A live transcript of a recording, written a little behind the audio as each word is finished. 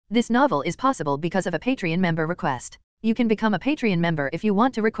This novel is possible because of a Patreon member request. You can become a Patreon member if you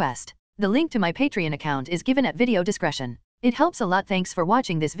want to request. The link to my Patreon account is given at video description. It helps a lot. Thanks for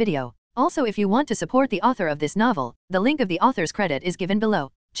watching this video. Also, if you want to support the author of this novel, the link of the author's credit is given below.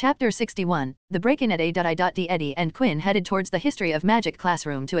 Chapter 61, The Break-In at A.D. Eddie and Quinn headed towards the History of Magic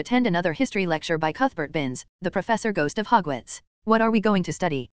classroom to attend another history lecture by Cuthbert Binns, the Professor Ghost of Hogwarts. What are we going to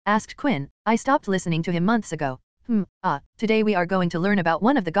study? Asked Quinn. I stopped listening to him months ago. Today we are going to learn about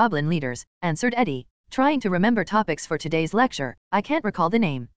one of the goblin leaders, answered Eddie. Trying to remember topics for today's lecture, I can't recall the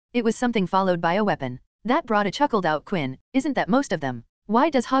name. It was something followed by a weapon. That brought a chuckled out Quinn. Isn't that most of them? Why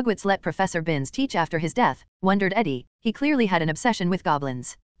does Hogwarts let Professor Binns teach after his death? Wondered Eddie. He clearly had an obsession with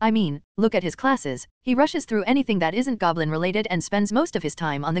goblins. I mean, look at his classes. He rushes through anything that isn't goblin related and spends most of his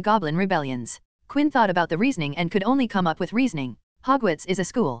time on the goblin rebellions. Quinn thought about the reasoning and could only come up with reasoning. Hogwarts is a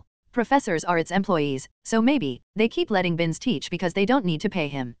school. Professors are its employees, so maybe they keep letting Binns teach because they don't need to pay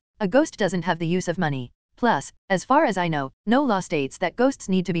him. A ghost doesn't have the use of money. Plus, as far as I know, no law states that ghosts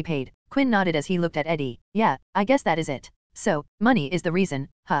need to be paid. Quinn nodded as he looked at Eddie. Yeah, I guess that is it. So, money is the reason,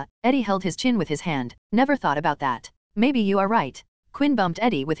 huh? Eddie held his chin with his hand. Never thought about that. Maybe you are right. Quinn bumped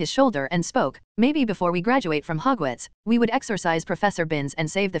Eddie with his shoulder and spoke. Maybe before we graduate from Hogwarts, we would exorcise Professor Binns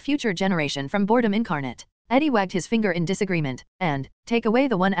and save the future generation from boredom incarnate. Eddie wagged his finger in disagreement. And take away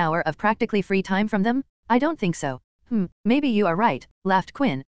the 1 hour of practically free time from them? I don't think so. Maybe you are right, laughed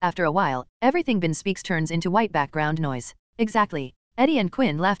Quinn. After a while, everything Binns speaks turns into white background noise. Exactly. Eddie and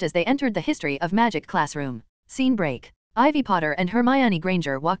Quinn laughed as they entered the History of Magic classroom. Scene break. Ivy Potter and Hermione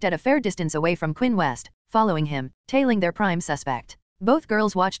Granger walked at a fair distance away from Quinn West, following him, tailing their prime suspect. Both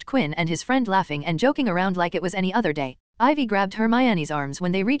girls watched Quinn and his friend laughing and joking around like it was any other day. Ivy grabbed Hermione's arms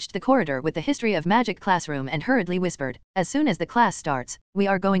when they reached the corridor with the History of Magic classroom and hurriedly whispered, "As soon as the class starts, we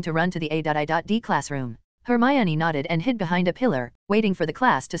are going to run to the A.D. classroom." Hermione nodded and hid behind a pillar, waiting for the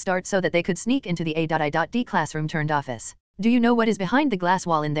class to start so that they could sneak into the A.D. classroom turned office. "Do you know what is behind the glass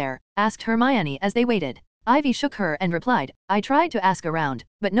wall in there?" asked Hermione as they waited. Ivy shook her and replied, "I tried to ask around,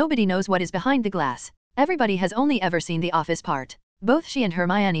 but nobody knows what is behind the glass. Everybody has only ever seen the office part." Both she and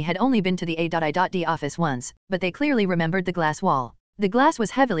Hermione had only been to the A.D. office once, but they clearly remembered the glass wall. The glass was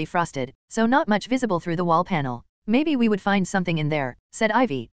heavily frosted, so not much visible through the wall panel. "Maybe we would find something in there," said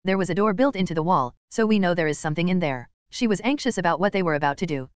Ivy. "There was a door built into the wall, so we know there is something in there." She was anxious about what they were about to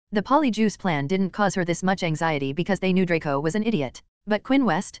do. The Polyjuice plan didn't cause her this much anxiety because they knew Draco was an idiot. But Quinn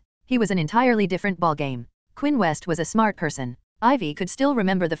West? He was an entirely different ballgame. Quinn West was a smart person. Ivy could still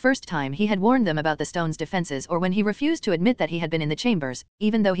remember the first time he had warned them about the stone's defenses or when he refused to admit that he had been in the chambers,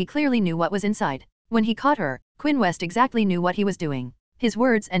 even though he clearly knew what was inside. When he caught her, Quinn West exactly knew what he was doing. His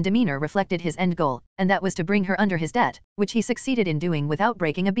words and demeanor reflected his end goal, and that was to bring her under his debt, which he succeeded in doing without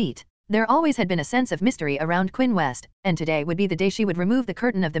breaking a beat. There always had been a sense of mystery around Quinn West, and today would be the day she would remove the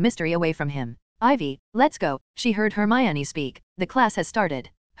curtain of the mystery away from him. "Ivy, let's go," she heard Hermione speak. "The class has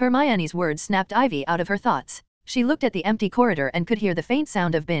started." Hermione's words snapped Ivy out of her thoughts. She looked at the empty corridor and could hear the faint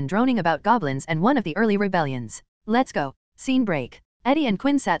sound of Bin droning about goblins and one of the early rebellions. "Let's go." Scene break. Eddie and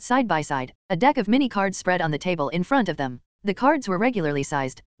Quinn sat side by side, a deck of mini cards spread on the table in front of them. The cards were regularly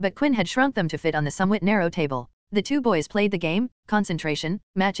sized, but Quinn had shrunk them to fit on the somewhat narrow table. The two boys played the game: concentration,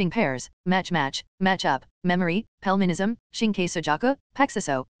 matching pairs, match, match up, memory, Pelmanism, Shinkai Sojaku,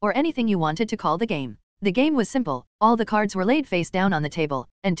 Pexaso, or anything you wanted to call the game. The game was simple. All the cards were laid face down on the table,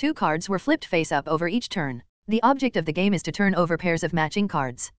 and 2 cards were flipped face up over each turn. The object of the game is to turn over pairs of matching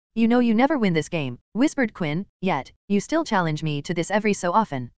cards. "You know you never win this game," whispered Quinn, "yet you still challenge me to this every so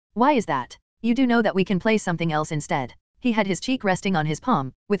often. Why is that? You do know that we can play something else instead." He had his cheek resting on his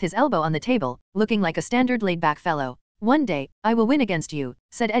palm, with his elbow on the table, looking like a standard laid-back fellow. "One day, I will win against you,"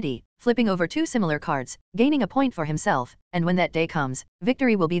 said Eddie, flipping over 2 similar cards, gaining a point for himself, "and when that day comes,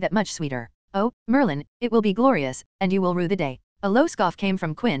 victory will be that much sweeter. Oh, Merlin, it will be glorious, and you will rue the day." A low scoff came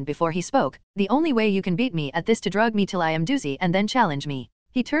from Quinn before he spoke. "The only way you can beat me at this to drug me till I am doozy and then challenge me."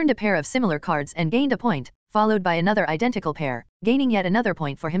 He turned a pair of similar cards and gained a point, followed by another identical pair, gaining yet another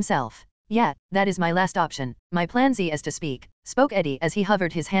point for himself. "Yeah, that is my last option. My plan Z is to speak," spoke Eddie as he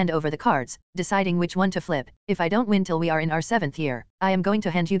hovered his hand over the cards, deciding which one to flip. "If I don't win till we are in our 7th year, I am going to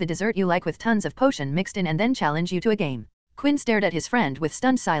hand you the dessert you like with tons of potion mixed in and then challenge you to a game." Quinn stared at his friend with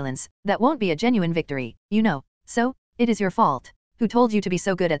stunned silence. "That won't be a genuine victory, you know. So, it is your fault. Who told you to be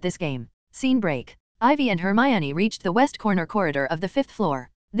so good at this game?" Scene break. Ivy and Hermione reached the west corner corridor of the 5th floor.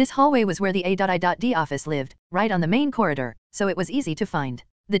 This hallway was where the A.D. office lived, right on the main corridor, so it was easy to find.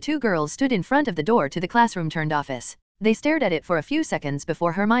 The 2 girls stood in front of the door to the classroom turned office. They stared at it for a few seconds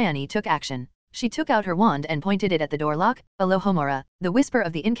before Hermione took action. She took out her wand and pointed it at the door lock. Alohomora, the whisper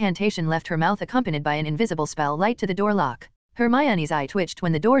of the incantation left her mouth accompanied by an invisible spell light to the door lock. Hermione's eye twitched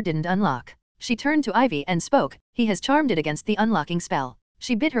when the door didn't unlock. She turned to Ivy and spoke, "He has charmed it against the unlocking spell."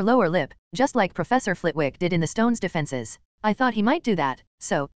 She bit her lower lip, just like Professor Flitwick did in the stone's defenses. "I thought he might do that."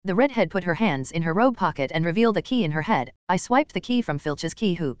 So, the redhead put her hands in her robe pocket and revealed a key in her head. "I swiped the key from Filch's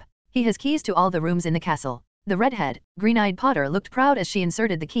key hoop. He has keys to all the rooms in the castle." The redhead, green-eyed Potter looked proud as she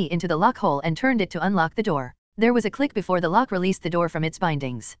inserted the key into the lock hole and turned it to unlock the door. There was a click before the lock released the door from its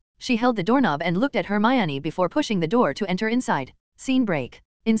bindings. She held the doorknob and looked at Hermione before pushing the door to enter inside. Scene break.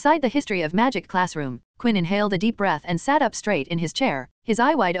 Inside the History of Magic classroom, Quinn inhaled a deep breath and sat up straight in his chair, his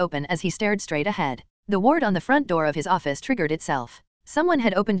eye wide open as he stared straight ahead. The ward on the front door of his office triggered itself. Someone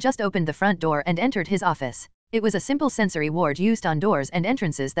had just opened the front door and entered his office. It was a simple sensory ward used on doors and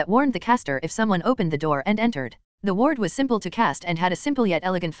entrances that warned the caster if someone opened the door and entered. The ward was simple to cast and had a simple yet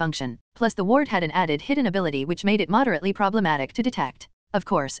elegant function, plus the ward had an added hidden ability which made it moderately problematic to detect. Of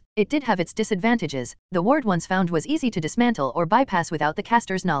course, it did have its disadvantages. The ward once found was easy to dismantle or bypass without the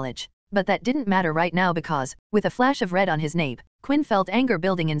caster's knowledge. But that didn't matter right now because, with a flash of red on his nape, Quinn felt anger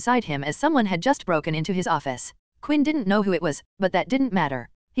building inside him as someone had just broken into his office. Quinn didn't know who it was, but that didn't matter.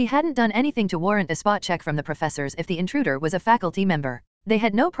 He hadn't done anything to warrant a spot check from the professors if the intruder was a faculty member. They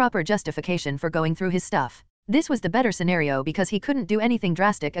had no proper justification for going through his stuff. This was the better scenario because he couldn't do anything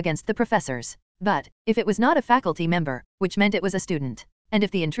drastic against the professors. But, if it was not a faculty member, which meant it was a student, and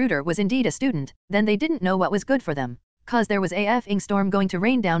if the intruder was indeed a student, then they didn't know what was good for them. Cause there was a f-ing storm going to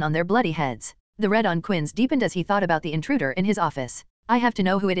rain down on their bloody heads. The red on Quinn's deepened as he thought about the intruder in his office. "I have to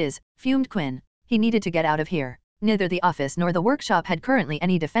know who it is," fumed Quinn. He needed to get out of here. Neither the office nor the workshop had currently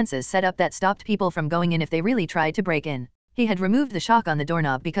any defenses set up that stopped people from going in if they really tried to break in. He had removed the shock on the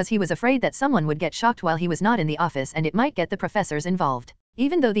doorknob because he was afraid that someone would get shocked while he was not in the office and it might get the professors involved.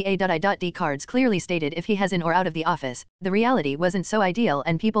 Even though the A.I.D cards clearly stated if he has in or out of the office, the reality wasn't so ideal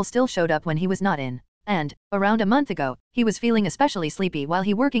and people still showed up when he was not in. And, around a month ago, he was feeling especially sleepy while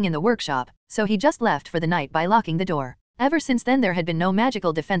he working in the workshop, so he just left for the night by locking the door. Ever since then there had been no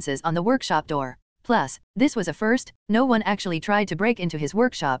magical defenses on the workshop door. Plus, this was a first, no one actually tried to break into his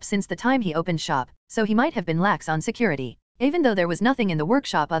workshop since the time he opened shop, so he might have been lax on security. Even though there was nothing in the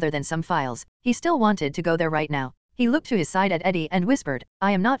workshop other than some files, he still wanted to go there right now. He looked to his side at Eddie and whispered,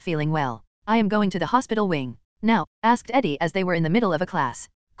 "I am not feeling well. I am going to the hospital wing." "Now?" asked Eddie as they were in the middle of a class.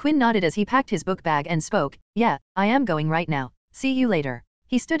 Quinn nodded as he packed his book bag and spoke, "Yeah, I am going right now. See you later."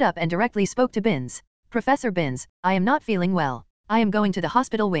 He stood up and directly spoke to Binns. "Professor Binns, I am not feeling well. I am going to the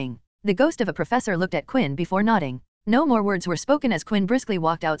hospital wing." The ghost of a professor looked at Quinn before nodding. No more words were spoken as Quinn briskly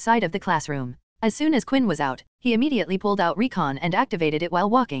walked outside of the classroom. As soon as Quinn was out, he immediately pulled out Recon and activated it while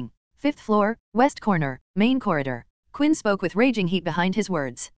walking. 5th floor, west corner, main corridor. Quinn spoke with raging heat behind his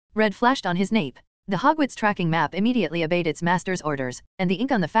words. Red flashed on his nape. The Hogwarts tracking map immediately obeyed its master's orders, and the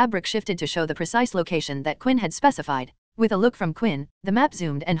ink on the fabric shifted to show the precise location that Quinn had specified. With a look from Quinn, the map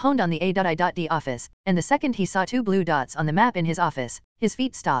zoomed and honed on the A.I.D office, and the second he saw 2 blue dots on the map in his office, his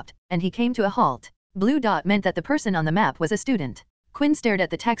feet stopped, and he came to a halt. Blue dot meant that the person on the map was a student. Quinn stared at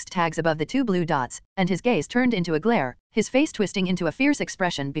the text tags above the 2 blue dots, and his gaze turned into a glare, his face twisting into a fierce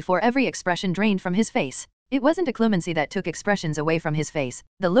expression before every expression drained from his face. It wasn't a clemency that took expressions away from his face,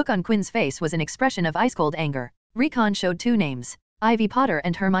 the look on Quinn's face was an expression of ice-cold anger. Recon showed 2 names, Ivy Potter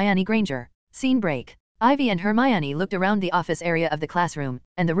and Hermione Granger. Scene break. Ivy and Hermione looked around the office area of the classroom,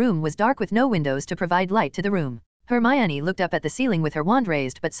 and the room was dark with no windows to provide light to the room. Hermione looked up at the ceiling with her wand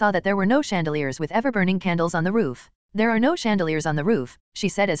raised but saw that there were no chandeliers with ever-burning candles on the roof. "There are no chandeliers on the roof," she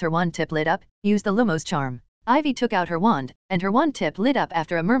said as her wand tip lit up. "Use the Lumos charm." Ivy took out her wand, and her wand tip lit up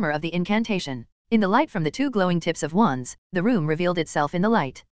after a murmur of the incantation. In the light from the 2 glowing tips of wands, the room revealed itself in the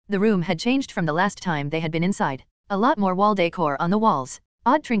light. The room had changed from the last time they had been inside. A lot more wall decor on the walls.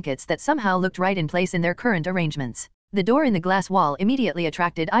 Odd trinkets that somehow looked right in place in their current arrangements. The door in the glass wall immediately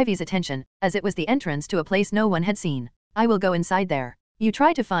attracted Ivy's attention, as it was the entrance to a place no one had seen. "I will go inside there. You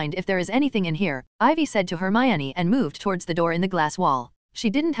try to find if there is anything in here," Ivy said to Hermione and moved towards the door in the glass wall. She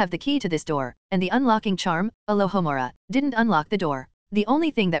didn't have the key to this door, and the unlocking charm, Alohomora, didn't unlock the door. The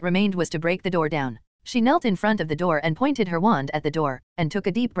only thing that remained was to break the door down. She knelt in front of the door and pointed her wand at the door, and took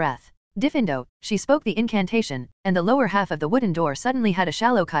a deep breath. Diffindo, she spoke the incantation, and the lower half of the wooden door suddenly had a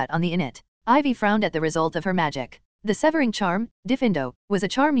shallow cut on the in it. Ivy frowned at the result of her magic. The severing charm, Diffindo, was a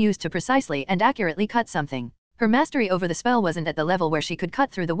charm used to precisely and accurately cut something. Her mastery over the spell wasn't at the level where she could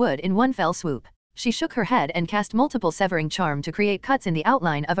cut through the wood in one fell swoop. She shook her head and cast multiple severing charm to create cuts in the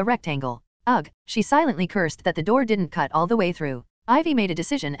outline of a rectangle. Ugh, she silently cursed that the door didn't cut all the way through. Ivy made a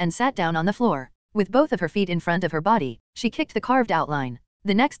decision and sat down on the floor. With both of her feet in front of her body, she kicked the carved outline.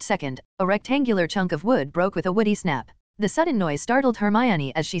 The next second, a rectangular chunk of wood broke with a woody snap. The sudden noise startled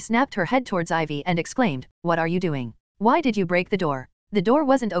Hermione as she snapped her head towards Ivy and exclaimed, "What are you doing?" Why did you break the door? The door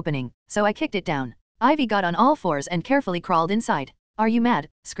wasn't opening, so I kicked it down. Ivy got on all fours and carefully crawled inside. Are you mad?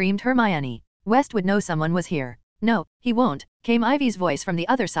 Screamed Hermione. West would know someone was here. No, he won't, came Ivy's voice from the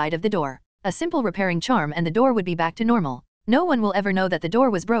other side of the door. A simple repairing charm and the door would be back to normal. No one will ever know that the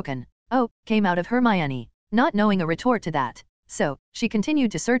door was broken. Oh, came out of Hermione, not knowing a retort to that. So, she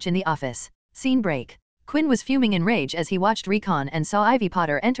continued to search in the office. Scene break. Quinn was fuming in rage as he watched Recon and saw Ivy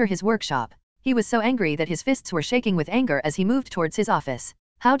Potter enter his workshop. He was so angry that his fists were shaking with anger as he moved towards his office.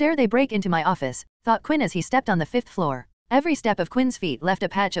 How dare they break into my office, thought Quinn as he stepped on the 5th floor. Every step of Quinn's feet left a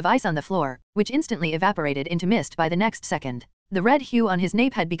patch of ice on the floor, which instantly evaporated into mist by the next second. The red hue on his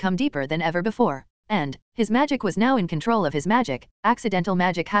nape had become deeper than ever before. And, his magic was now in control of his magic, accidental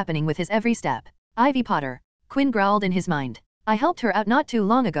magic happening with his every step. Ivy Potter. Quinn growled in his mind. I helped her out not too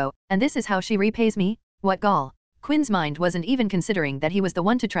long ago, and this is how she repays me? What gall. Quinn's mind wasn't even considering that he was the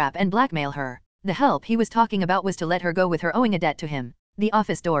one to trap and blackmail her. The help he was talking about was to let her go with her owing a debt to him. The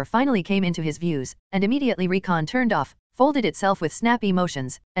office door finally came into his views, and immediately Recon turned off, folded itself with snappy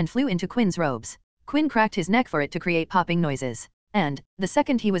motions, and flew into Quinn's robes. Quinn cracked his neck for it to create popping noises. And, the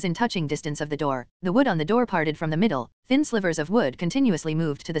second he was in touching distance of the door, the wood on the door parted from the middle, thin slivers of wood continuously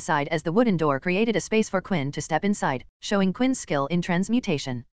moved to the side as the wooden door created a space for Quinn to step inside, showing Quinn's skill in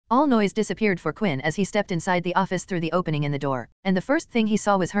transmutation. All noise disappeared for Quinn as he stepped inside the office through the opening in the door, and the first thing he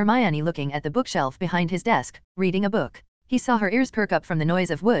saw was Hermione looking at the bookshelf behind his desk, reading a book. He saw her ears perk up from the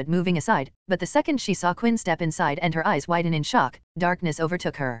noise of wood moving aside, but the second she saw Quinn step inside and her eyes widen in shock, darkness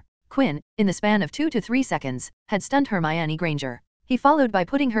overtook her. Quinn, in the span of 2 to 3 seconds, had stunned Hermione Granger. He followed by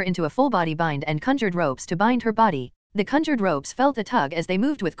putting her into a full body bind and conjured ropes to bind her body. The conjured ropes felt a tug as they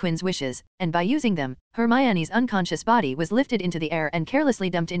moved with Quinn's wishes, and by using them, Hermione's unconscious body was lifted into the air and carelessly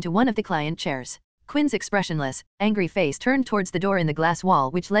dumped into one of the client chairs. Quinn's expressionless, angry face turned towards the door in the glass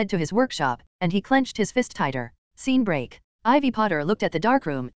wall which led to his workshop, and he clenched his fist tighter. Scene break. Ivy Potter looked at the dark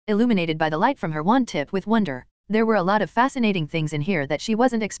room, illuminated by the light from her wand tip with wonder. There were a lot of fascinating things in here that she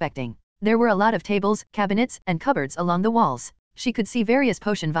wasn't expecting. There were a lot of tables, cabinets, and cupboards along the walls. She could see various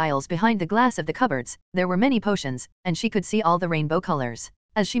potion vials behind the glass of the cupboards, there were many potions, and she could see all the rainbow colors.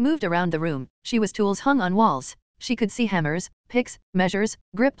 As she moved around the room, she was tools hung on walls. She could see hammers, picks, measures,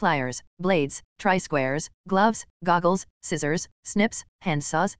 grip pliers, blades, tri-squares, gloves, goggles, scissors, snips,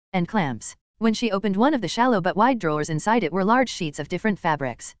 handsaws, and clamps. When she opened one of the shallow but wide drawers inside it were large sheets of different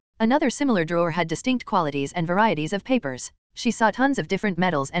fabrics. Another similar drawer had distinct qualities and varieties of papers. She saw tons of different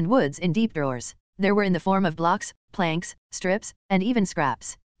metals and woods in deep drawers. There were in the form of blocks, planks, strips, and even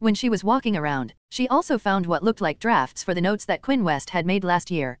scraps. When she was walking around, she also found what looked like drafts for the notes that Quinn West had made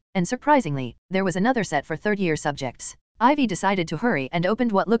last year, and surprisingly, there was another set for third-year subjects. Ivy decided to hurry and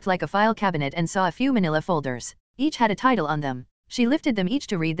opened what looked like a file cabinet and saw a few manila folders. Each had a title on them. She lifted them each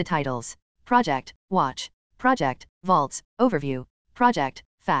to read the titles. Project, Watch, Project, Vaults, Overview, Project,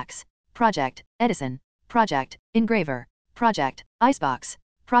 Fax, Project, Edison, Project, Engraver, Project, Icebox,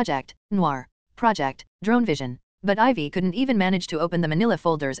 Project, Noir, Project, Drone Vision. But Ivy couldn't even manage to open the manila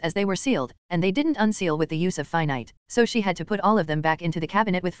folders as they were sealed, and they didn't unseal with the use of finite, so she had to put all of them back into the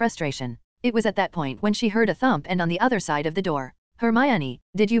cabinet with frustration. It was at that point when she heard a thump and on the other side of the door. Hermione,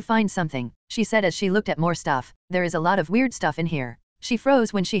 did you find something? She said as she looked at more stuff. There is a lot of weird stuff in here. She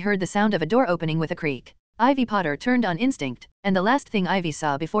froze when she heard the sound of a door opening with a creak. Ivy Potter turned on instinct, and the last thing Ivy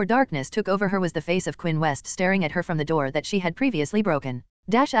saw before darkness took over her was the face of Quinn West staring at her from the door that she had previously broken.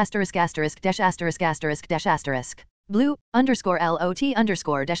 Dash asterisk asterisk dash asterisk asterisk dash asterisk. Blue, underscore LOT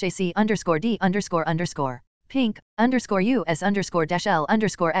underscore dash AC underscore D underscore underscore. Pink, underscore US underscore dash L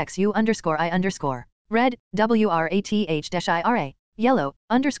underscore XU underscore I underscore. Red, WRATH dash IRA. Yellow,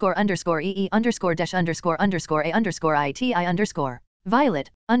 underscore underscore EE underscore dash underscore underscore A underscore ITI underscore. Violet,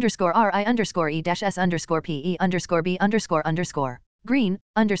 underscore RI underscore E dash S underscore PE underscore B underscore underscore. Green,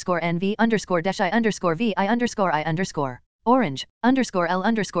 underscore NV underscore dash I underscore VI underscore I underscore. Orange, underscore L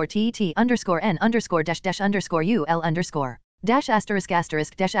underscore TT underscore N underscore dash dash underscore UL underscore. Dash asterisk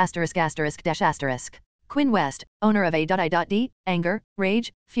asterisk dash asterisk asterisk dash asterisk. Quinn West, owner of A.I.D, anger,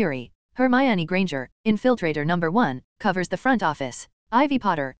 rage, fury. Hermione Granger, Infiltrator number 1, covers the front office. Ivy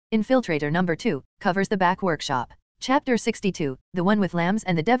Potter, Infiltrator number 2, covers the back workshop. Chapter 62, The One with Lambs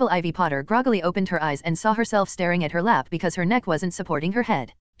and the Devil. Ivy Potter groggily opened her eyes and saw herself staring at her lap because her neck wasn't supporting her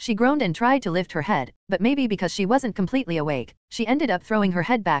head. She groaned and tried to lift her head, but maybe because she wasn't completely awake, she ended up throwing her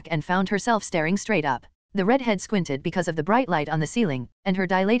head back and found herself staring straight up. The redhead squinted because of the bright light on the ceiling, and her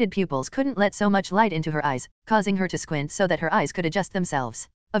dilated pupils couldn't let so much light into her eyes, causing her to squint so that her eyes could adjust themselves.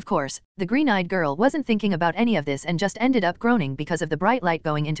 Of course, the green-eyed girl wasn't thinking about any of this and just ended up groaning because of the bright light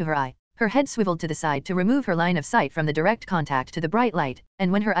going into her eye. Her head swiveled to the side to remove her line of sight from the direct contact to the bright light,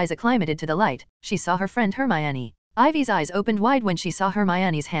 and when her eyes acclimated to the light, she saw her friend Hermione. Ivy's eyes opened wide when she saw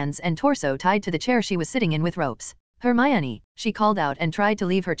Hermione's hands and torso tied to the chair she was sitting in with ropes. Hermione, she called out and tried to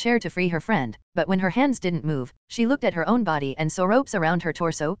leave her chair to free her friend, but when her hands didn't move, she looked at her own body and saw ropes around her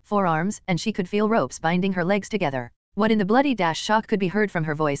torso, forearms, and she could feel ropes binding her legs together. What in the bloody shock could be heard from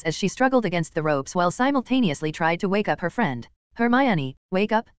her voice as she struggled against the ropes while simultaneously tried to wake up her friend. Hermione,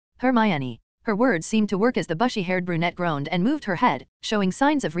 wake up, Hermione. Her words seemed to work as the bushy-haired brunette groaned and moved her head, showing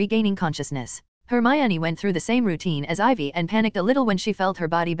signs of regaining consciousness. Hermione went through the same routine as Ivy and panicked a little when she felt her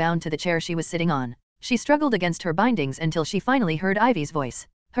body bound to the chair she was sitting on. She struggled against her bindings until she finally heard Ivy's voice.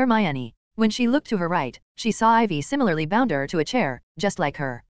 Hermione. When she looked to her right, she saw Ivy similarly bound her to a chair, just like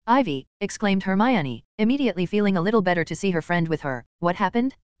her. Ivy, exclaimed Hermione, immediately feeling a little better to see her friend with her. What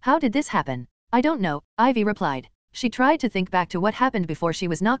happened? How did this happen? I don't know, Ivy replied. She tried to think back to what happened before she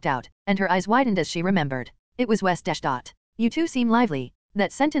was knocked out, and her eyes widened as she remembered. It was West. You two seem lively.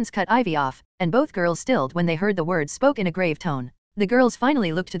 That sentence cut Ivy off, and both girls stilled when they heard the words spoke in a grave tone. The girls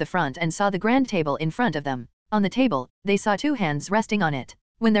finally looked to the front and saw the grand table in front of them. On the table, they saw two hands resting on it.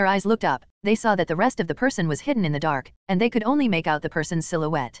 When their eyes looked up, they saw that the rest of the person was hidden in the dark, and they could only make out the person's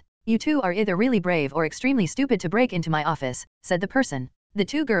silhouette. You two are either really brave or extremely stupid to break into my office, said the person. The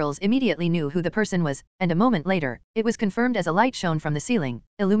two girls immediately knew who the person was, and a moment later, it was confirmed as a light shone from the ceiling,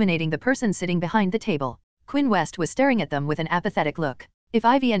 illuminating the person sitting behind the table. Quinn West was staring at them with an apathetic look. If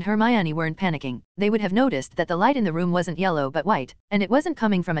Ivy and Hermione weren't panicking, they would have noticed that the light in the room wasn't yellow but white, and it wasn't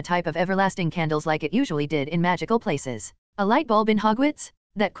coming from a type of everlasting candles like it usually did in magical places. A light bulb in Hogwarts?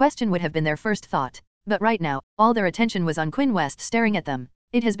 That question would have been their first thought. But right now, all their attention was on Quinn West staring at them.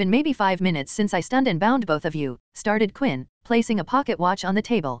 It has been maybe 5 minutes since I stunned and bound both of you, started Quinn, placing a pocket watch on the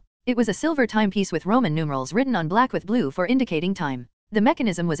table. It was a silver timepiece with Roman numerals written on black with blue for indicating time. The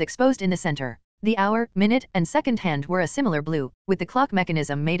mechanism was exposed in the center. The hour, minute, and second hand were a similar blue, with the clock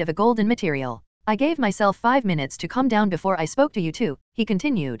mechanism made of a golden material. I gave myself 5 minutes to calm down before I spoke to you two, he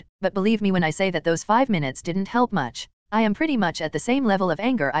continued, but believe me when I say that those 5 minutes didn't help much. I am pretty much at the same level of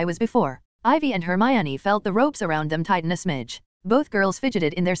anger I was before. Ivy and Hermione felt the ropes around them tighten a smidge. Both girls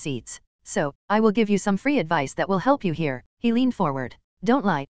fidgeted in their seats. So, I will give you some free advice that will help you here, he leaned forward. Don't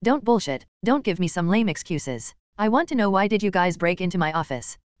lie, don't bullshit, don't give me some lame excuses. I want to know why did you guys break into my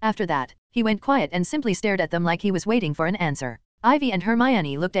office? After that, he went quiet and simply stared at them like he was waiting for an answer. Ivy and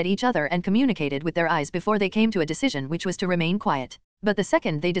Hermione looked at each other and communicated with their eyes before they came to a decision which was to remain quiet. But the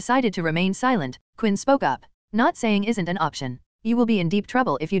second they decided to remain silent, Quinn spoke up. Not saying isn't an option. You will be in deep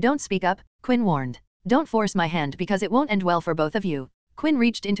trouble if you don't speak up, Quinn warned. Don't force my hand because it won't end well for both of you. Quinn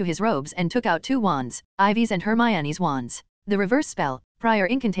reached into his robes and took out 2 wands, Ivy's and Hermione's wands. The reverse spell, Prior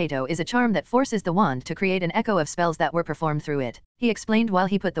Incantato, is a charm that forces the wand to create an echo of spells that were performed through it, he explained while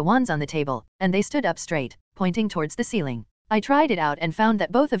he put the wands on the table, and they stood up straight, pointing towards the ceiling. I tried it out and found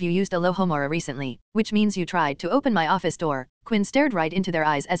that both of you used Alohomora recently, which means you tried to open my office door. Quinn stared right into their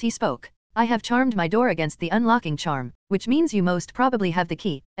eyes as he spoke. I have charmed my door against the unlocking charm, which means you most probably have the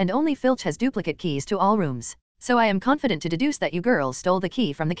key, and only Filch has duplicate keys to all rooms. So I am confident to deduce that you girls stole the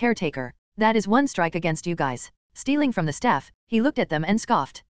key from the caretaker. That is 1 strike against you guys. Stealing from the staff, he looked at them and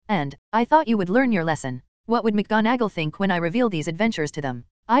scoffed. And, I thought you would learn your lesson. What would McGonagall think when I reveal these adventures to them?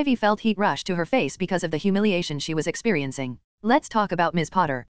 Ivy felt heat rush to her face because of the humiliation she was experiencing. Let's talk about Ms.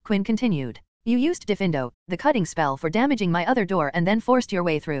 Potter, Quinn continued. You used Diffindo, the cutting spell, for damaging my other door and then forced your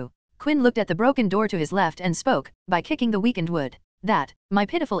way through. Quinn looked at the broken door to his left and spoke, by kicking the weakened wood. That, my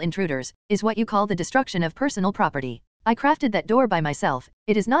pitiful intruders, is what you call the destruction of personal property. I crafted that door by myself,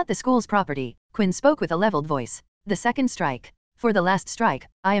 it is not the school's property, Quinn spoke with a leveled voice. The second strike. For the last strike,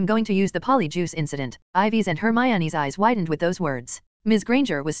 I am going to use the polyjuice incident. Ivy's and Hermione's eyes widened with those words. Ms.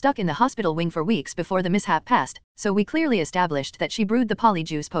 Granger was stuck in the hospital wing for weeks before the mishap passed, so we clearly established that she brewed the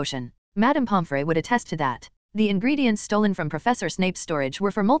polyjuice potion. Madame Pomfrey would attest to that. The ingredients stolen from Professor Snape's storage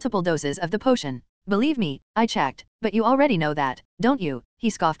were for multiple doses of the potion. Believe me, I checked, but you already know that, don't you? He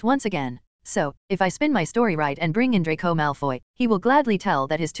scoffed once again. So, if I spin my story right and bring in Draco Malfoy, he will gladly tell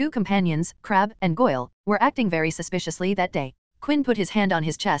that his 2 companions, Crabbe and Goyle, were acting very suspiciously that day. Quinn put his hand on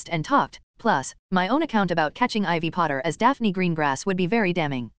his chest and talked. Plus, my own account about catching Ivy Potter as Daphne Greengrass would be very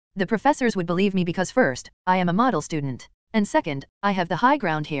damning. The professors would believe me because first, I am a model student, and second, I have the high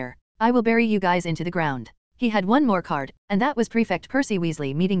ground here. I will bury you guys into the ground. He had one more card, and that was Prefect Percy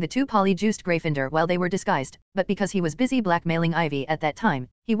Weasley meeting the 2 polyjuiced Gryffindor while they were disguised, but because he was busy blackmailing Ivy at that time,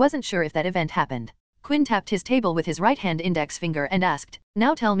 he wasn't sure if that event happened. Quinn tapped his table with his right-hand index finger and asked,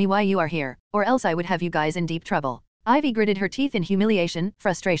 now tell me why you are here, or else I would have you guys in deep trouble. Ivy gritted her teeth in humiliation,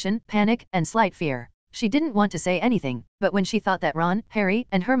 frustration, panic, and slight fear. She didn't want to say anything, but when she thought that Ron, Harry,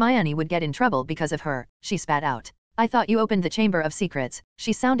 and Hermione would get in trouble because of her, she spat out. I thought you opened the Chamber of Secrets.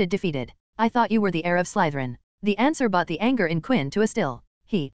 She sounded defeated. I thought you were the heir of Slytherin. The answer brought the anger in Quinn to a still.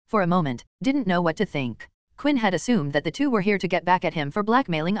 He, for a moment, didn't know what to think. Quinn had assumed that the two were here to get back at him for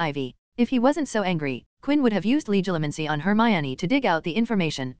blackmailing Ivy. If he wasn't so angry, Quinn would have used legilimency on Hermione to dig out the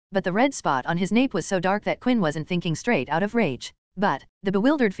information, but the red spot on his nape was so dark that Quinn wasn't thinking straight out of rage. But, the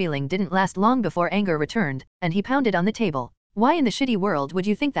bewildered feeling didn't last long before anger returned, and he pounded on the table. Why in the shitty world would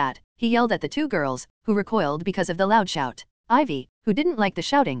you think that? He yelled at the two girls, who recoiled because of the loud shout. Ivy, who didn't like the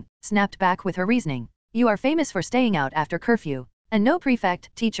shouting, snapped back with her reasoning. You are famous for staying out after curfew. And no prefect,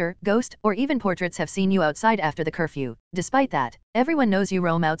 teacher, ghost, or even portraits have seen you outside after the curfew. Despite that, everyone knows you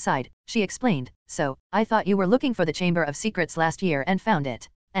roam outside, she explained. So, I thought you were looking for the Chamber of Secrets last year and found it.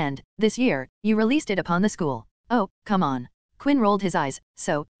 And, this year, you released it upon the school. Oh, come on. Quinn rolled his eyes.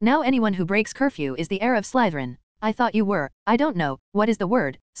 So, now anyone who breaks curfew is the heir of Slytherin. I thought you were, I don't know, what is the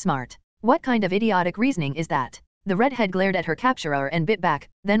word, smart. What kind of idiotic reasoning is that? The redhead glared at her capturer and bit back.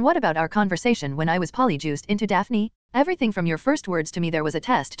 Then what about our conversation when I was polyjuiced into Daphne? Everything from your first words to me there was a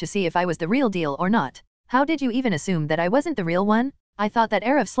test to see if I was the real deal or not. How did you even assume that I wasn't the real one? I thought that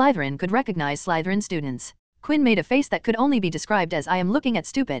heir of Slytherin could recognize Slytherin students. Quinn made a face that could only be described as I am looking at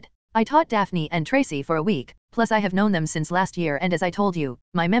stupid. I taught Daphne and Tracy for a week, plus I have known them since last year and as I told you,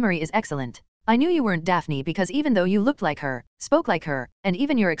 my memory is excellent. I knew you weren't Daphne because even though you looked like her, spoke like her, and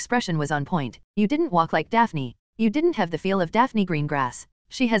even your expression was on point, you didn't walk like Daphne. You didn't have the feel of Daphne Greengrass.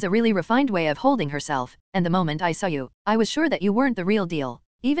 She has a really refined way of holding herself, and the moment I saw you, I was sure that you weren't the real deal.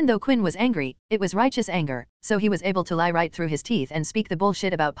 Even though Quinn was angry, it was righteous anger, so he was able to lie right through his teeth and speak the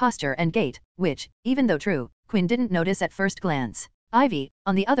bullshit about posture and gait, which, even though true, Quinn didn't notice at first glance. Ivy,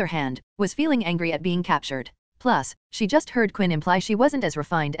 on the other hand, was feeling angry at being captured. Plus, she just heard Quinn imply she wasn't as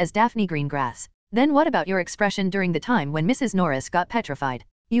refined as Daphne Greengrass. Then what about your expression during the time when Mrs. Norris got petrified?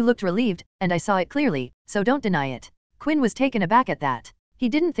 You looked relieved, and I saw it clearly, so don't deny it. Quinn was taken aback at that. He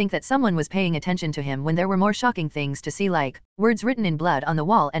didn't think that someone was paying attention to him when there were more shocking things to see like, words written in blood on the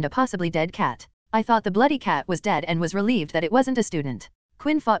wall and a possibly dead cat. I thought the bloody cat was dead and was relieved that it wasn't a student.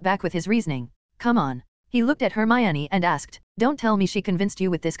 Quinn fought back with his reasoning. Come on. He looked at Hermione and asked, don't tell me she convinced you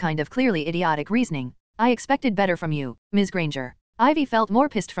with this kind of clearly idiotic reasoning. I expected better from you, Ms. Granger. Ivy felt more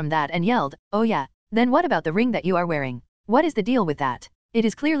pissed from that and yelled, oh yeah, then what about the ring that you are wearing? What is the deal with that? It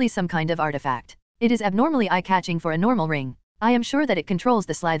is clearly some kind of artifact. It is abnormally eye-catching for a normal ring. I am sure that it controls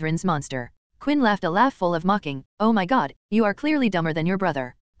the Slytherin's monster. Quinn laughed a laugh full of mocking. Oh my god, you are clearly dumber than your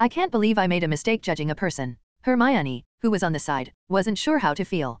brother. I can't believe I made a mistake judging a person. Hermione, who was on the side, wasn't sure how to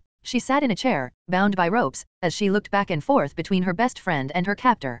feel. She sat in a chair, bound by ropes, as she looked back and forth between her best friend and her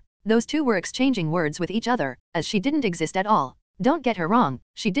captor. Those two were exchanging words with each other, as she didn't exist at all. Don't get her wrong,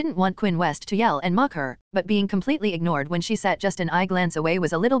 she didn't want Quinn West to yell and mock her, but being completely ignored when she sat just an eye glance away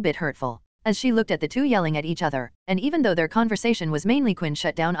was a little bit hurtful. As she looked at the two yelling at each other, and even though their conversation was mainly Quinn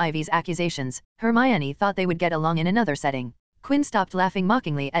shut down Ivy's accusations, Hermione thought they would get along in another setting. Quinn stopped laughing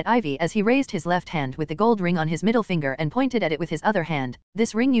mockingly at Ivy as he raised his left hand with the gold ring on his middle finger and pointed at it with his other hand.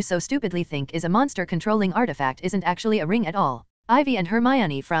 This ring you so stupidly think is a monster-controlling artifact isn't actually a ring at all. Ivy and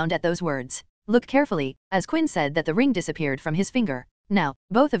Hermione frowned at those words. Look carefully, as Quinn said that the ring disappeared from his finger. Now,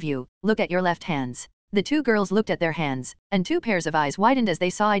 both of you, look at your left hands. The two girls looked at their hands, and two pairs of eyes widened as they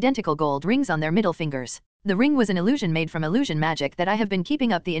saw identical gold rings on their middle fingers. The ring was an illusion made from illusion magic that I have been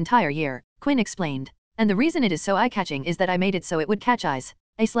keeping up the entire year, Quinn explained. And the reason it is so eye-catching is that I made it so it would catch eyes.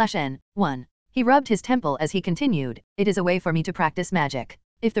 A/N1. He rubbed his temple as he continued, it is a way for me to practice magic.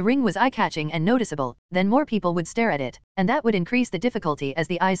 If the ring was eye-catching and noticeable, then more people would stare at it, and that would increase the difficulty as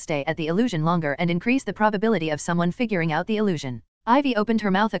the eyes stay at the illusion longer and increase the probability of someone figuring out the illusion. Ivy opened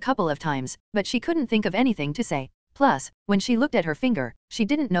her mouth a couple of times, but she couldn't think of anything to say. Plus, when she looked at her finger, she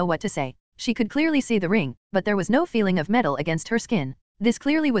didn't know what to say. She could clearly see the ring, but there was no feeling of metal against her skin. This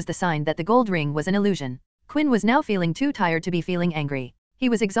clearly was the sign that the gold ring was an illusion. Quinn was now feeling too tired to be feeling angry. He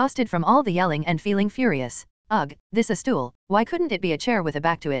was exhausted from all the yelling and feeling furious. Ugh, this a stool, why couldn't it be a chair with a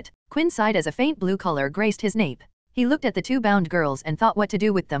back to it? Quinn sighed as a faint blue color graced his nape. He looked at the two bound girls and thought what to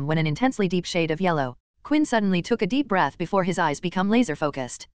do with them when an intensely deep shade of yellow. Quinn suddenly took a deep breath before his eyes became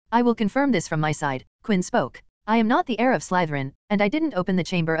laser-focused. I will confirm this from my side, Quinn spoke. I am not the heir of Slytherin, and I didn't open the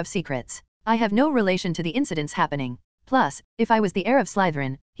Chamber of Secrets. I have no relation to the incidents happening. Plus, if I was the heir of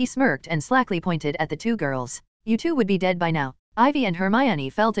Slytherin, he smirked and slackly pointed at the two girls. You two would be dead by now. Ivy and Hermione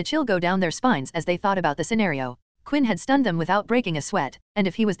felt a chill go down their spines as they thought about the scenario. Quinn had stunned them without breaking a sweat, and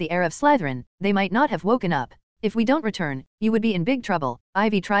if he was the heir of Slytherin, they might not have woken up. If we don't return, you would be in big trouble.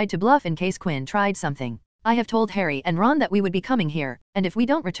 Ivy tried to bluff in case Quinn tried something. I have told Harry and Ron that we would be coming here, and if we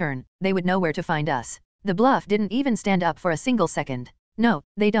don't return, they would know where to find us. The bluff didn't even stand up for a single second. No,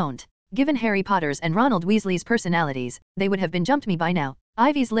 they don't. Given Harry Potter's and Ronald Weasley's personalities, they would have been jumped me by now.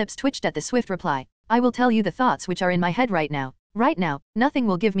 Ivy's lips twitched at the swift reply. I will tell you the thoughts which are in my head right now. Right now, nothing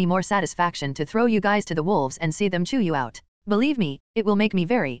will give me more satisfaction to throw you guys to the wolves and see them chew you out. Believe me, it will make me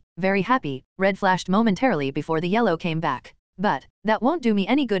very, very happy. Red flashed momentarily before the yellow came back. But that won't do me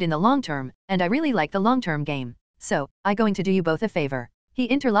any good in the long term, and I really like the long-term game. So, I'm going to do you both a favor. He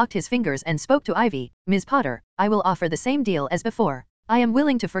interlocked his fingers and spoke to Ivy. Ms. Potter, I will offer the same deal as before. I am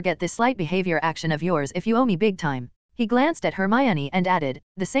willing to forget this slight behavior action of yours if you owe me big time. He glanced at Hermione and added,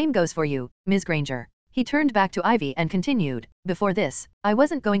 the same goes for you, Ms. Granger. He turned back to Ivy and continued, before this, I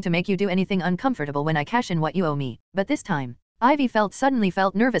wasn't going to make you do anything uncomfortable when I cash in what you owe me, but this time. Ivy suddenly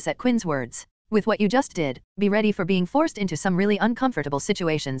felt nervous at Quinn's words. With what you just did, be ready for being forced into some really uncomfortable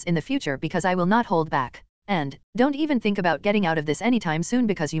situations in the future because I will not hold back. And, don't even think about getting out of this anytime soon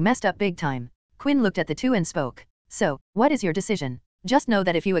because you messed up big time. Quinn looked at the two and spoke. So, what is your decision? Just know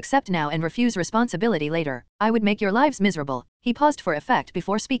that if you accept now and refuse responsibility later, I would make your lives miserable. He paused for effect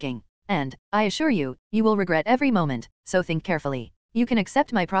before speaking. And, I assure you, you will regret every moment, so think carefully. You can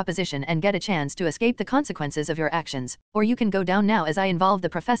accept my proposition and get a chance to escape the consequences of your actions, or you can go down now as I involve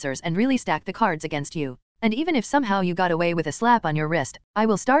the professors and really stack the cards against you. And even if somehow you got away with a slap on your wrist, I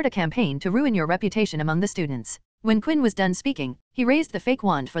will start a campaign to ruin your reputation among the students. When Quinn was done speaking, he raised the fake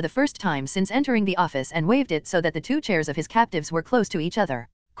wand for the first time since entering the office and waved it so that the two chairs of his captives were close to each other.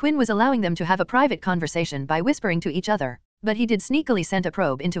 Quinn was allowing them to have a private conversation by whispering to each other, but he did sneakily send a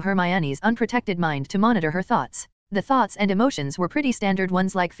probe into Hermione's unprotected mind to monitor her thoughts. The thoughts and emotions were pretty standard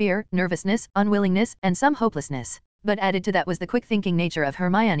ones like fear, nervousness, unwillingness, and some hopelessness. But added to that was the quick-thinking nature of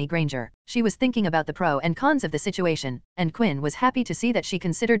Hermione Granger. She was thinking about the pro and cons of the situation, and Quinn was happy to see that she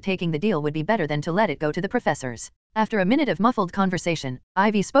considered taking the deal would be better than to let it go to the professors. After a minute of muffled conversation,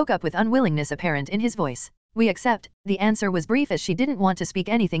 Ivy spoke up with unwillingness apparent in his voice. We accept. The answer was brief as she didn't want to speak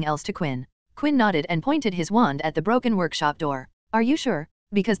anything else to Quinn. Quinn nodded and pointed his wand at the broken workshop door. Are you sure?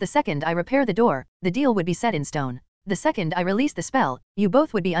 Because the second I repair the door, the deal would be set in stone. The second I release the spell, you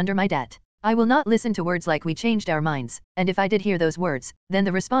both would be under my debt. I will not listen to words like we changed our minds, and if I did hear those words, then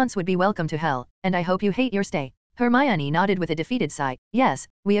the response would be welcome to hell, and I hope you hate your stay. Hermione nodded with a defeated sigh. Yes,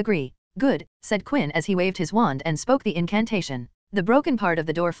 we agree. Good, said Quinn as he waved his wand and spoke the incantation. The broken part of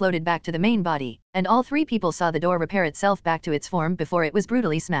the door floated back to the main body, and all three people saw the door repair itself back to its form before it was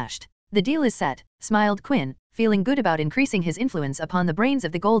brutally smashed. The deal is set, smiled Quinn, feeling good about increasing his influence upon the brains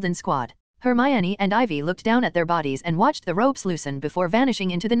of the Golden Squad. Hermione and Ivy looked down at their bodies and watched the ropes loosen before vanishing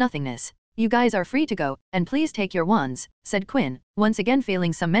into the nothingness. You guys are free to go, and please take your wands, said Quinn, once again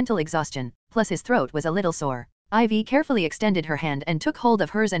feeling some mental exhaustion, plus his throat was a little sore. Ivy carefully extended her hand and took hold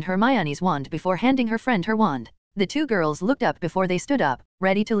of hers and Hermione's wand before handing her friend her wand. The two girls looked up before they stood up,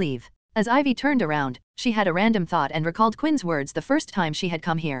 ready to leave. As Ivy turned around, she had a random thought and recalled Quinn's words the first time she had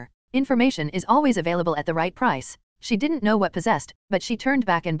come here. Information is always available at the right price. She didn't know what possessed, but she turned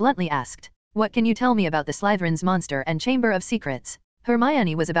back and bluntly asked, what can you tell me about the Slytherin's monster and Chamber of Secrets?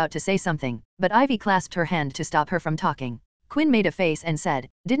 Hermione was about to say something, but Ivy clasped her hand to stop her from talking. Quinn made a face and said,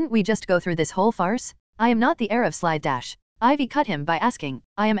 didn't we just go through this whole farce? I am not the heir of Slydash. Ivy cut him by asking,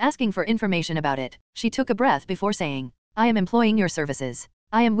 I am asking for information about it. She took a breath before saying, I am employing your services.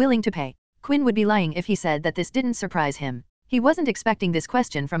 I am willing to pay. Quinn would be lying if he said that this didn't surprise him. He wasn't expecting this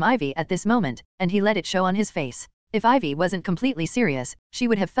question from Ivy at this moment, and he let it show on his face. If Ivy wasn't completely serious, she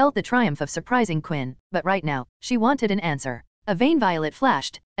would have felt the triumph of surprising Quinn, but right now, she wanted an answer. A vain violet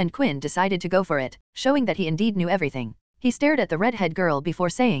flashed, and Quinn decided to go for it, showing that he indeed knew everything. He stared at the redhead girl before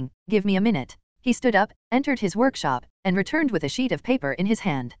saying, give me a minute. He stood up, entered his workshop, and returned with a sheet of paper in his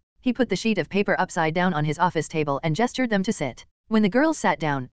hand. He put the sheet of paper upside down on his office table and gestured them to sit. When the girls sat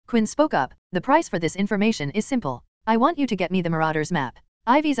down, Quinn spoke up, the price for this information is simple. I want you to get me the Marauder's map.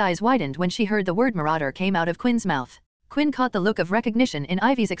 Ivy's eyes widened when she heard the word Marauder came out of Quinn's mouth. Quinn caught the look of recognition in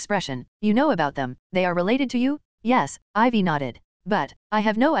Ivy's expression. You know about them, they are related to you? Yes, Ivy nodded. But, I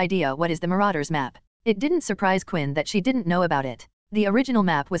have no idea what is the Marauder's map. It didn't surprise Quinn that she didn't know about it. The original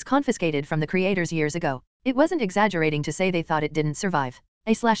map was confiscated from the creators years ago. It wasn't exaggerating to say they thought it didn't survive.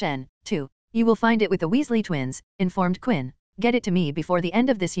 A/N, too. You will find it with the Weasley twins, informed Quinn. Get it to me before the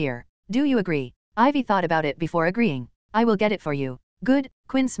end of this year. Do you agree? Ivy thought about it before agreeing. I will get it for you. Good,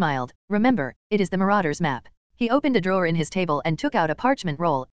 Quinn smiled. Remember, it is the Marauder's map. He opened a drawer in his table and took out a parchment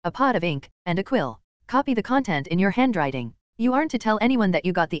roll, a pot of ink, and a quill. Copy the content in your handwriting. You aren't to tell anyone that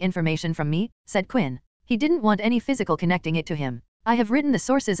you got the information from me, said Quinn. He didn't want any physical connecting it to him. I have written the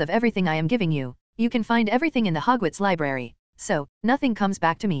sources of everything I am giving you. You can find everything in the Hogwarts library. So, nothing comes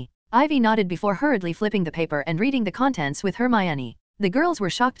back to me. Ivy nodded before hurriedly flipping the paper and reading the contents with Hermione. The girls were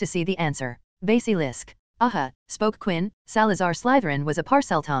shocked to see the answer. Basilisk. Aha, spoke Quinn. Salazar Slytherin was a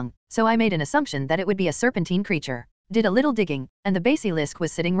Parseltongue, so I made an assumption that it would be a serpentine creature. Did a little digging, and the basilisk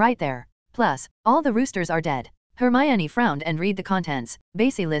was sitting right there. Plus, all the roosters are dead. Hermione frowned and read the contents.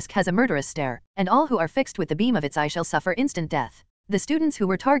 Basilisk has a murderous stare, and all who are fixed with the beam of its eye shall suffer instant death. The students who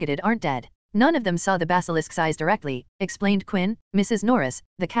were targeted aren't dead. None of them saw the basilisk's eyes directly, explained Quinn. Mrs. Norris,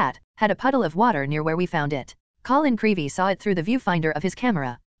 the cat, had a puddle of water near where we found it. Colin Creevey saw it through the viewfinder of his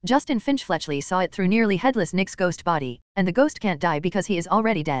camera. Justin Finch-Fletchley saw it through nearly headless Nick's ghost body, and the ghost can't die because he is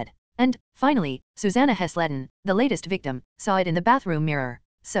already dead. And, finally, Susanna Hess-Ledden, the latest victim, saw it in the bathroom mirror.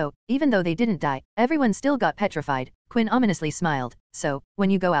 So, even though they didn't die, everyone still got petrified. Quinn ominously smiled. So, when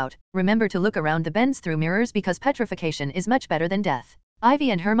you go out, remember to look around the bends through mirrors because petrification is much better than death.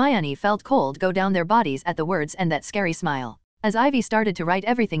 Ivy and Hermione felt cold go down their bodies at the words and that scary smile. As Ivy started to write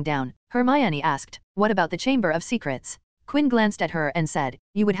everything down, Hermione asked, "What about the Chamber of Secrets?" Quinn glanced at her and said,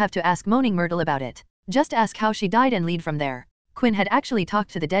 "You would have to ask Moaning Myrtle about it. Just ask how she died and lead from there." Quinn had actually talked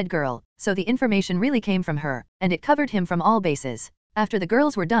to the dead girl, so the information really came from her, and it covered him from all bases. After the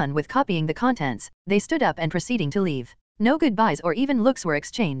girls were done with copying the contents, they stood up and proceeding to leave. No goodbyes or even looks were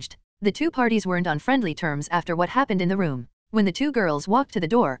exchanged. The two parties weren't on friendly terms after what happened in the room. When the two girls walked to the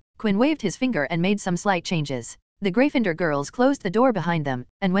door, Quinn waved his finger and made some slight changes. The Gryffindor girls closed the door behind them,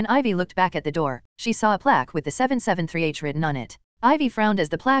 and when Ivy looked back at the door, she saw a plaque with the 773H written on it. Ivy frowned as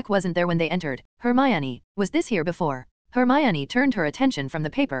the plaque wasn't there when they entered. Hermione, was this here before? Hermione turned her attention from the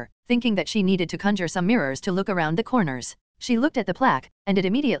paper, thinking that she needed to conjure some mirrors to look around the corners. She looked at the plaque, and it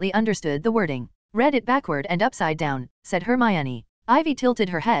immediately understood the wording. "Read it backward and upside down," said Hermione. Ivy tilted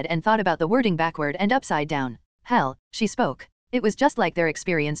her head and thought about the wording backward and upside down. Hell, she spoke. It was just like their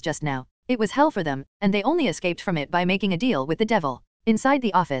experience just now. It was hell for them, and they only escaped from it by making a deal with the devil. Inside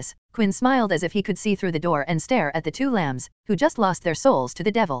the office, Quinn smiled as if he could see through the door and stare at the two lambs, who just lost their souls to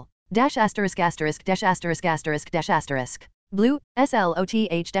the devil. Dash asterisk asterisk dash asterisk asterisk dash asterisk. Blue,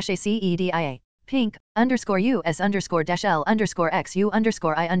 SLOTH-ACEDIA. Pink, underscore US underscore dash L underscore XU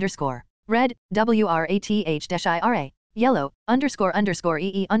underscore I underscore. Red, WRATH dash IRA. Yellow, underscore underscore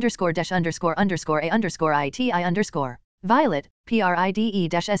EE underscore dash underscore underscore A underscore ITI underscore. Violet, PRIDE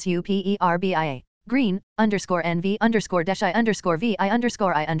dash SUPERBIA. Green, underscore NV underscore dash I underscore VI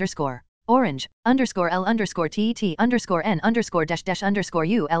underscore I underscore. Orange, underscore L underscore TT underscore N underscore dash dash underscore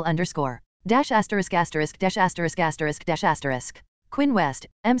UL underscore. Dash asterisk asterisk dash asterisk asterisk dash asterisk. Quinn West,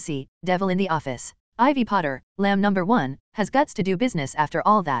 MC, Devil in the Office. Ivy Potter, Lamb number 1, has guts to do business after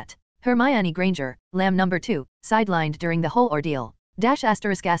all that. Hermione Granger, Lamb number 2, sidelined during the whole ordeal. Dash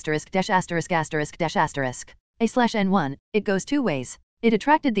asterisk asterisk dash asterisk asterisk dash asterisk. A/N1, it goes two ways. It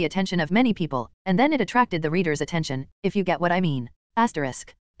attracted the attention of many people, and then it attracted the reader's attention, if you get what I mean.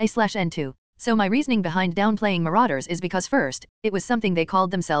 Asterisk. A/N2. So my reasoning behind downplaying Marauders is because first, it was something they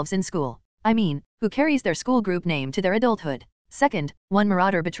called themselves in school. I mean, who carries their school group name to their adulthood? Second, one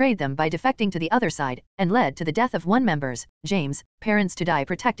Marauder betrayed them by defecting to the other side, and led to the death of one member's, James, parents to die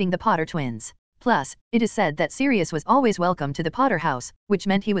protecting the Potter twins. Plus, it is said that Sirius was always welcome to the Potter house, which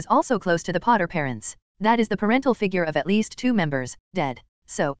meant he was also close to the Potter parents. That is the parental figure of at least two members, dead.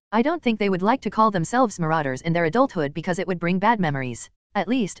 So, I don't think they would like to call themselves Marauders in their adulthood because it would bring bad memories. At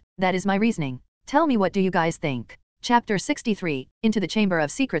least, that is my reasoning. Tell me, what do you guys think? Chapter 63, Into the Chamber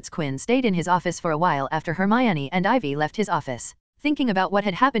of Secrets. Quinn stayed in his office for a while after Hermione and Ivy left his office, thinking about what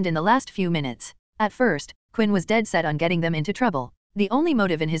had happened in the last few minutes. At first, Quinn was dead set on getting them into trouble. The only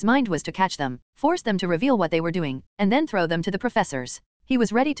motive in his mind was to catch them, force them to reveal what they were doing, and then throw them to the professors. He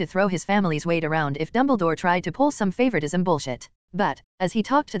was ready to throw his family's weight around if Dumbledore tried to pull some favoritism bullshit. But, as he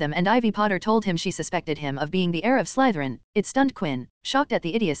talked to them and Ivy Potter told him she suspected him of being the heir of Slytherin, it stunned Quinn, shocked at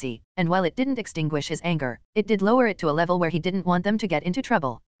the idiocy, and while it didn't extinguish his anger, it did lower it to a level where he didn't want them to get into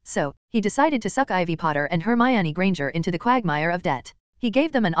trouble. So, he decided to suck Ivy Potter and Hermione Granger into the quagmire of debt. He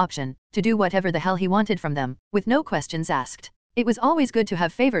gave them an option, to do whatever the hell he wanted from them, with no questions asked. It was always good to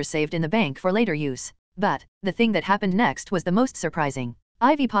have favors saved in the bank for later use. But, the thing that happened next was the most surprising.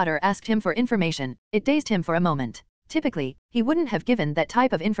 Ivy Potter asked him for information. It dazed him for a moment. Typically, he wouldn't have given that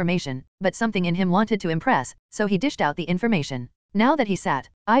type of information, but something in him wanted to impress, so he dished out the information. Now that he sat,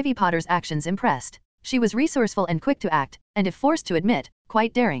 Ivy Potter's actions impressed. She was resourceful and quick to act, and if forced to admit,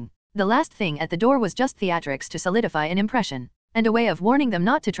 quite daring. The last thing at the door was just theatrics to solidify an impression, and a way of warning them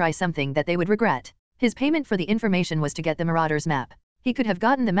not to try something that they would regret. His payment for the information was to get the Marauders map. He could have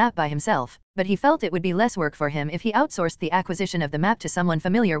gotten the map by himself, but he felt it would be less work for him if he outsourced the acquisition of the map to someone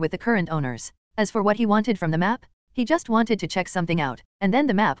familiar with the current owners. As for what he wanted from the map, he just wanted to check something out, and then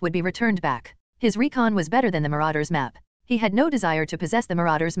the map would be returned back. His recon was better than the Marauders map. He had no desire to possess the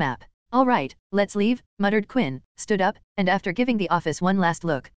Marauders map. "All right, let's leave," muttered Quinn, stood up, and after giving the office one last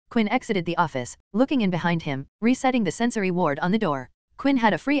look, Quinn exited the office, looking in behind him, resetting the sensory ward on the door. Quinn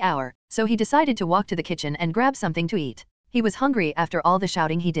had a free hour, so he decided to walk to the kitchen and grab something to eat. He was hungry after all the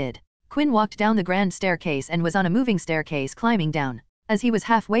shouting he did. Quinn walked down the grand staircase and was on a moving staircase climbing down. As he was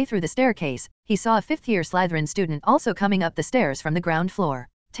halfway through the staircase, he saw a fifth-year Slytherin student also coming up the stairs from the ground floor.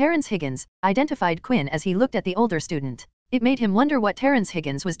 Terrence Higgins identified Quinn as he looked at the older student. It made him wonder what Terrence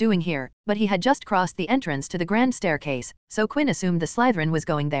Higgins was doing here, but he had just crossed the entrance to the grand staircase, so Quinn assumed the Slytherin was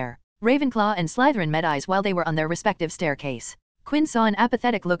going there. Ravenclaw and Slytherin met eyes while they were on their respective staircase. Quinn saw an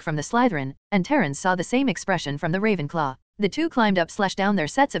apathetic look from the Slytherin, and Terrence saw the same expression from the Ravenclaw. The two climbed up/down their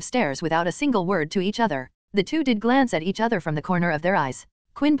sets of stairs without a single word to each other. The two did glance at each other from the corner of their eyes.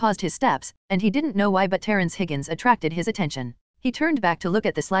 Quinn paused his steps, and he didn't know why, but Terrence Higgins attracted his attention. He turned back to look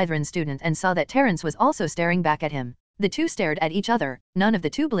at the Slytherin student and saw that Terrence was also staring back at him. The two stared at each other, none of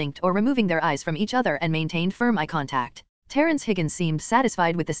the two blinked or removing their eyes from each other, and maintained firm eye contact. Terrence Higgins seemed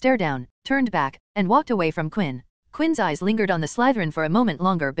satisfied with the stare down, turned back, and walked away from Quinn. Quinn's eyes lingered on the Slytherin for a moment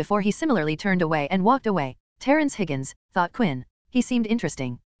longer before he similarly turned away and walked away. Terrence Higgins, thought Quinn. He seemed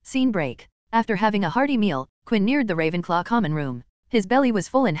interesting. Scene break. After having a hearty meal, Quinn neared the Ravenclaw common room. His belly was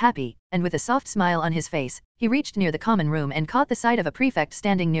full and happy, and with a soft smile on his face, he reached near the common room and caught the sight of a prefect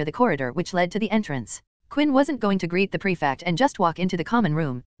standing near the corridor which led to the entrance. Quinn wasn't going to greet the prefect and just walk into the common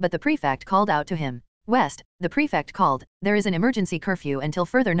room, but the prefect called out to him. "West," the prefect called, "there is an emergency curfew until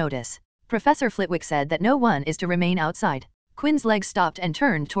further notice. Professor Flitwick said that no one is to remain outside." Quinn's legs stopped and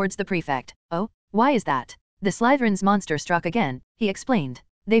turned towards the prefect. "Oh, why is that?" "The Slytherin's monster struck again," he explained.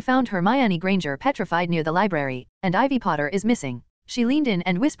 "They found Hermione Granger petrified near the library, and Ivy Potter is missing." She leaned in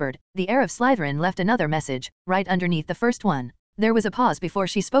and whispered. The heir of Slytherin left another message, right underneath the first one. There was a pause before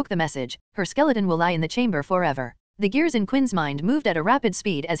she spoke the message. "Her skeleton will lie in the chamber forever." The gears in Quinn's mind moved at a rapid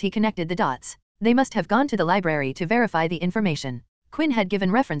speed as he connected the dots. They must have gone to the library to verify the information. Quinn had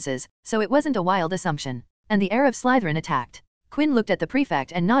given references, so it wasn't a wild assumption. And the heir of Slytherin attacked. Quinn looked at the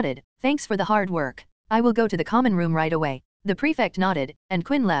prefect and nodded. "Thanks for the hard work. I will go to the common room right away." The prefect nodded, and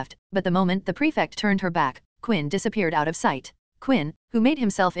Quinn left, but the moment the prefect turned her back, Quinn disappeared out of sight. Quinn, who made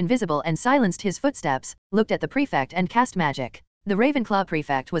himself invisible and silenced his footsteps, looked at the prefect and cast magic. The Ravenclaw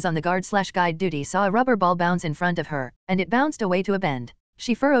prefect was on the guard/guide duty, saw a rubber ball bounce in front of her, and it bounced away to a bend.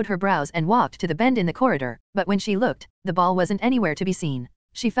 She furrowed her brows and walked to the bend in the corridor, but when she looked, the ball wasn't anywhere to be seen.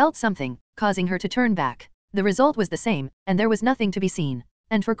 She felt something, causing her to turn back. The result was the same, and there was nothing to be seen.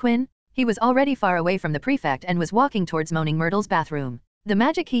 And for Quinn? He was already far away from the prefect and was walking towards Moaning Myrtle's bathroom. The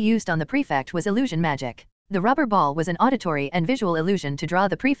magic he used on the prefect was illusion magic. The rubber ball was an auditory and visual illusion to draw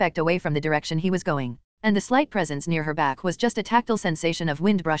the prefect away from the direction he was going. And the slight presence near her back was just a tactile sensation of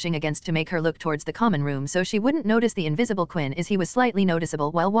wind brushing against to make her look towards the common room so she wouldn't notice the invisible Quinn, as he was slightly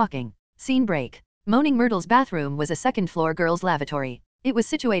noticeable while walking. Scene break. Moaning Myrtle's bathroom was a second-floor girls' lavatory. It was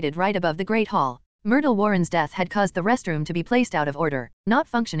situated right above the Great Hall. Myrtle Warren's death had caused the restroom to be placed out of order, not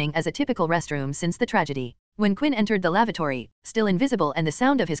functioning as a typical restroom since the tragedy. When Quinn entered the lavatory, still invisible and the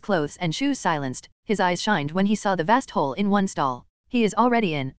sound of his clothes and shoes silenced, his eyes shined when he saw the vast hole in one stall. He is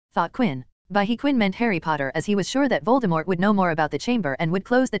already in, thought Quinn. By he Quinn meant Harry Potter, as he was sure that Voldemort would know more about the chamber and would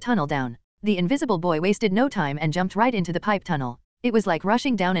close the tunnel down. The invisible boy wasted no time and jumped right into the pipe tunnel. It was like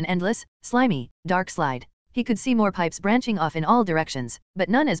rushing down an endless, slimy, dark slide. He could see more pipes branching off in all directions, but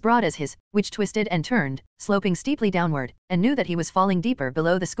none as broad as his, which twisted and turned, sloping steeply downward, and knew that he was falling deeper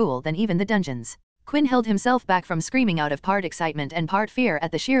below the school than even the dungeons. Quinn held himself back from screaming out of part excitement and part fear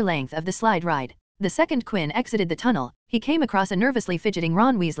at the sheer length of the slide ride. The second Quinn exited the tunnel, he came across a nervously fidgeting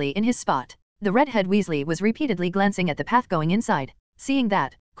Ron Weasley in his spot. The redhead Weasley was repeatedly glancing at the path going inside. Seeing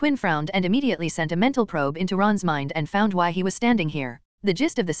that, Quinn frowned and immediately sent a mental probe into Ron's mind and found why he was standing here. The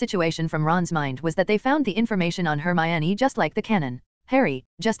gist of the situation from Ron's mind was that they found the information on Hermione just like the canon. Harry,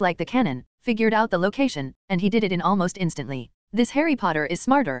 just like the canon, figured out the location, and he did it in almost instantly. This Harry Potter is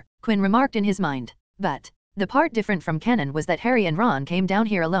smarter, Quinn remarked in his mind. But the part different from canon was that Harry and Ron came down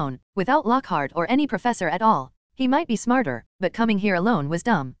here alone, without Lockhart or any professor at all. He might be smarter, but coming here alone was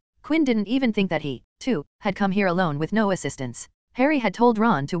dumb. Quinn didn't even think that he, too, had come here alone with no assistance. Harry had told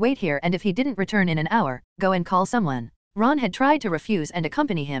Ron to wait here, and if he didn't return in an hour, go and call someone. Ron had tried to refuse and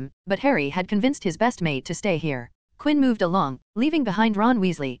accompany him, but Harry had convinced his best mate to stay here. Quinn moved along, leaving behind Ron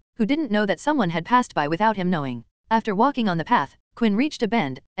Weasley, who didn't know that someone had passed by without him knowing. After walking on the path, Quinn reached a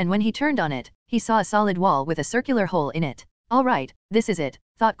bend, and when he turned on it, he saw a solid wall with a circular hole in it. All right, this is it,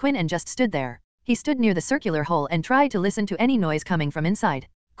 thought Quinn, and just stood there. He stood near the circular hole and tried to listen to any noise coming from inside.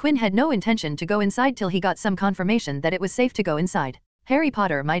 Quinn had no intention to go inside till he got some confirmation that it was safe to go inside. Harry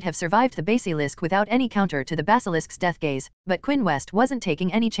Potter might have survived the basilisk without any counter to the basilisk's death gaze, but Quinn West wasn't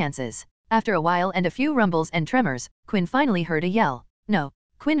taking any chances. After a while and a few rumbles and tremors, Quinn finally heard a yell. No.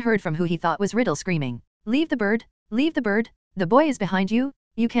 Quinn heard from who he thought was Riddle screaming. "Leave the bird! Leave the bird! The boy is behind you!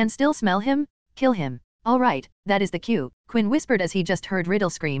 You can still smell him? Kill him!" All right, that is the cue, Quinn whispered as he just heard Riddle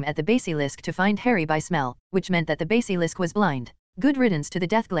scream at the basilisk to find Harry by smell, which meant that the basilisk was blind. Good riddance to the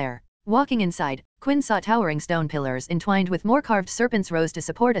death glare. Walking inside, Quinn saw towering stone pillars entwined with more carved serpents rose to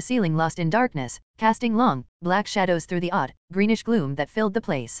support a ceiling lost in darkness, casting long, black shadows through the odd, greenish gloom that filled the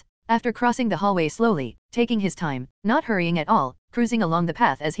place. After crossing the hallway slowly, taking his time, not hurrying at all, cruising along the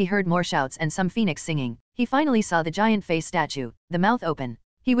path as he heard more shouts and some phoenix singing, he finally saw the giant face statue, the mouth open.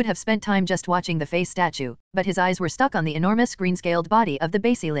 He would have spent time just watching the face statue, but his eyes were stuck on the enormous green-scaled body of the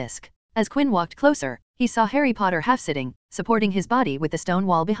basilisk. As Quinn walked closer, he saw Harry Potter half-sitting, supporting his body with the stone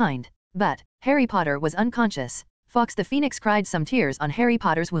wall behind. But Harry Potter was unconscious. Fawkes the Phoenix cried some tears on Harry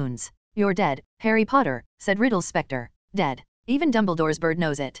Potter's wounds. "You're dead, Harry Potter," said Riddle's spectre. "Dead. Even Dumbledore's bird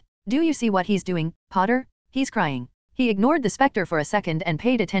knows it. Do you see what he's doing, Potter? He's crying." He ignored the spectre for a second and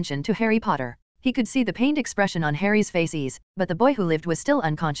paid attention to Harry Potter. He could see the pained expression on Harry's face, but the boy who lived was still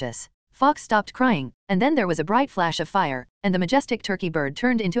unconscious. Fawkes stopped crying, and then there was a bright flash of fire, and the majestic turkey bird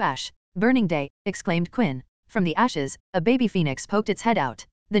turned into ash. "Burning day," exclaimed Quinn. From the ashes, a baby phoenix poked its head out.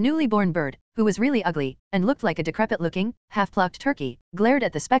 The newly born bird, who was really ugly, and looked like a decrepit-looking, half-plucked turkey, glared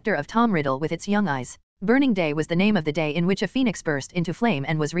at the spectre of Tom Riddle with its young eyes. Burning Day was the name of the day in which a phoenix burst into flame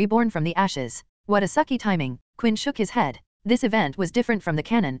and was reborn from the ashes. What a sucky timing, Quinn shook his head. This event was different from the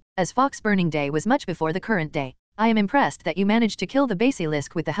canon, as Fawkes' Burning Day was much before the current day. "I am impressed that you managed to kill the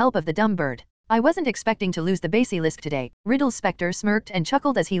basilisk with the help of the dumb bird. I wasn't expecting to lose the basilisk today." Riddle's spectre smirked and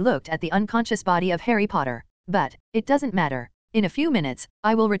chuckled as he looked at the unconscious body of Harry Potter. "But it doesn't matter. In a few minutes,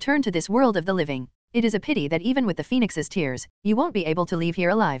 I will return to this world of the living. It is a pity that even with the phoenix's tears, you won't be able to leave here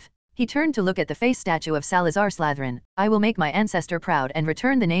alive." He turned to look at the face statue of Salazar Slytherin. "I will make my ancestor proud and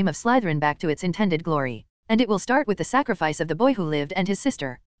return the name of Slytherin back to its intended glory. And it will start with the sacrifice of the boy who lived and his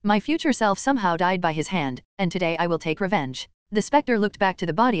sister. My future self somehow died by his hand, and today I will take revenge." The spectre looked back to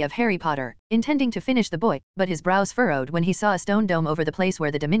the body of Harry Potter, intending to finish the boy, but his brows furrowed when he saw a stone dome over the place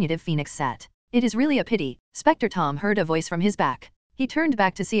where the diminutive phoenix sat. "It is really a pity," Spectre Tom heard a voice from his back. He turned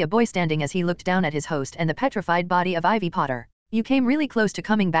back to see a boy standing as he looked down at his host and the petrified body of Ivy Potter. "You came really close to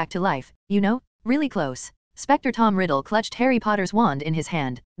coming back to life, you know? Really close." Spectre Tom Riddle clutched Harry Potter's wand in his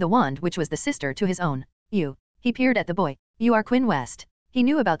hand, the wand which was the sister to his own. "You." He peered at the boy. "You are Quinn West." He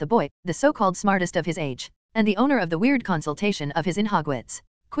knew about the boy, the so-called smartest of his age, and the owner of the weird consultation of his in Hogwarts.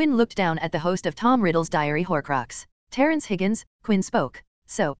 Quinn looked down at the host of Tom Riddle's diary Horcrux. "Terence Higgins," Quinn spoke.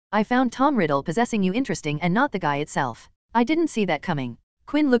 "So, I found Tom Riddle possessing you interesting and not the guy itself. I didn't see that coming."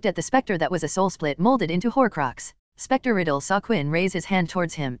 Quinn looked at the spectre that was a soul split molded into Horcrux. Spectre Riddle saw Quinn raise his hand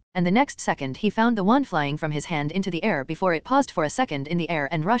towards him, and the next second he found the wand flying from his hand into the air before it paused for a second in the air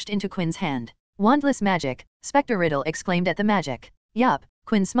and rushed into Quinn's hand. "Wandless magic," Spectre Riddle exclaimed at the magic. "Yup,"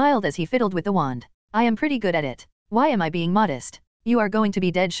 Quinn smiled as he fiddled with the wand. "I am pretty good at it. Why am I being modest? You are going to be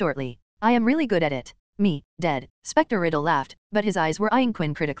dead shortly. I am really good at it." "Me, dead?" Spectre Riddle laughed, but his eyes were eyeing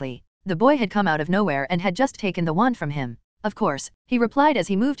Quinn critically. The boy had come out of nowhere and had just taken the wand from him. "Of course," he replied as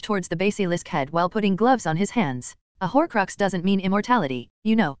he moved towards the basilisk head while putting gloves on his hands. "A Horcrux doesn't mean immortality,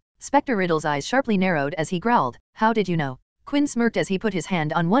 you know." Spectre Riddle's eyes sharply narrowed as he growled, "How did you know?" Quinn smirked as he put his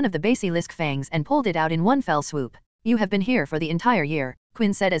hand on one of the basilisk fangs and pulled it out in one fell swoop. "You have been here for the entire year,"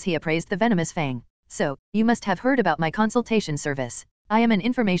 Quinn said as he appraised the venomous fang. "So, you must have heard about my consultation service. I am an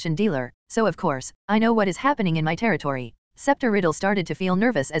information dealer, so of course, I know what is happening in my territory." Spectre Riddle started to feel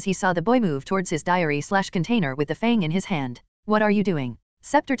nervous as he saw the boy move towards his diary/container with the fang in his hand. "What are you doing?"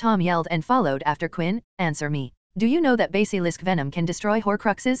 Spectre Tom yelled and followed after Quinn. "Answer me. Do you know that basilisk venom can destroy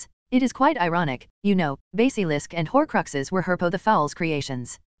Horcruxes? It is quite ironic, you know, basilisk and Horcruxes were Herpo the Foul's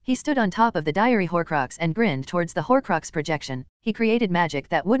creations." He stood on top of the diary Horcrux and grinned towards the Horcrux projection. He created magic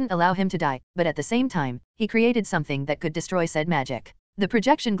that wouldn't allow him to die, but at the same time, he created something that could destroy said magic. The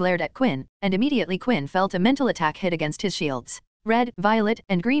projection glared at Quinn, and immediately Quinn felt a mental attack hit against his shields. Red, violet,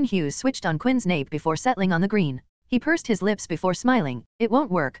 and green hues switched on Quinn's nape before settling on the green. He pursed his lips before smiling. "It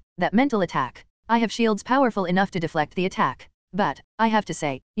won't work, that mental attack. I have shields powerful enough to deflect the attack. But, I have to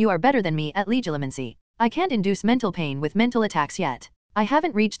say, you are better than me at legilimency. I can't induce mental pain with mental attacks yet. I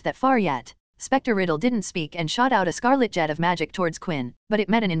haven't reached that far yet." Spectre Riddle didn't speak and shot out a scarlet jet of magic towards Quinn, but it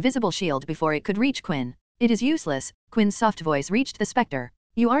met an invisible shield before it could reach Quinn. "It is useless," Quinn's soft voice reached the spectre.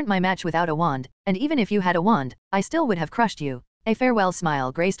 "You aren't my match without a wand, and even if you had a wand, I still would have crushed you." A farewell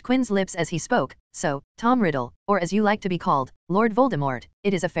smile graced Quinn's lips as he spoke. "So, Tom Riddle, or as you like to be called, Lord Voldemort,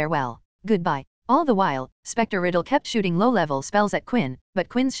 it is a farewell. Goodbye." All the while, Spectre Riddle kept shooting low-level spells at Quinn, but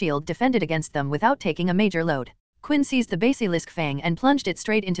Quinn's shield defended against them without taking a major load. Quinn seized the basilisk fang and plunged it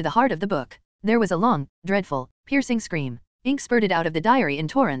straight into the heart of the book. There was a long, dreadful, piercing scream. Ink spurted out of the diary in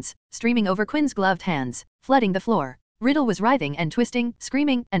torrents, streaming over Quinn's gloved hands, flooding the floor. Riddle was writhing and twisting,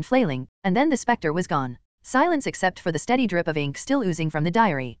 screaming, and flailing, and then the specter was gone. Silence except for the steady drip of ink still oozing from the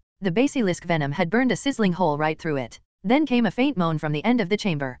diary. The basilisk venom had burned a sizzling hole right through it. Then came a faint moan from the end of the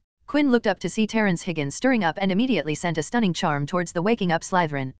chamber. Quinn looked up to see Terence Higgins stirring up and immediately sent a stunning charm towards the waking up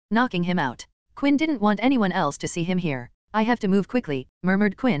Slytherin, knocking him out. Quinn didn't want anyone else to see him here. I have to move quickly,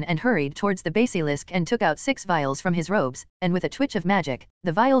 murmured Quinn and hurried towards the basilisk and took out 6 vials from his robes, and with a twitch of magic,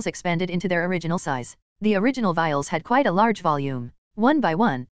 the vials expanded into their original size. The original vials had quite a large volume. One by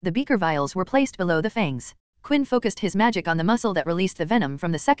one, the beaker vials were placed below the fangs. Quinn focused his magic on the muscle that released the venom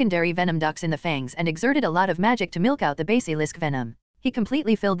from the secondary venom ducts in the fangs and exerted a lot of magic to milk out the basilisk venom. He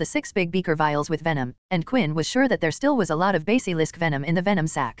completely filled the 6 big beaker vials with venom, and Quinn was sure that there still was a lot of basilisk venom in the venom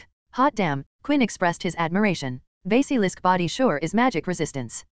sac. Hot damn, Quinn expressed his admiration. Basilisk body sure is magic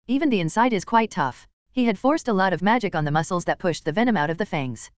resistance. Even the inside is quite tough. He had forced a lot of magic on the muscles that pushed the venom out of the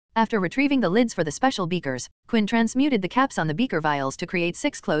fangs. After retrieving the lids for the special beakers, Quinn transmuted the caps on the beaker vials to create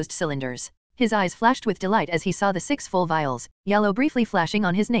 6 closed cylinders. His eyes flashed with delight as he saw the 6 full vials, yellow briefly flashing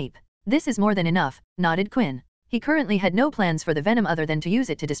on his nape. This is more than enough, nodded Quinn. He currently had no plans for the venom other than to use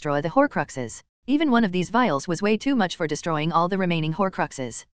it to destroy the Horcruxes. Even one of these vials was way too much for destroying all the remaining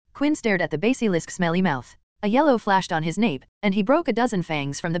Horcruxes. Quinn stared at the basilisk's smelly mouth. A yellow flashed on his nape, and he broke a dozen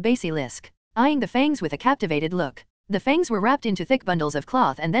fangs from the basilisk, eyeing the fangs with a captivated look. The fangs were wrapped into thick bundles of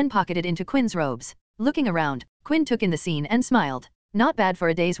cloth and then pocketed into Quinn's robes. Looking around, Quinn took in the scene and smiled. Not bad for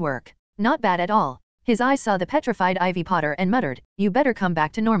a day's work. Not bad at all. His eyes saw the petrified Ivy Potter and muttered, "You better come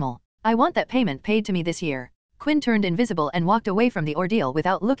back to normal. I want that payment paid to me this year." Quinn turned invisible and walked away from the ordeal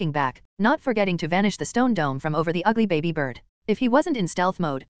without looking back, not forgetting to vanish the stone dome from over the ugly baby bird. If he wasn't in stealth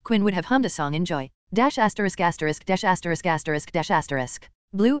mode, Quinn would have hummed a song in joy. Dash asterisk asterisk dash asterisk asterisk dash asterisk.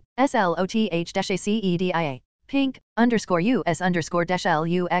 Blue, SLOTH-ACEDIA. Pink, underscore US underscore dash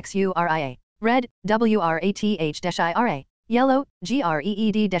LUXURIA. Red, WRATH-IRA. Yellow,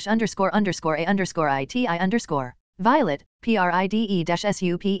 GREED dash underscore underscore A underscore ITI underscore. Violet, PRIDE dash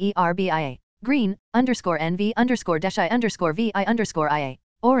SUPERBIA. Green, underscore NV underscore dash I underscore VI underscore IA.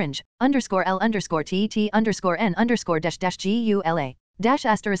 Orange, underscore L underscore TT underscore N underscore dash dash GULA. Dash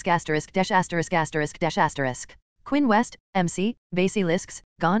asterisk asterisk dash asterisk asterisk dash asterisk. Quinn West, MC, basilisks,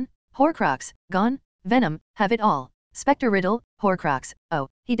 gone. Horcrux, gone. Venom, have it all. Spectre Riddle, Horcrux, oh,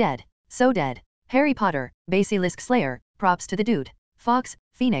 he dead. So dead. Harry Potter, basilisk slayer, props to the dude. Fox,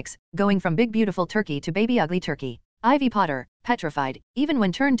 Phoenix, going from big beautiful turkey to baby ugly turkey. Ivy Potter, petrified, even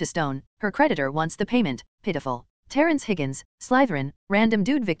when turned to stone, her creditor wants the payment, pitiful. Terence Higgins, Slytherin, random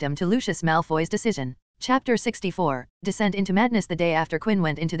dude victim to Lucius Malfoy's decision. Chapter 64, Descent into Madness. The day after Quinn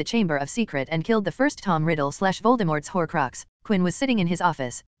went into the Chamber of Secret and killed the first Tom Riddle/Voldemort's Horcrux, Quinn was sitting in his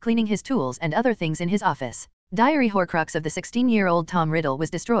office, cleaning his tools and other things in his office. Diary Horcrux of the 16-year-old Tom Riddle was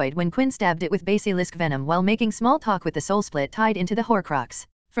destroyed when Quinn stabbed it with basilisk venom while making small talk with the soul split tied into the Horcrux.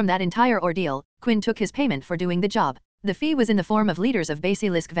 From that entire ordeal, Quinn took his payment for doing the job. The fee was in the form of liters of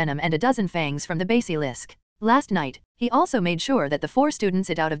basilisk venom and a dozen fangs from the basilisk. Last night, he also made sure that the 4 students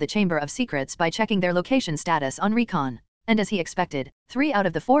got out of the Chamber of Secrets by checking their location status on recon. And as he expected, 3 out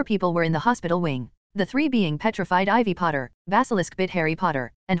of the 4 people were in the hospital wing. The 3 being petrified Ivy Potter, basilisk bit Harry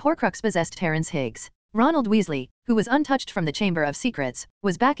Potter, and Horcrux possessed Terence Higgs. Ronald Weasley, who was untouched from the Chamber of Secrets,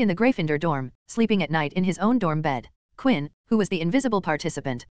 was back in the Gryffindor dorm, sleeping at night in his own dorm bed. Quinn, who was the invisible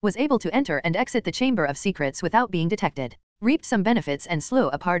participant, was able to enter and exit the Chamber of Secrets without being detected, reaped some benefits and slew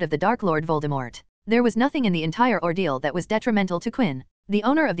a part of the Dark Lord Voldemort. There was nothing in the entire ordeal that was detrimental to Quinn. The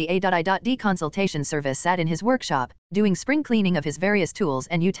owner of the A.I.D consultation service sat in his workshop, doing spring cleaning of his various tools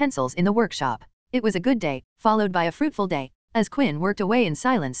and utensils in the workshop. It was a good day, followed by a fruitful day. As Quinn worked away in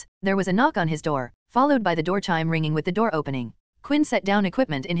silence, there was a knock on his door, followed by the door chime ringing with the door opening. Quinn set down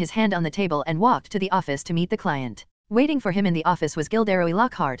equipment in his hand on the table and walked to the office to meet the client. Waiting for him in the office was Gilderoy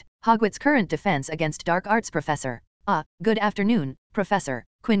Lockhart, Hogwarts' current defense against dark arts professor. "Ah, good afternoon, Professor,"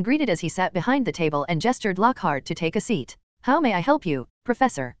 Quinn greeted as he sat behind the table and gestured Lockhart to take a seat. "How may I help you,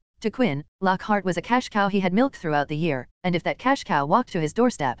 Professor?" To Quinn, Lockhart was a cash cow he had milked throughout the year, and if that cash cow walked to his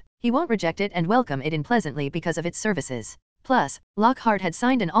doorstep, he won't reject it and welcome it in pleasantly because of its services. Plus, Lockhart had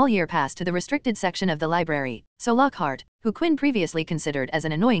signed an all-year pass to the restricted section of the library, so Lockhart, who Quinn previously considered as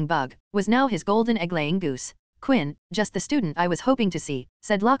an annoying bug, was now his golden egg-laying goose. "Quinn, just the student I was hoping to see,"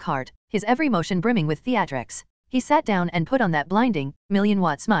 said Lockhart, his every motion brimming with theatrics. He sat down and put on that blinding,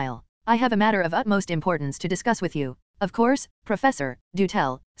 million-watt smile. "I have a matter of utmost importance to discuss with you." "Of course, Professor, do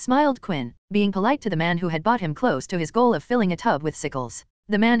tell," smiled Quinn, being polite to the man who had brought him close to his goal of filling a tub with sickles.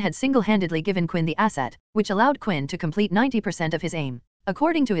 The man had single-handedly given Quinn the asset, which allowed Quinn to complete 90% of his aim.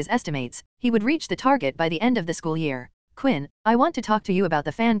 According to his estimates, he would reach the target by the end of the school year. "Quinn, I want to talk to you about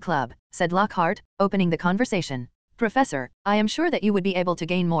the fan club," said Lockhart, opening the conversation. Professor, I am sure that you would be able to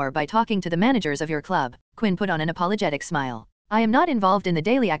gain more by talking to the managers of your club. Quinn put on an apologetic smile. I am not involved in the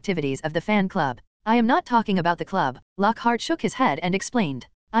daily activities of the fan club. I am not talking about the club. Lockhart shook his head and explained.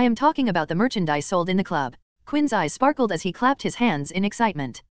 I am talking about the merchandise sold in the club. Quinn's eyes sparkled as he clapped his hands in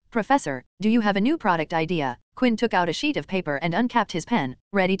excitement. Professor, do you have a new product idea? Quinn took out a sheet of paper and uncapped his pen,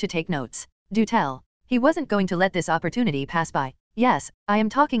 ready to take notes. Do tell. He wasn't going to let this opportunity pass by. Yes, I am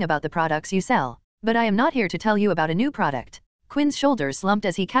talking about the products you sell. But I am not here to tell you about a new product. Quinn's shoulders slumped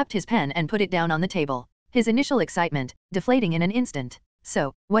as he capped his pen and put it down on the table. His initial excitement, deflating in an instant.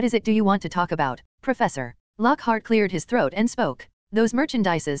 So, what is it do you want to talk about, Professor? Lockhart cleared his throat and spoke. Those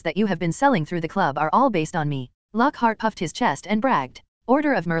merchandises that you have been selling through the club are all based on me. Lockhart puffed his chest and bragged.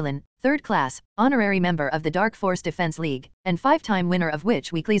 Order of Merlin, 3rd class, honorary member of the Dark Force Defense League, and 5-time winner of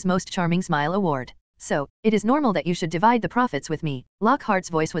Witch Weekly's Most Charming Smile Award. So, it is normal that you should divide the profits with me. Lockhart's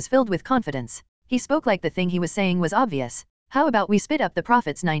voice was filled with confidence. He spoke like the thing he was saying was obvious. How about we split up the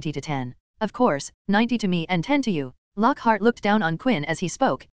profits 90 to 10? Of course, 90 to me and 10 to you. Lockhart looked down on Quinn as he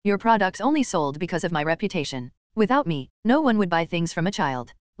spoke. Your products only sold because of my reputation. Without me, no one would buy things from a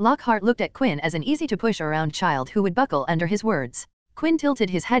child. Lockhart looked at Quinn as an easy-to-push around child who would buckle under his words. Quinn tilted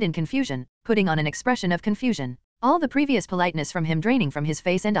his head in confusion, putting on an expression of confusion. All the previous politeness from him draining from his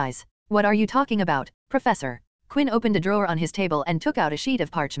face and eyes. What are you talking about, Professor? Quinn opened a drawer on his table and took out a sheet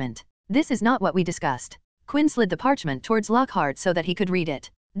of parchment. This is not what we discussed. Quinn slid the parchment towards Lockhart so that he could read it.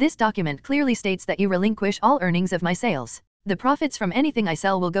 This document clearly states that you relinquish all earnings of my sales. The profits from anything I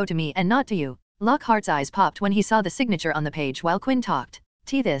sell will go to me and not to you. Lockhart's eyes popped when he saw the signature on the page while Quinn talked.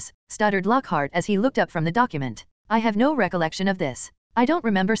 This, stuttered Lockhart as he looked up from the document. I have no recollection of this. I don't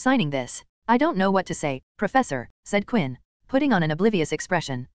remember signing this. I don't know what to say, Professor, said Quinn, putting on an oblivious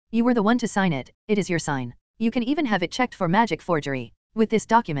expression. You were the one to sign it, it is your sign. You can even have it checked for magic forgery. With this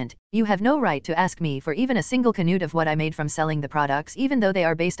document, you have no right to ask me for even a single canute of what I made from selling the products even though they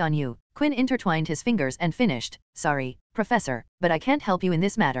are based on you. Quinn intertwined his fingers and finished. Sorry, Professor, but I can't help you in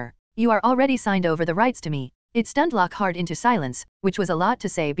this matter. You are already signed over the rights to me. It stunned Lockhart into silence, which was a lot to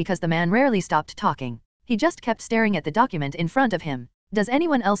say because the man rarely stopped talking. He just kept staring at the document in front of him. Does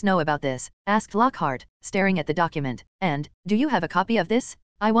anyone else know about this? Asked Lockhart, staring at the document. And, do you have a copy of this?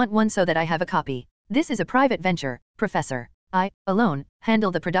 I want one so that I have a copy. This is a private venture, Professor. I, alone,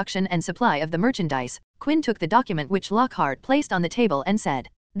 handle the production and supply of the merchandise. Quinn took the document which Lockhart placed on the table and said,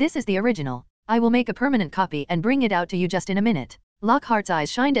 this is the original. I will make a permanent copy and bring it out to you just in a minute. Lockhart's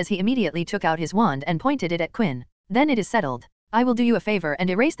eyes shined as he immediately took out his wand and pointed it at Quinn. Then it is settled. I will do you a favor and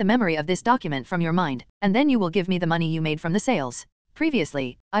erase the memory of this document from your mind, and then you will give me the money you made from the sales.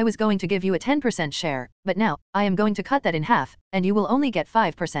 Previously, I was going to give you a 10% share, but now, I am going to cut that in half, and you will only get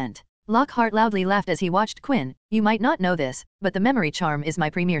 5%. Lockhart loudly laughed as he watched Quinn. You might not know this, but the memory charm is my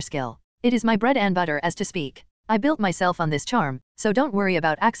premier skill. It is my bread and butter as to speak. I built myself on this charm, so don't worry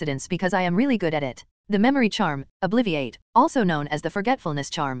about accidents because I am really good at it. The memory charm, Obliviate, also known as the forgetfulness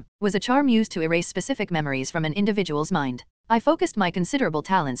charm, was a charm used to erase specific memories from an individual's mind. I focused my considerable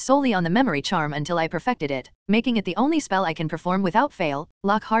talents solely on the memory charm until I perfected it, making it the only spell I can perform without fail.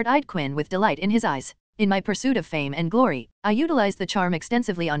 Lockhart eyed Quinn with delight in his eyes. In my pursuit of fame and glory, I utilized the charm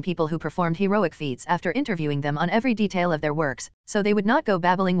extensively on people who performed heroic feats after interviewing them on every detail of their works, so they would not go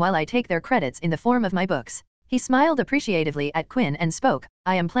babbling while I take their credits in the form of my books. He smiled appreciatively at Quinn and spoke.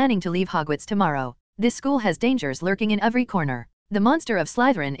 I am planning to leave Hogwarts tomorrow. This school has dangers lurking in every corner. The monster of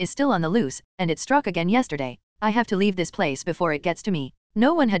Slytherin is still on the loose, and it struck again yesterday. I have to leave this place before it gets to me.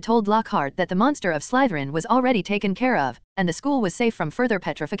 No one had told Lockhart that the monster of Slytherin was already taken care of, and the school was safe from further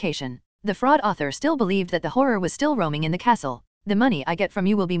petrification. The fraud author still believed that the horror was still roaming in the castle. The money I get from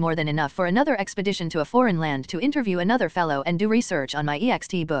you will be more than enough for another expedition to a foreign land to interview another fellow and do research on my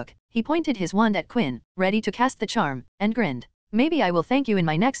EXT book. He pointed his wand at Quinn, ready to cast the charm, and grinned. Maybe I will thank you in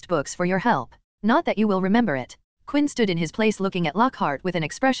my next books for your help. Not that you will remember it. Quinn stood in his place looking at Lockhart with an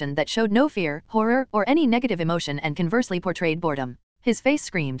expression that showed no fear, horror, or any negative emotion and conversely portrayed boredom. His face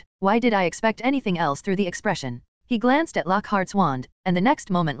screamed, why did I expect anything else through the expression? He glanced at Lockhart's wand, and the next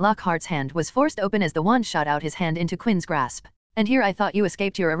moment Lockhart's hand was forced open as the wand shot out his hand into Quinn's grasp. And here I thought you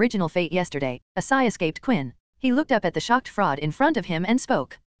escaped your original fate yesterday. A sigh escaped Quinn. He looked up at the shocked fraud in front of him and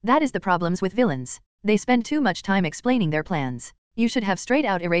spoke. That is the problems with villains. They spend too much time explaining their plans. You should have straight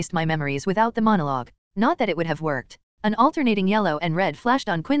out erased my memories without the monologue. Not that it would have worked. An alternating yellow and red flashed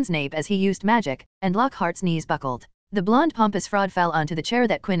on Quinn's nape as he used magic, and Lockhart's knees buckled. The blonde pompous fraud fell onto the chair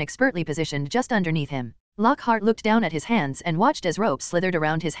that Quinn expertly positioned just underneath him. Lockhart looked down at his hands and watched as ropes slithered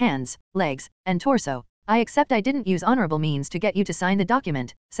around his hands, legs, and torso. I accept I didn't use honorable means to get you to sign the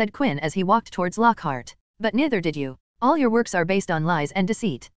document, said Quinn as he walked towards Lockhart. But neither did you. All your works are based on lies and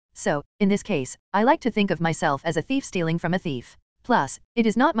deceit. So, in this case, I like to think of myself as a thief stealing from a thief. Plus, it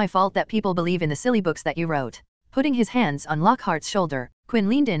is not my fault that people believe in the silly books that you wrote. Putting his hands on Lockhart's shoulder, Quinn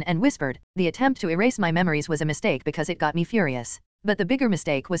leaned in and whispered, "The attempt to erase my memories was a mistake because it got me furious. But the bigger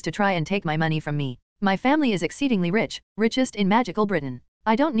mistake was to try and take my money from me. My family is exceedingly rich, richest in magical Britain.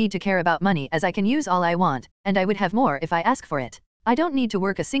 I don't need to care about money as I can use all I want, and I would have more if I ask for it. I don't need to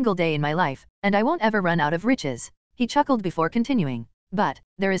work a single day in my life, and I won't ever run out of riches." He chuckled before continuing. "But,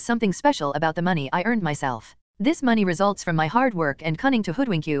 there is something special about the money I earned myself. This money results from my hard work and cunning to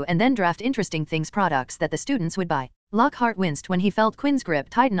hoodwink you and then draft interesting things products that the students would buy." Lockhart winced when he felt Quinn's grip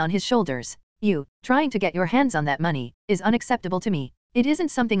tighten on his shoulders. "You, trying to get your hands on that money, is unacceptable to me. It isn't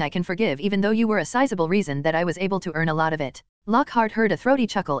something I can forgive even though you were a sizable reason that I was able to earn a lot of it." Lockhart heard a throaty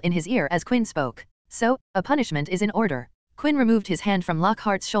chuckle in his ear as Quinn spoke. "So, a punishment is in order." Quinn removed his hand from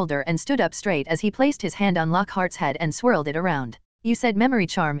Lockhart's shoulder and stood up straight as he placed his hand on Lockhart's head and swirled it around. "You said memory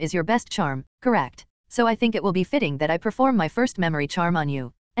charm is your best charm, correct? So I think it will be fitting that I perform my first memory charm on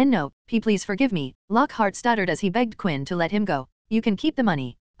you. And no, please forgive me," Lockhart stuttered as he begged Quinn to let him go. "You can keep the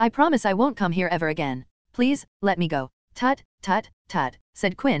money. I promise I won't come here ever again. Please, let me go." "Tut, tut, tut,"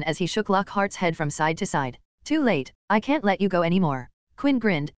 said Quinn as he shook Lockhart's head from side to side. "Too late, I can't let you go anymore." Quinn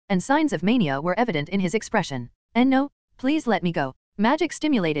grinned, and signs of mania were evident in his expression. "And no, please let me go." Magic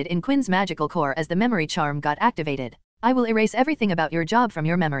stimulated in Quinn's magical core as the memory charm got activated. "I will erase everything about your job from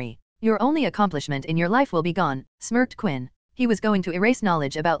your memory. Your only accomplishment in your life will be gone," smirked Quinn. He was going to erase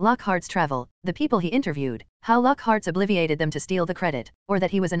knowledge about Lockhart's travel, the people he interviewed, how Lockhart's obliviated them to steal the credit, or that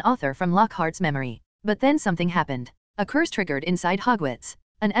he was an author from Lockhart's memory. But then something happened. A curse triggered inside Hogwarts.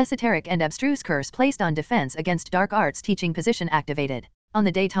 An esoteric and abstruse curse placed on Defense Against Dark Arts teaching position activated. On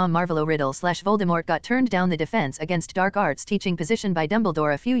the day Tom Marvolo Riddle/Voldemort got turned down the Defense Against Dark Arts teaching position by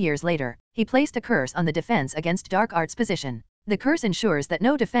Dumbledore a few years later, he placed a curse on the Defense Against Dark Arts position. The curse ensures that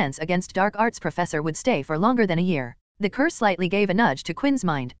no Defense Against Dark Arts professor would stay for longer than a year. The curse slightly gave a nudge to Quinn's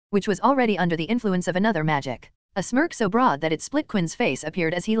mind, which was already under the influence of another magic. A smirk so broad that it split Quinn's face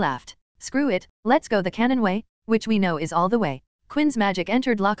appeared as he laughed. "Screw it, let's go the canon way, which we know is all the way." Quinn's magic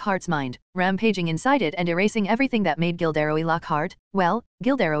entered Lockhart's mind, rampaging inside it and erasing everything that made Gilderoy Lockhart, well,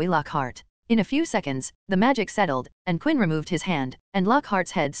 Gilderoy Lockhart. In a few seconds, the magic settled, and Quinn removed his hand, and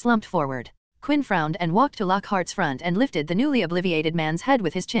Lockhart's head slumped forward. Quinn frowned and walked to Lockhart's front and lifted the newly obliviated man's head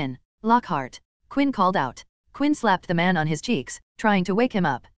with his chin. "Lockhart," Quinn called out. Quinn slapped the man on his cheeks, trying to wake him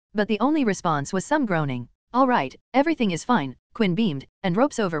up, but the only response was some groaning. "All right, everything is fine," Quinn beamed, and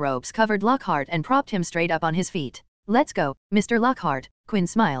ropes over ropes covered Lockhart and propped him straight up on his feet. "Let's go, Mr. Lockhart," Quinn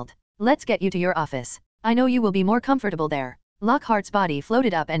smiled. "Let's get you to your office. I know you will be more comfortable there." Lockhart's body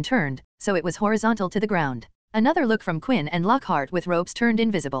floated up and turned, so it was horizontal to the ground. Another look from Quinn and Lockhart with ropes turned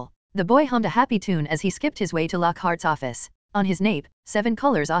invisible. The boy hummed a happy tune as he skipped his way to Lockhart's office. On his nape, 7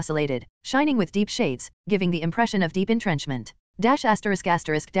 colors oscillated, shining with deep shades, giving the impression of deep entrenchment. Dash asterisk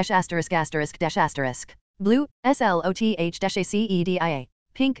asterisk dash asterisk asterisk dash asterisk. Blue, SLOTH-ACEDIA.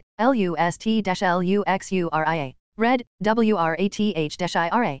 Pink, LUST-LUXURIA. Red,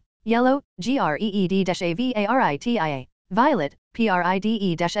 WRATH-IRA. Yellow, GREED-AVARITIA. Violet,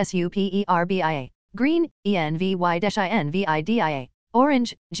 PRIDE-SUPERBIA. Green, ENVY-INVIDIA.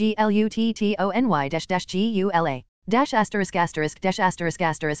 Orange, GLUTTONY-GULA. Dash asterisk asterisk dash asterisk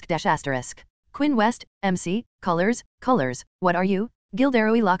asterisk dash asterisk. Quinn West, MC, colors, what are you?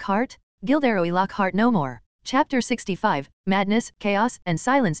 Gilderoy Lockhart? Gilderoy Lockhart no more. Chapter 65, Madness, Chaos, and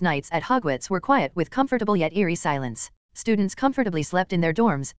Silence. Nights at Hogwarts were quiet with comfortable yet eerie silence. Students comfortably slept in their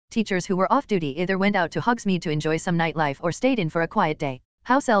dorms, teachers who were off duty either went out to Hogsmeade to enjoy some nightlife or stayed in for a quiet day.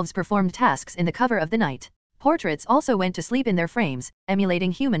 House elves performed tasks in the cover of the night. Portraits also went to sleep in their frames,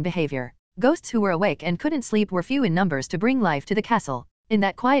 emulating human behavior. Ghosts who were awake and couldn't sleep were few in numbers to bring life to the castle. In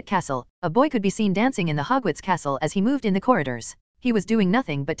that quiet castle, a boy could be seen dancing in the Hogwarts castle as he moved in the corridors. He was doing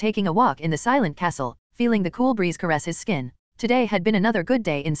nothing but taking a walk in the silent castle, feeling the cool breeze caress his skin. Today had been another good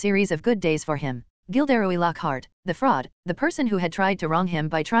day in series of good days for him. Gilderoy Lockhart, the fraud, the person who had tried to wrong him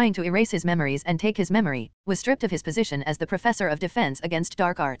by trying to erase his memories and take his memory, was stripped of his position as the Professor of Defense Against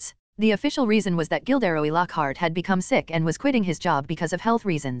Dark Arts. The official reason was that Gilderoy Lockhart had become sick and was quitting his job because of health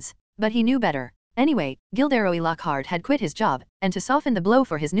reasons. But he knew better. Anyway, Gilderoy Lockhart had quit his job, and to soften the blow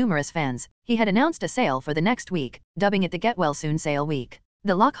for his numerous fans, he had announced a sale for the next week, dubbing it the Get Well Soon Sale Week.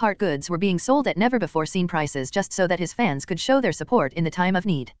 The Lockhart goods were being sold at never-before-seen prices just so that his fans could show their support in the time of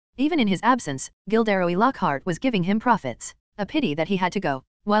need. Even in his absence, Gilderoy Lockhart was giving him profits. A pity that he had to go.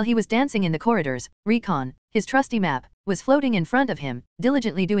 While he was dancing in the corridors, Recon, his trusty map, was floating in front of him,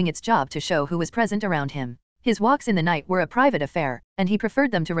 diligently doing its job to show who was present around him. His walks in the night were a private affair, and he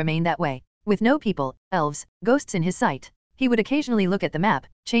preferred them to remain that way. With no people, elves, ghosts in his sight, He would occasionally look at the map,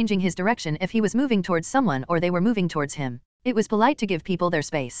 changing his direction if he was moving towards someone or they were moving towards him. It was polite to give people their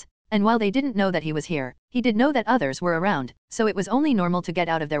space. And while they didn't know that he was here, he did know that others were around, so it was only normal to get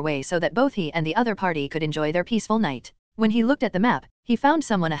out of their way so that both he and the other party could enjoy their peaceful night. When he looked at the map, he found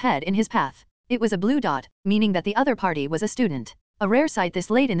someone ahead in his path. It was a blue dot, meaning that the other party was a student. A rare sight this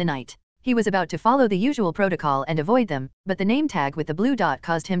late in the night. He was about to follow the usual protocol and avoid them, but the name tag with the blue dot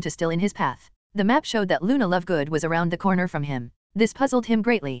caused him to still in his path. The map showed that Luna Lovegood was around the corner from him. This puzzled him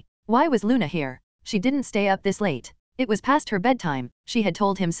greatly. Why was Luna here? She didn't stay up this late. It was past her bedtime, she had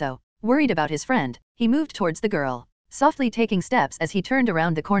told him so. Worried about his friend, he moved towards the girl, softly taking steps as he turned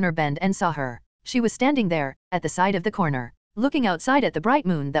around the corner bend and saw her. She was standing there, at the side of the corner, looking outside at the bright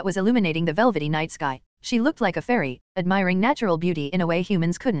moon that was illuminating the velvety night sky. She looked like a fairy, admiring natural beauty in a way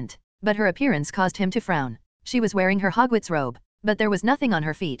humans couldn't. But her appearance caused him to frown. She was wearing her Hogwarts robe, but there was nothing on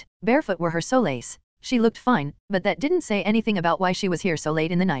her feet, barefoot were her solace. She looked fine, but that didn't say anything about why she was here so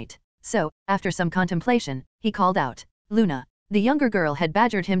late in the night. So, after some contemplation, he called out, "Luna." The younger girl had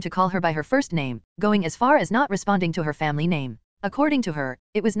badgered him to call her by her first name, going as far as not responding to her family name. According to her,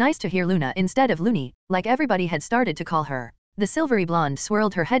 it was nice to hear Luna instead of Looney, like everybody had started to call her. The silvery blonde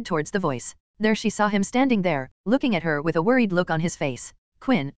swirled her head towards the voice. There she saw him standing there, looking at her with a worried look on his face.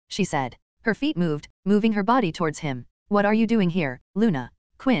 "Quinn," she said. Her feet moved, moving her body towards him. "What are you doing here, Luna?"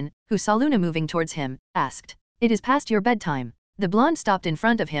 Quinn, who saw Luna moving towards him, asked. "It is past your bedtime." The blonde stopped in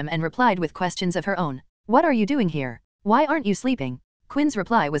front of him and replied with questions of her own. "What are you doing here? Why aren't you sleeping?" Quinn's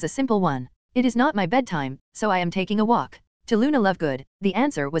reply was a simple one. "It is not my bedtime, so I am taking a walk." To Luna Lovegood, the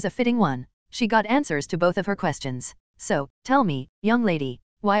answer was a fitting one. She got answers to both of her questions. "So, tell me, young lady,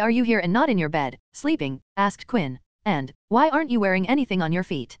 why are you here and not in your bed, sleeping?" asked Quinn. "And, why aren't you wearing anything on your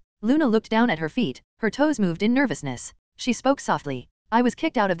feet?" Luna looked down at her feet, her toes moved in nervousness. She spoke softly. "I was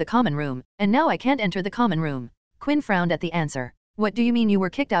kicked out of the common room, and now I can't enter the common room." Quinn frowned at the answer. "What do you mean you were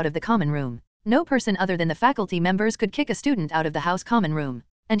kicked out of the common room?" No person other than the faculty members could kick a student out of the house common room,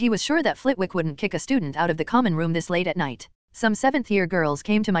 and he was sure that Flitwick wouldn't kick a student out of the common room this late at night. "Some 7th-year girls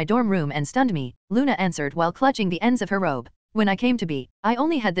came to my dorm room and stunned me," Luna answered while clutching the ends of her robe. "When I came to be, I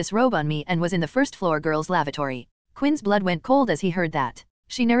only had this robe on me and was in the first-floor girls' lavatory." Quinn's blood went cold as he heard that.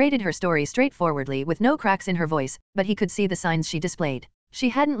 She narrated her story straightforwardly with no cracks in her voice, but he could see the signs she displayed. She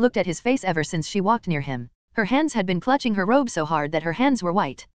hadn't looked at his face ever since she walked near him. Her hands had been clutching her robe so hard that her hands were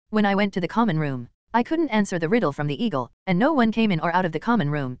white. "When I went to the common room, I couldn't answer the riddle from the eagle, and no one came in or out of the common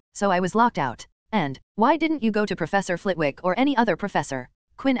room, so I was locked out." "And, why didn't you go to Professor Flitwick or any other professor?"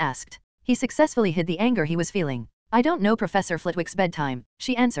 Quinn asked. He successfully hid the anger he was feeling. "I don't know Professor Flitwick's bedtime,"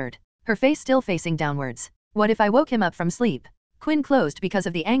 she answered, her face still facing downwards. "What if I woke him up from sleep?" Quinn closed because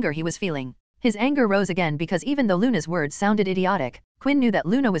of the anger he was feeling. His anger rose again because even though Luna's words sounded idiotic, Quinn knew that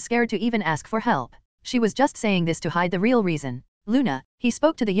Luna was scared to even ask for help. She was just saying this to hide the real reason. "Luna," he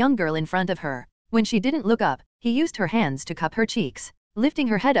spoke to the young girl in front of her. When she didn't look up, he used her hands to cup her cheeks, lifting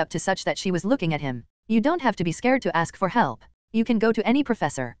her head up to such that she was looking at him. "You don't have to be scared to ask for help. You can go to any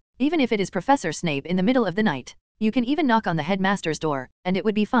professor, even if it is Professor Snape in the middle of the night. You can even knock on the headmaster's door, and it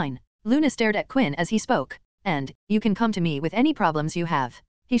would be fine." Luna stared at Quinn as he spoke. "And, you can come to me with any problems you have."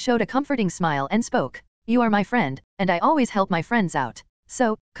 He showed a comforting smile and spoke. "You are my friend, and I always help my friends out.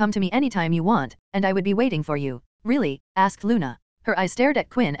 So, come to me anytime you want, and I would be waiting for you." "Really?" asked Luna. Her eyes stared at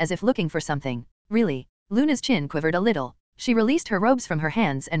Quinn as if looking for something. "Really?" Luna's chin quivered a little. She released her robes from her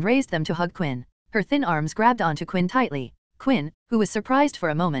hands and raised them to hug Quinn. Her thin arms grabbed onto Quinn tightly. Quinn, who was surprised for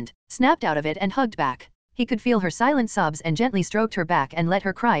a moment, snapped out of it and hugged back. He could feel her silent sobs and gently stroked her back and let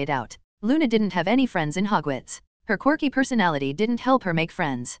her cry it out. Luna didn't have any friends in Hogwarts. Her quirky personality didn't help her make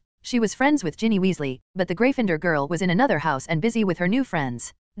friends. She was friends with Ginny Weasley, but the Gryffindor girl was in another house and busy with her new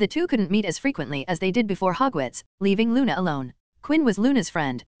friends. The two couldn't meet as frequently as they did before Hogwarts, leaving Luna alone. Quinn was Luna's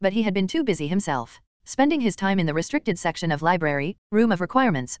friend, but he had been too busy himself, spending his time in the restricted section of library, room of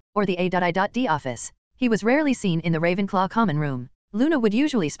requirements, or the A.I.D. office. He was rarely seen in the Ravenclaw common room. Luna would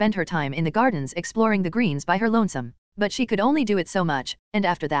usually spend her time in the gardens exploring the greens by her lonesome, but she could only do it so much, and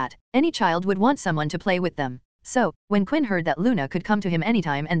after that, any child would want someone to play with them. So, when Quinn heard that Luna could come to him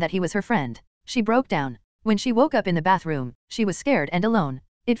anytime and that he was her friend, she broke down. When she woke up in the bathroom, she was scared and alone.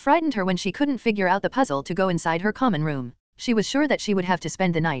 It frightened her when she couldn't figure out the puzzle to go inside her common room. She was sure that she would have to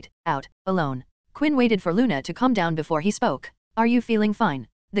spend the night out alone. Quinn waited for Luna to calm down before he spoke. "Are you feeling fine?"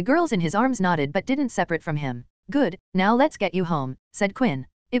 The girls in his arms nodded but didn't separate from him. "Good, now let's get you home," said Quinn.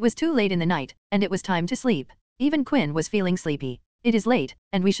 It was too late in the night, and it was time to sleep. Even Quinn was feeling sleepy. "It is late,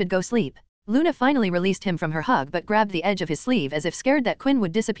 and we should go sleep." Luna finally released him from her hug but grabbed the edge of his sleeve as if scared that Quinn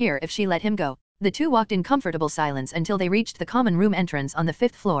would disappear if she let him go. The two walked in comfortable silence until they reached the common room entrance on the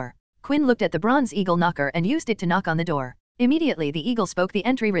 5th floor. Quinn looked at the bronze eagle knocker and used it to knock on the door. Immediately the eagle spoke the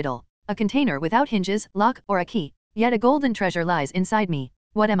entry riddle. A container without hinges, lock, or a key. Yet a golden treasure lies inside me.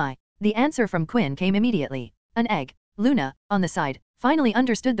 What am I? The answer from Quinn came immediately. An egg. Luna, on the side, finally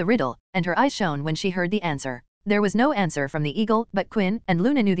understood the riddle, and her eyes shone when she heard the answer. There was no answer from the eagle, but Quinn and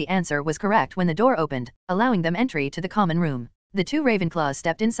Luna knew the answer was correct when the door opened, allowing them entry to the common room. The two Ravenclaws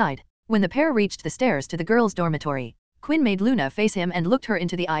stepped inside. When the pair reached the stairs to the girls' dormitory, Quinn made Luna face him and looked her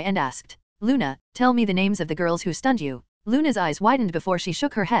into the eye and asked, "Luna, tell me the names of the girls who stunned you." Luna's eyes widened before she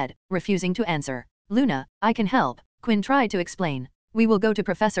shook her head, refusing to answer. "Luna, I can help," Quinn tried to explain. "We will go to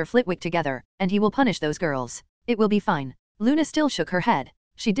Professor Flitwick together, and he will punish those girls. It will be fine." Luna still shook her head.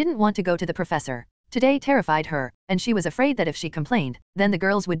 She didn't want to go to the professor. Today terrified her, and she was afraid that if she complained, then the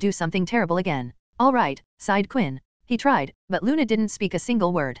girls would do something terrible again. "All right," sighed Quinn. He tried, but Luna didn't speak a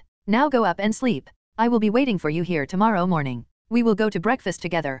single word. "Now go up and sleep. I will be waiting for you here tomorrow morning. We will go to breakfast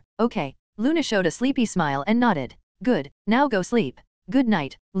together, okay?" Luna showed a sleepy smile and nodded. "Good, now go sleep. Good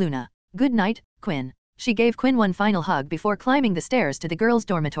night, Luna." "Good night, Quinn." She gave Quinn one final hug before climbing the stairs to the girls'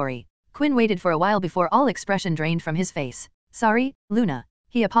 dormitory. Quinn waited for a while before all expression drained from his face. "Sorry, Luna,"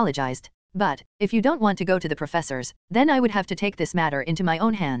 he apologized. "But, if you don't want to go to the professor's, then I would have to take this matter into my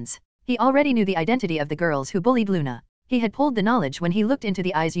own hands." He already knew the identity of the girls who bullied Luna. He had pulled the knowledge when he looked into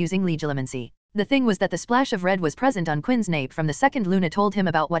the eyes using legilimency. The thing was that the splash of red was present on Quinn's nape from the second Luna told him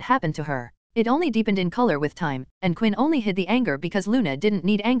about what happened to her. It only deepened in color with time, and Quinn only hid the anger because Luna didn't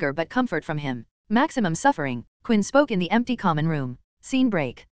need anger but comfort from him. Maximum suffering, Quinn spoke in the empty common room. Scene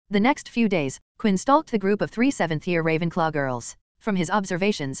break. The next few days, Quinn stalked the group of 3 7th-year Ravenclaw girls. From his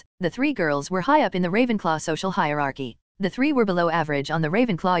observations, the 3 girls were high up in the Ravenclaw social hierarchy. The 3 were below average on the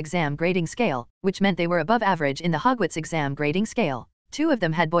Ravenclaw exam grading scale, which meant they were above average in the Hogwarts exam grading scale. 2 of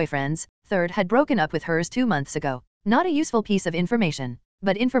them had boyfriends, 3rd had broken up with hers 2 months ago. Not a useful piece of information,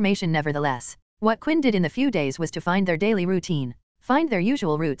 but information nevertheless. What Quinn did in the few days was to find their daily routine, find their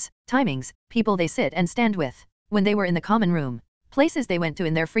usual routes, timings, people they sit and stand with, when they were in the common room, places they went to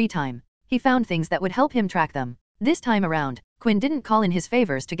in their free time. He found things that would help him track them. This time around, Quinn didn't call in his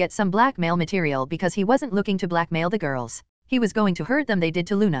favors to get some blackmail material because he wasn't looking to blackmail the girls. He was going to hurt them they did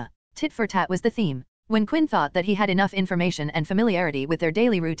to Luna. Tit for tat was the theme. When Quinn thought that he had enough information and familiarity with their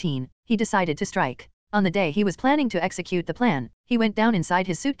daily routine, he decided to strike. On the day he was planning to execute the plan, he went down inside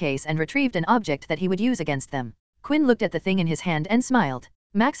his suitcase and retrieved an object that he would use against them. Quinn looked at the thing in his hand and smiled.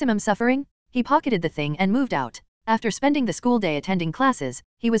 Maximum suffering? He pocketed the thing and moved out. After spending the school day attending classes,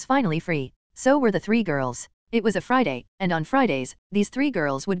 he was finally free. So were the 3 girls. It was a Friday, and on Fridays, these 3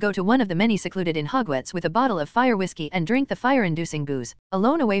 girls would go to one of the many secluded in Hogwarts with a bottle of fire whiskey and drink the fire-inducing booze,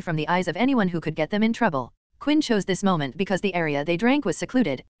 alone away from the eyes of anyone who could get them in trouble. Quinn chose this moment because the area they drank was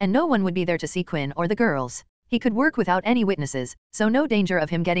secluded, and no one would be there to see Quinn or the girls. He could work without any witnesses, so no danger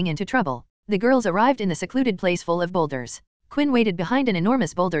of him getting into trouble. The girls arrived in the secluded place full of boulders. Quinn waited behind an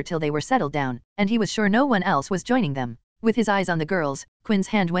enormous boulder till they were settled down, and he was sure no one else was joining them. With his eyes on the girls, Quinn's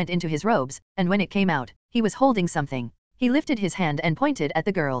hand went into his robes, and when it came out, he was holding something. He lifted his hand and pointed at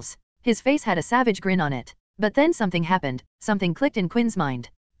the girls. His face had a savage grin on it. But then something happened, something clicked in Quinn's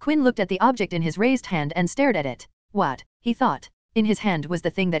mind. Quinn looked at the object in his raised hand and stared at it. What? He thought. In his hand was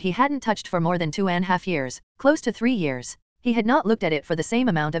the thing that he hadn't touched for more than 2.5 years, close to 3 years. He had not looked at it for the same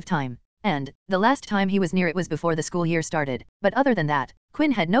amount of time. And, the last time he was near it was before the school year started, but other than that,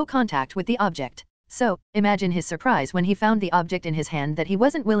 Quinn had no contact with the object. So, imagine his surprise when he found the object in his hand that he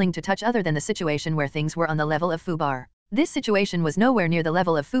wasn't willing to touch other than the situation where things were on the level of foobar. This situation was nowhere near the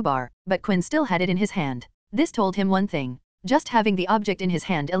level of foobar, but Quinn still had it in his hand. This told him one thing. Just having the object in his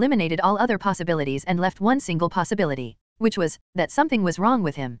hand eliminated all other possibilities and left one single possibility, which was, that something was wrong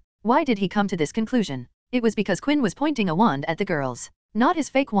with him. Why did he come to this conclusion? It was because Quinn was pointing a wand at the girls. Not his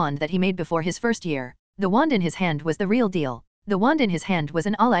fake wand that he made before his first year. The wand in his hand was the real deal. The wand in his hand was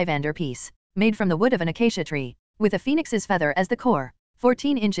an Ollivander piece, made from the wood of an acacia tree, with a phoenix's feather as the core,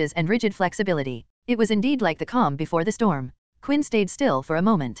 14 inches and rigid flexibility. It was indeed like the calm before the storm. Quinn stayed still for a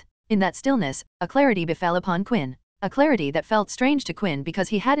moment. In that stillness, a clarity befell upon Quinn. A clarity that felt strange to Quinn because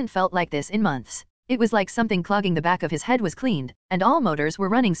he hadn't felt like this in months. It was like something clogging the back of his head was cleaned, and all motors were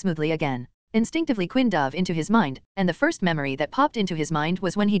running smoothly again. Instinctively Quinn dove into his mind, and the first memory that popped into his mind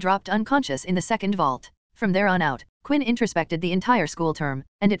was when he dropped unconscious in the second vault. From there on out, Quinn introspected the entire school term,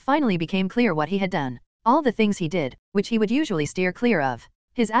 and it finally became clear what he had done. All the things he did, which he would usually steer clear of.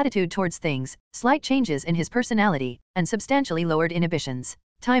 His attitude towards things, slight changes in his personality, and substantially lowered inhibitions.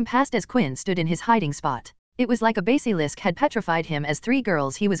 Time passed as Quinn stood in his hiding spot. It was like a basilisk had petrified him as 3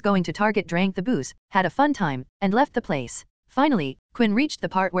 girls he was going to target drank the booze, had a fun time, and left the place. Finally, Quinn reached the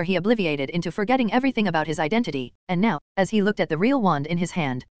part where he obliviated into forgetting everything about his identity, and now, as he looked at the real wand in his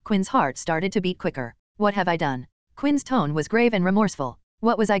hand, Quinn's heart started to beat quicker. What have I done? Quinn's tone was grave and remorseful.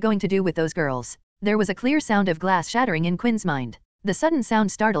 What was I going to do with those girls? There was a clear sound of glass shattering in Quinn's mind. The sudden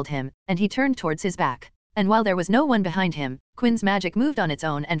sound startled him, and he turned towards his back. And while there was no one behind him, Quinn's magic moved on its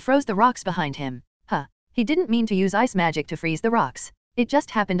own and froze the rocks behind him. He didn't mean to use ice magic to freeze the rocks. It just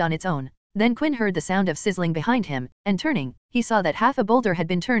happened on its own. Then Quinn heard the sound of sizzling behind him, and turning, he saw that half a boulder had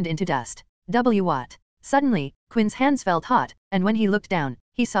been turned into dust. What? Suddenly, Quinn's hands felt hot, and when he looked down,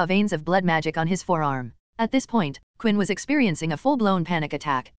 he saw veins of blood magic on his forearm. At this point, Quinn was experiencing a full-blown panic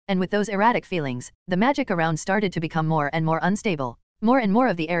attack, and with those erratic feelings, the magic around started to become more and more unstable. More and more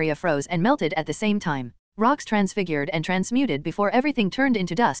of the area froze and melted at the same time. Rocks transfigured and transmuted before everything turned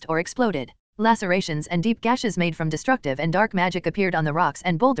into dust or exploded. Lacerations and deep gashes made from destructive and dark magic appeared on the rocks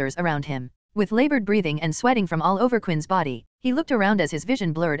and boulders around him. With labored breathing and sweating from all over Quinn's body, he looked around as his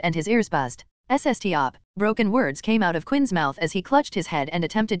vision blurred and his ears buzzed. Stop! Broken words came out of Quinn's mouth as he clutched his head and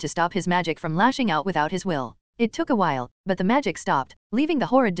attempted to stop his magic from lashing out without his will. It took a while, but the magic stopped, leaving the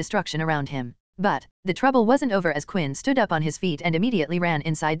horrid destruction around him. But the trouble wasn't over as Quinn stood up on his feet and immediately ran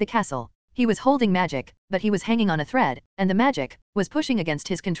inside the castle. He was holding magic, but he was hanging on a thread, and the magic was pushing against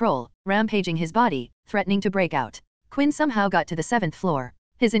his control, rampaging his body, threatening to break out. Quinn somehow got to the 7th floor.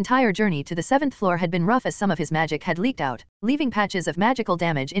 His entire journey to the 7th floor had been rough as some of his magic had leaked out, leaving patches of magical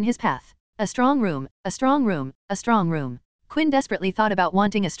damage in his path. A strong room, a strong room, a strong room. Quinn desperately thought about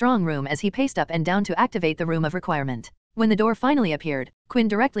wanting a strong room as he paced up and down to activate the room of requirement. When the door finally appeared, Quinn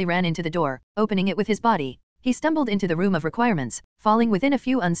directly ran into the door, opening it with his body. He stumbled into the room of requirements, falling within a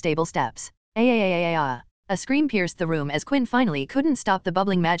few unstable steps. A scream pierced the room as Quinn finally couldn't stop the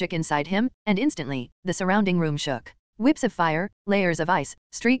bubbling magic inside him, and instantly, the surrounding room shook. Whips of fire, layers of ice,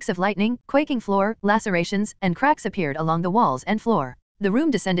 streaks of lightning, quaking floor, lacerations, and cracks appeared along the walls and floor. The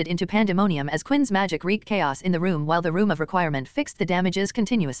room descended into pandemonium as Quinn's magic wreaked chaos in the room while the room of requirement fixed the damages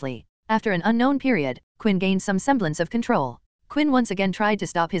continuously. After an unknown period, Quinn gained some semblance of control. Quinn once again tried to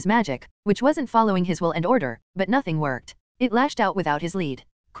stop his magic, which wasn't following his will and order, but nothing worked. It lashed out without his lead.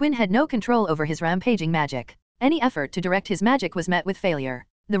 Quinn had no control over his rampaging magic. Any effort to direct his magic was met with failure.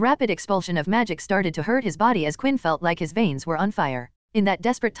 The rapid expulsion of magic started to hurt his body as Quinn felt like his veins were on fire. In that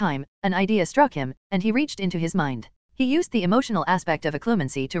desperate time, an idea struck him, and he reached into his mind. He used the emotional aspect of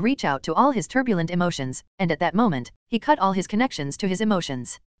occlumency to reach out to all his turbulent emotions, and at that moment, he cut all his connections to his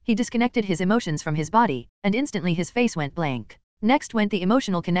emotions. He disconnected his emotions from his body, and instantly his face went blank. Next went the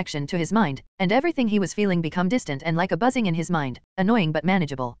emotional connection to his mind, and everything he was feeling became distant and like a buzzing in his mind, annoying but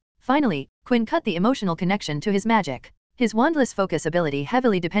manageable. Finally, Quinn cut the emotional connection to his magic. His wandless focus ability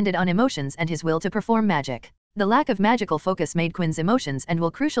heavily depended on emotions and his will to perform magic. The lack of magical focus made Quinn's emotions and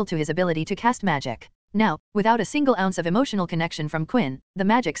will crucial to his ability to cast magic. Now, without a single ounce of emotional connection from Quinn, the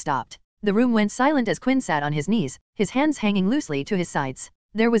magic stopped. The room went silent as Quinn sat on his knees, his hands hanging loosely to his sides.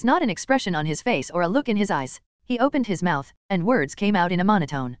 There was not an expression on his face or a look in his eyes. He opened his mouth, and words came out in a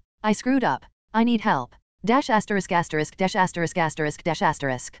monotone. I screwed up. I need help. Dash asterisk asterisk dash asterisk asterisk dash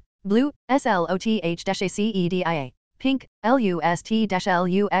asterisk. Blue, SLOTH-ACEDIA. Pink,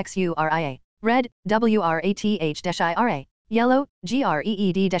 LUST-LUXURIA. Red, WRATH-IRA. Yellow,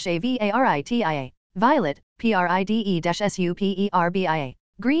 GREED-AVARITIA. Violet, PRIDE-SUPERBIA.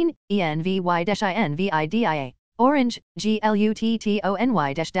 Green, ENVY-INVIDIA. Orange,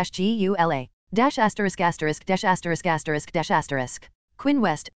 GLUTTONY-GULA. Dash asterisk asterisk dash asterisk asterisk dash asterisk. Quinn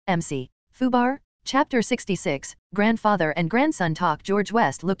West, MC. Fubar. Chapter 66, Grandfather and Grandson Talk. George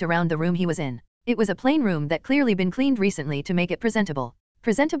West looked around the room he was in. It was a plain room that clearly been cleaned recently to make it presentable.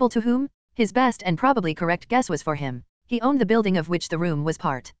 Presentable to whom? His best and probably correct guess was for him. He owned the building of which the room was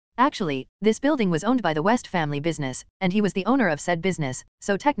part. Actually, this building was owned by the West family business, and he was the owner of said business,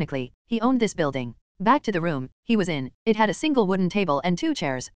 so technically, he owned this building. Back to the room he was in, it had a single wooden table and 2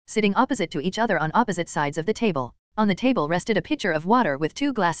 chairs, sitting opposite to each other on opposite sides of the table. On the table rested a pitcher of water with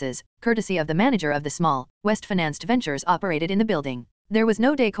 2 glasses, courtesy of the manager of the small, West-financed ventures operated in the building. There was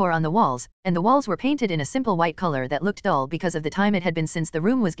no decor on the walls, and the walls were painted in a simple white color that looked dull because of the time it had been since the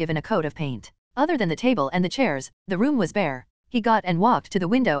room was given a coat of paint. Other than the table and the chairs, the room was bare. He got and walked to the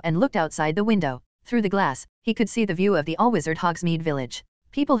window and looked outside the window. Through the glass, he could see the view of the all-wizard Hogsmeade village.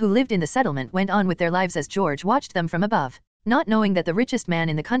 People who lived in the settlement went on with their lives as George watched them from above. Not knowing that the richest man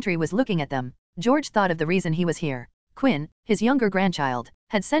in the country was looking at them, George thought of the reason he was here. Quinn, his younger grandchild,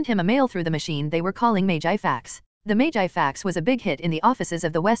 had sent him a mail through the machine they were calling Magi Fax. The Magi Fax was a big hit in the offices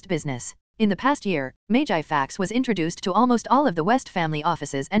of the West business. In the past year, Magi Fax was introduced to almost all of the West family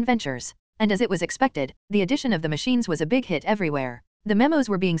offices and ventures. And as it was expected, the addition of the machines was a big hit everywhere. The memos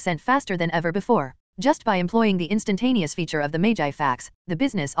were being sent faster than ever before. Just by employing the instantaneous feature of the Magi Fax, the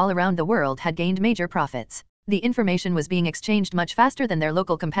business all around the world had gained major profits. The information was being exchanged much faster than their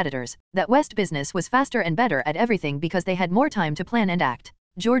local competitors. That West business was faster and better at everything because they had more time to plan and act.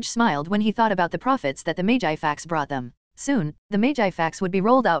 George smiled when he thought about the profits that the Magifax brought them. Soon, the Magifax would be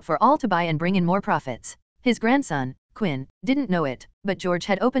rolled out for all to buy and bring in more profits. His grandson, Quinn, didn't know it, but George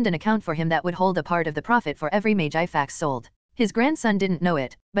had opened an account for him that would hold a part of the profit for every Magifax sold. His grandson didn't know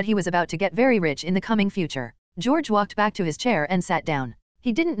it, but he was about to get very rich in the coming future. George walked back to his chair and sat down.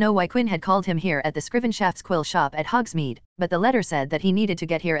 He didn't know why Quinn had called him here at the Scrivenshaft's quill shop at Hogsmeade, but the letter said that he needed to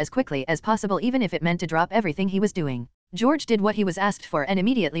get here as quickly as possible even if it meant to drop everything he was doing. George did what he was asked for and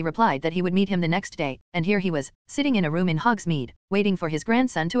immediately replied that he would meet him the next day, and here he was, sitting in a room in Hogsmeade, waiting for his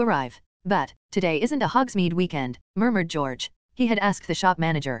grandson to arrive. But, today isn't a Hogsmeade weekend, murmured George. He had asked the shop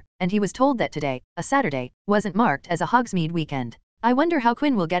manager, and he was told that today, a Saturday, wasn't marked as a Hogsmeade weekend. I wonder how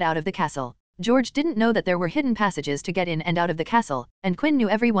Quinn will get out of the castle. George didn't know that there were hidden passages to get in and out of the castle, and Quinn knew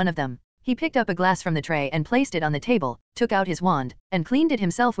every one of them. He picked up a glass from the tray and placed it on the table, took out his wand, and cleaned it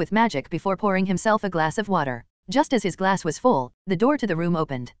himself with magic before pouring himself a glass of water. Just as his glass was full, the door to the room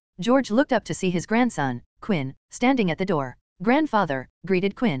opened. George looked up to see his grandson, Quinn, standing at the door. "Grandfather,"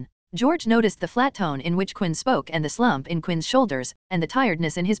 greeted Quinn. George noticed the flat tone in which Quinn spoke and the slump in Quinn's shoulders, and the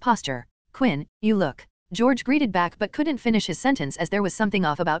tiredness in his posture. "Quinn, you look." George greeted back but couldn't finish his sentence as there was something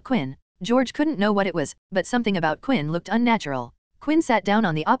off about Quinn. George couldn't know what it was, but something about Quinn looked unnatural. Quinn sat down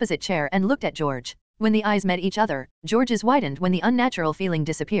on the opposite chair and looked at George. When the eyes met each other, George's widened when the unnatural feeling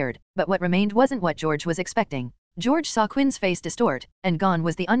disappeared, but what remained wasn't what George was expecting. George saw Quinn's face distort, and gone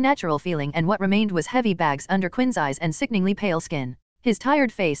was the unnatural feeling and what remained was heavy bags under Quinn's eyes and sickeningly pale skin. His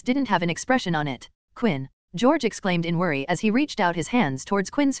tired face didn't have an expression on it. "Quinn," George exclaimed in worry as he reached out his hands towards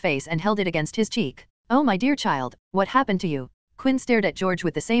Quinn's face and held it against his cheek. "Oh my dear child, what happened to you?" Quinn stared at George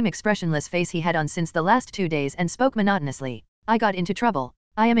with the same expressionless face he had on since the last 2 days and spoke monotonously. "I got into trouble.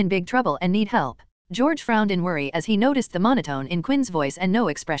 I am in big trouble and need help." George frowned in worry as he noticed the monotone in Quinn's voice and no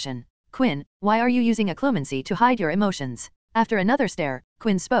expression. "Quinn, why are you using occlumency to hide your emotions?" After another stare,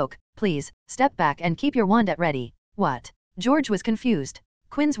 Quinn spoke. "Please, step back and keep your wand at ready." "What?" George was confused.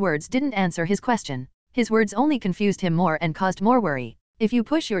 Quinn's words didn't answer his question. His words only confused him more and caused more worry. "If you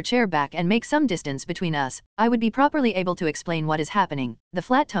push your chair back and make some distance between us, I would be properly able to explain what is happening." The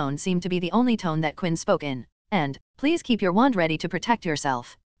flat tone seemed to be the only tone that Quinn spoke in. "And, please keep your wand ready to protect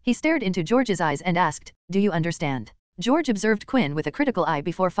yourself." He stared into George's eyes and asked, "Do you understand?" George observed Quinn with a critical eye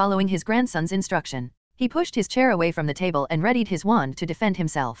before following his grandson's instruction. He pushed his chair away from the table and readied his wand to defend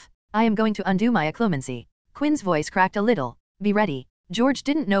himself. "I am going to undo my occlumency." Quinn's voice cracked a little. "Be ready." George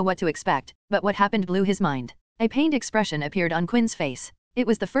didn't know what to expect, but what happened blew his mind. A pained expression appeared on Quinn's face. It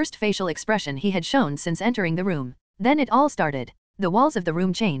was the first facial expression he had shown since entering the room. Then it all started. The walls of the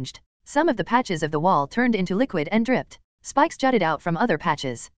room changed. Some of the patches of the wall turned into liquid and dripped. Spikes jutted out from other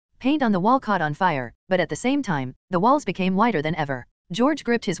patches. Paint on the wall caught on fire, but at the same time, the walls became whiter than ever. George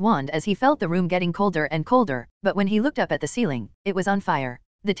gripped his wand as he felt the room getting colder and colder, but when he looked up at the ceiling, it was on fire.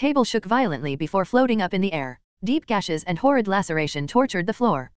 The table shook violently before floating up in the air. Deep gashes and horrid laceration tortured the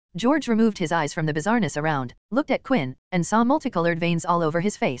floor. George removed his eyes from the bizarreness around, looked at Quinn, and saw multicolored veins all over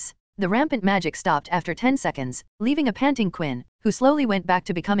his face. The rampant magic stopped after 10 seconds, leaving a panting Quinn, who slowly went back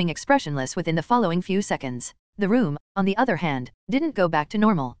to becoming expressionless within the following few seconds. The room, on the other hand, didn't go back to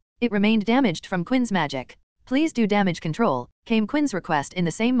normal. It remained damaged from Quinn's magic. "Please do damage control," came Quinn's request in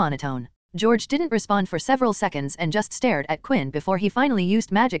the same monotone. George didn't respond for several seconds and just stared at Quinn before he finally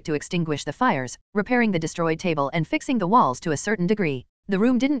used magic to extinguish the fires, repairing the destroyed table and fixing the walls to a certain degree. The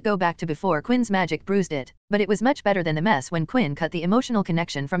room didn't go back to before Quinn's magic bruised it, but it was much better than the mess when Quinn cut the emotional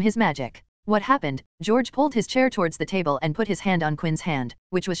connection from his magic. "What happened?" George pulled his chair towards the table and put his hand on Quinn's hand,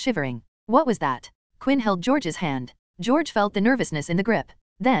 which was shivering. "What was that?" Quinn held George's hand. George felt the nervousness in the grip.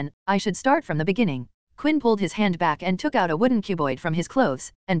 "Then, I should start from the beginning." Quinn pulled his hand back and took out a wooden cuboid from his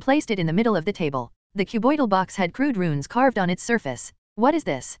clothes, and placed it in the middle of the table. The cuboidal box had crude runes carved on its surface. "What is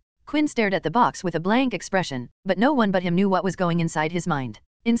this?" Quinn stared at the box with a blank expression, but no one but him knew what was going inside his mind.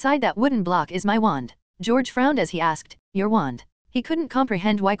 "Inside that wooden block is my wand." George frowned as he asked, "Your wand?" He couldn't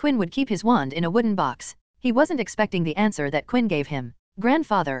comprehend why Quinn would keep his wand in a wooden box. He wasn't expecting the answer that Quinn gave him.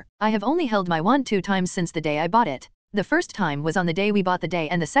 "Grandfather, I have only held my wand 2 times since the day I bought it. The first time was on the day we bought the day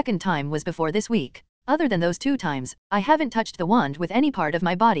and the second time was before this week. Other than those 2 times, I haven't touched the wand with any part of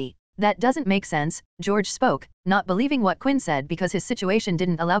my body." "That doesn't make sense," George spoke, not believing what Quinn said because his situation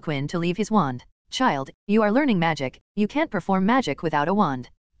didn't allow Quinn to leave his wand. "Child, you are learning magic, you can't perform magic without a wand."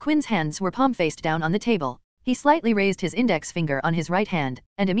 Quinn's hands were palm-faced down on the table. He slightly raised his index finger on his right hand,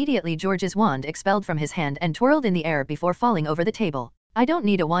 and immediately George's wand expelled from his hand and twirled in the air before falling over the table. "I don't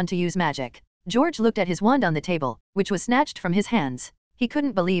need a wand to use magic." George looked at his wand on the table, which was snatched from his hands. He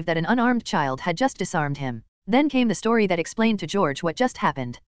couldn't believe that an unarmed child had just disarmed him. Then came the story that explained to George what just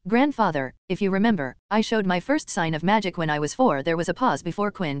happened. Grandfather, if you remember, I showed my first sign of magic when I was 4. There was a pause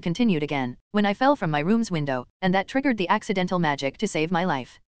before Quinn continued again. When I fell from my room's window, and that triggered the accidental magic to save my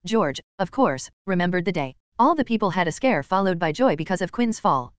life. George, of course, remembered the day. All the people had a scare followed by joy because of Quinn's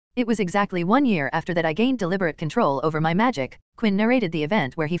fall. It was exactly 1 year after that I gained deliberate control over my magic. Quinn narrated the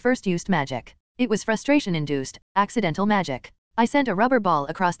event where he first used magic. It was frustration-induced, accidental magic. I sent a rubber ball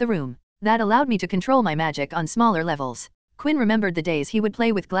across the room. That allowed me to control my magic on smaller levels. Quinn remembered the days he would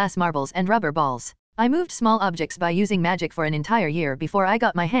play with glass marbles and rubber balls. I moved small objects by using magic for an entire year before I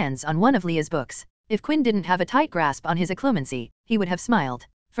got my hands on one of Leah's books. If Quinn didn't have a tight grasp on his occlumency, he would have smiled.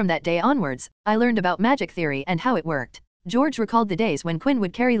 From that day onwards, I learned about magic theory and how it worked. George recalled the days when Quinn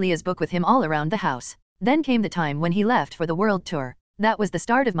would carry Leah's book with him all around the house. Then came the time when he left for the world tour. That was the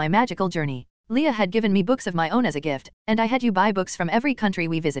start of my magical journey. Leah had given me books of my own as a gift, and I had to buy books from every country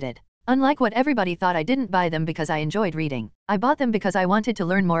we visited. Unlike what everybody thought, I didn't buy them because I enjoyed reading. I bought them because I wanted to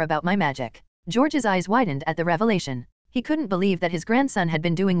learn more about my magic. George's eyes widened at the revelation. He couldn't believe that his grandson had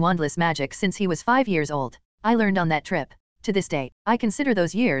been doing wandless magic since he was 5 years old. I learned on that trip. To this day, I consider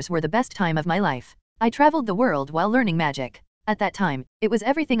those years were the best time of my life. I traveled the world while learning magic. At that time, it was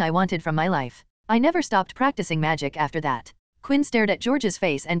everything I wanted from my life. I never stopped practicing magic after that. Quinn stared at George's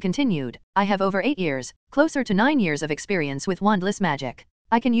face and continued, I have over 8 years, closer to 9 years of experience with wandless magic.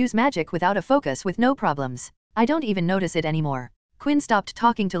 I can use magic without a focus with no problems. I don't even notice it anymore. Quinn stopped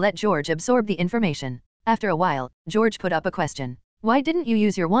talking to let George absorb the information. After a while, George put up a question. Why didn't you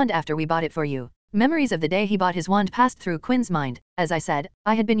use your wand after we bought it for you? Memories of the day he bought his wand passed through Quinn's mind. As I said,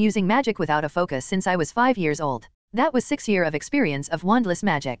 I had been using magic without a focus since I was 5 years old. That was 6 years of experience of wandless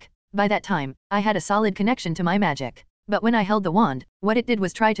magic. By that time, I had a solid connection to my magic. But when I held the wand, what it did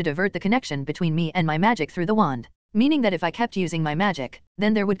was try to divert the connection between me and my magic through the wand. Meaning that if I kept using my magic,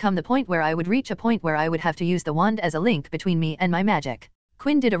 then there would come the point where I would reach a point where I would have to use the wand as a link between me and my magic.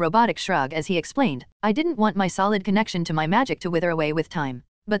 Quinn did a robotic shrug as he explained, I didn't want my solid connection to my magic to wither away with time.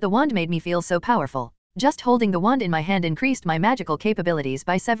 But the wand made me feel so powerful. Just holding the wand in my hand increased my magical capabilities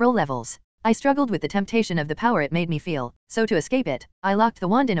by several levels. I struggled with the temptation of the power it made me feel, so to escape it, I locked the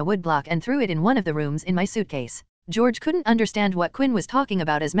wand in a wood block and threw it in one of the rooms in my suitcase. George couldn't understand what Quinn was talking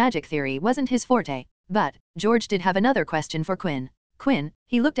about as magic theory wasn't his forte. But, George did have another question for Quinn. Quinn,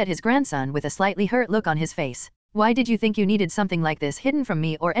 he looked at his grandson with a slightly hurt look on his face. Why did you think you needed something like this hidden from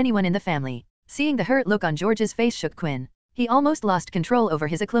me or anyone in the family? Seeing the hurt look on George's face shook Quinn. He almost lost control over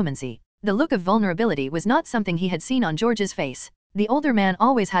his occlumency. The look of vulnerability was not something he had seen on George's face. The older man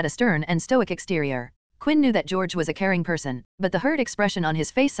always had a stern and stoic exterior. Quinn knew that George was a caring person, but the hurt expression on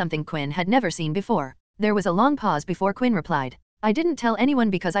his face something Quinn had never seen before. There was a long pause before Quinn replied. I didn't tell anyone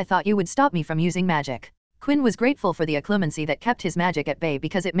because I thought you would stop me from using magic. Quinn was grateful for the occlumency that kept his magic at bay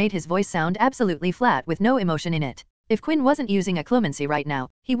because it made his voice sound absolutely flat with no emotion in it. If Quinn wasn't using occlumency right now,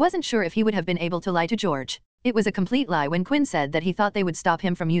 he wasn't sure if he would have been able to lie to George. It was a complete lie when Quinn said that he thought they would stop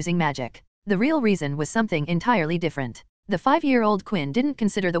him from using magic. The real reason was something entirely different. The 5-year-old Quinn didn't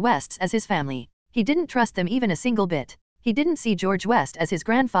consider the Wests as his family. He didn't trust them even a single bit. He didn't see George West as his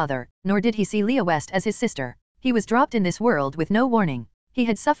grandfather, nor did he see Leah West as his sister. He was dropped in this world with no warning. He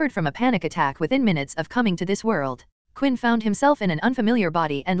had suffered from a panic attack within minutes of coming to this world. Quinn found himself in an unfamiliar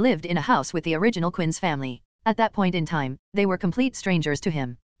body and lived in a house with the original Quinn's family. At that point in time, they were complete strangers to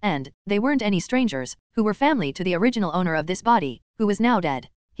him. And, they weren't any strangers, who were family to the original owner of this body, who was now dead.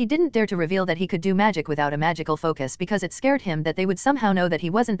 He didn't dare to reveal that he could do magic without a magical focus because it scared him that they would somehow know that he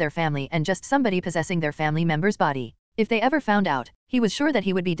wasn't their family and just somebody possessing their family member's body. If they ever found out, he was sure that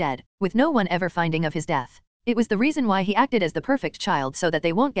he would be dead, with no one ever finding of his death. It was the reason why he acted as the perfect child so that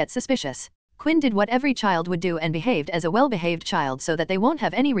they won't get suspicious. Quinn did what every child would do and behaved as a well-behaved child so that they won't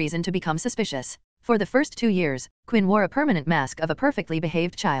have any reason to become suspicious. For the first 2 years, Quinn wore a permanent mask of a perfectly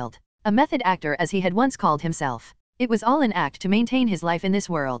behaved child. A method actor as he had once called himself. It was all an act to maintain his life in this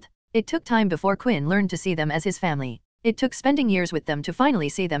world. It took time before Quinn learned to see them as his family. It took spending years with them to finally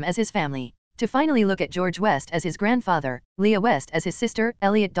see them as his family. To finally look at George West as his grandfather, Leah West as his sister,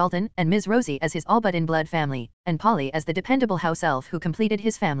 Elliot Dalton and Ms. Rosie as his all-but-in-blood family, and Polly as the dependable house elf who completed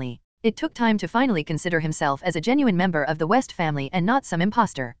his family. It took time to finally consider himself as a genuine member of the West family and not some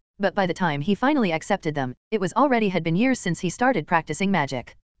imposter. But by the time he finally accepted them, it was already had been years since he started practicing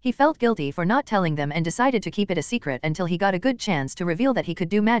magic. He felt guilty for not telling them and decided to keep it a secret until he got a good chance to reveal that he could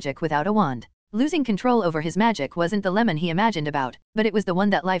do magic without a wand. Losing control over his magic wasn't the lemon he imagined about, but it was the one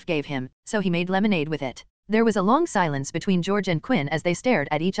that life gave him, so he made lemonade with it. There was a long silence between George and Quinn as they stared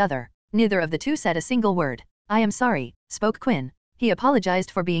at each other. Neither of the two said a single word. I am sorry, spoke Quinn. He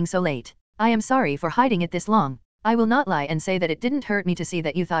apologized for being so late. I am sorry for hiding it this long. I will not lie and say that it didn't hurt me to see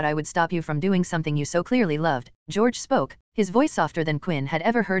that you thought I would stop you from doing something you so clearly loved. George spoke, his voice softer than Quinn had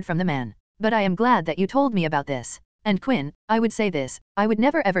ever heard from the man. But I am glad that you told me about this. And Quinn, I would say this, I would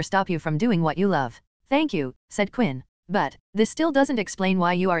never ever stop you from doing what you love. Thank you, said Quinn. But, this still doesn't explain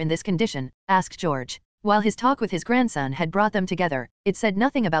why you are in this condition, asked George. While his talk with his grandson had brought them together, it said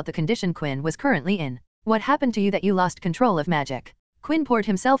nothing about the condition Quinn was currently in. What happened to you that you lost control of magic? Quinn poured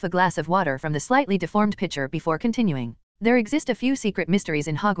himself a glass of water from the slightly deformed pitcher before continuing. There exist a few secret mysteries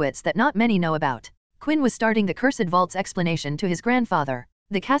in Hogwarts that not many know about. Quinn was starting the Cursed Vault's explanation to his grandfather.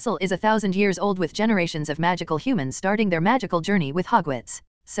 The castle is 1,000 years old with generations of magical humans starting their magical journey with Hogwarts.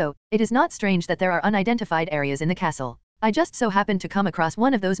 So, it is not strange that there are unidentified areas in the castle. I just so happened to come across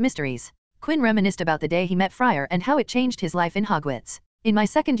one of those mysteries. Quinn reminisced about the day he met Friar and how it changed his life in Hogwarts. In my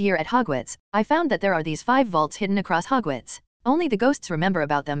second year at Hogwarts, I found that there are these 5 vaults hidden across Hogwarts. Only the ghosts remember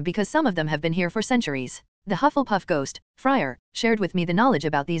about them because some of them have been here for centuries. The Hufflepuff ghost, Friar, shared with me the knowledge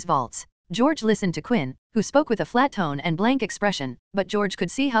about these vaults. George listened to Quinn, who spoke with a flat tone and blank expression, but George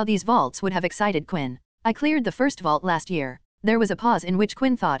could see how these vaults would have excited Quinn. I cleared the first vault last year. There was a pause in which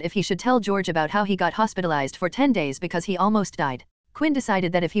Quinn thought if he should tell George about how he got hospitalized for 10 days because he almost died. Quinn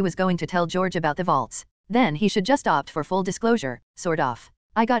decided that if he was going to tell George about the vaults, then he should just opt for full disclosure, sort of.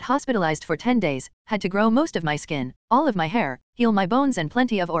 I got hospitalized for 10 days, had to grow most of my skin, all of my hair, heal my bones and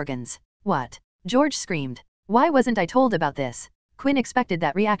plenty of organs. What? George screamed. Why wasn't I told about this? Quinn expected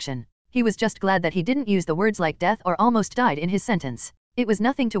that reaction. He was just glad that he didn't use the words like death or almost died in his sentence. It was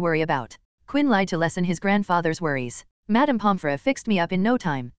nothing to worry about. Quinn lied to lessen his grandfather's worries. Madame Pomfrey fixed me up in no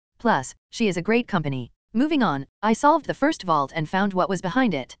time. Plus, she is a great company. Moving on, I solved the first vault and found what was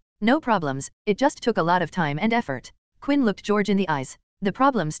behind it. No problems, it just took a lot of time and effort. Quinn looked George in the eyes. The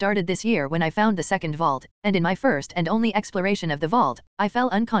problem started this year when I found the second vault, and in my first and only exploration of the vault, I fell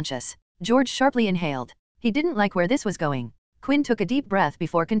unconscious. George sharply inhaled. He didn't like where this was going. Quinn took a deep breath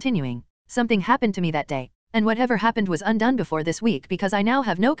before continuing. Something happened to me that day, and whatever happened was undone before this week because I now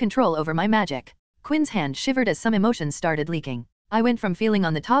have no control over my magic. Quinn's hand shivered as some emotions started leaking. I went from feeling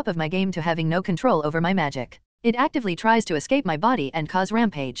on the top of my game to having no control over my magic. It actively tries to escape my body and cause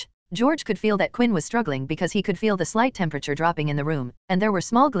rampage. George could feel that Quinn was struggling because he could feel the slight temperature dropping in the room, and there were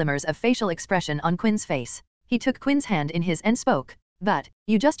small glimmers of facial expression on Quinn's face. He took Quinn's hand in his and spoke. But,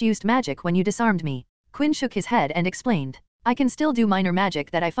 you just used magic when you disarmed me. Quinn shook his head and explained. I can still do minor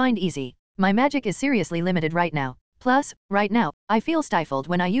magic that I find easy. My magic is seriously limited right now. Plus, right now, I feel stifled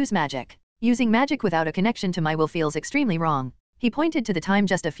when I use magic. Using magic without a connection to my will feels extremely wrong. He pointed to the time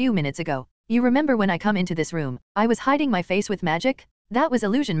just a few minutes ago. You remember when I come into this room, I was hiding my face with magic? That was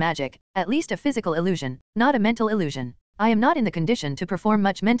illusion magic, at least a physical illusion, not a mental illusion. I am not in the condition to perform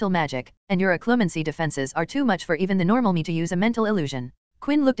much mental magic, and your occlumency defenses are too much for even the normal me to use a mental illusion.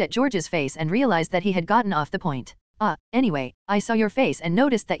 Quinn looked at George's face and realized that he had gotten off the point. Anyway, I saw your face and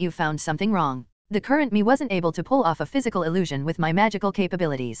noticed that you found something wrong. The current me wasn't able to pull off a physical illusion with my magical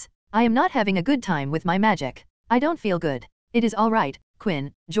capabilities. I am not having a good time with my magic. I don't feel good. It is all right,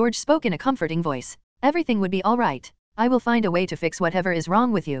 Quinn, George spoke in a comforting voice. Everything would be all right. I will find a way to fix whatever is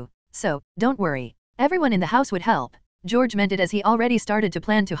wrong with you. So, don't worry. Everyone in the house would help. George meant it as he already started to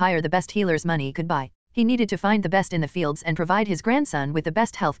plan to hire the best healers money could buy. He needed to find the best in the fields and provide his grandson with the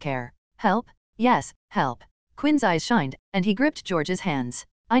best health care. Help? Yes, help. Quinn's eyes shined, and he gripped George's hands.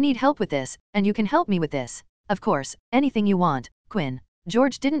 I need help with this, and you can help me with this. Of course, anything you want, Quinn.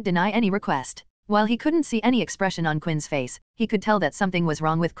 George didn't deny any request. While he couldn't see any expression on Quinn's face, he could tell that something was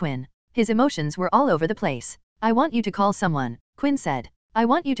wrong with Quinn. His emotions were all over the place. I want you to call someone, Quinn said. I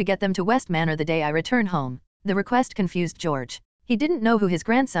want you to get them to West Manor the day I return home. The request confused George. He didn't know who his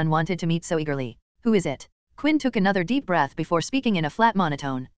grandson wanted to meet so eagerly. Who is it? Quinn took another deep breath before speaking in a flat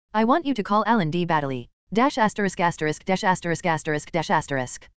monotone. I want you to call Alan D. Baddeley. **********.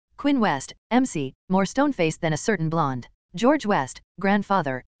 Quinn West, MC, more stone-faced than a certain blonde. George West,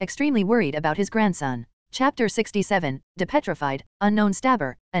 grandfather, extremely worried about his grandson. Chapter 67, Depetrified, Unknown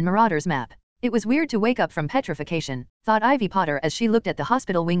Stabber, and Marauder's Map. It was weird to wake up from petrification, thought Ivy Potter as she looked at the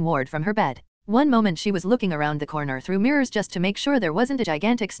hospital wing ward from her bed. One moment she was looking around the corner through mirrors just to make sure there wasn't a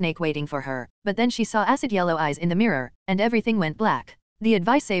gigantic snake waiting for her, but then she saw acid yellow eyes in the mirror, and everything went black. The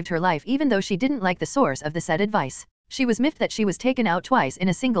advice saved her life even though she didn't like the source of the said advice. She was miffed that she was taken out twice in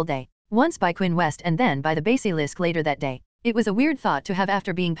a single day, once by Quinn West and then by the basilisk later that day. It was a weird thought to have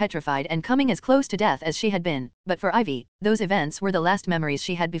after being petrified and coming as close to death as she had been, but for Ivy, those events were the last memories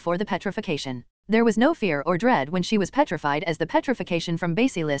she had before the petrification. There was no fear or dread when she was petrified as the petrification from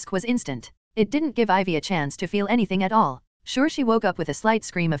basilisk was instant. It didn't give Ivy a chance to feel anything at all. Sure, she woke up with a slight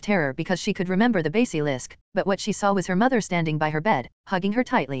scream of terror because she could remember the basilisk, but what she saw was her mother standing by her bed, hugging her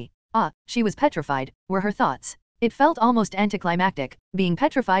tightly. She was petrified, were her thoughts. It felt almost anticlimactic, being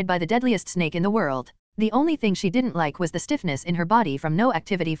petrified by the deadliest snake in the world. The only thing she didn't like was the stiffness in her body from no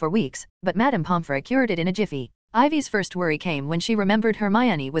activity for weeks, but Madame Pomfrey cured it in a jiffy. Ivy's first worry came when she remembered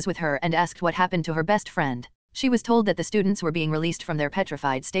Hermione was with her and asked what happened to her best friend. She was told that the students were being released from their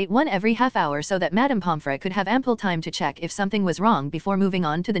petrified state one every half hour so that Madame Pomfrey could have ample time to check if something was wrong before moving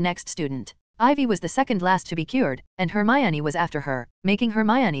on to the next student. Ivy was the second last to be cured, and Hermione was after her, making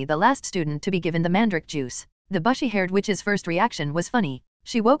Hermione the last student to be given the mandrake juice. The bushy-haired witch's first reaction was funny.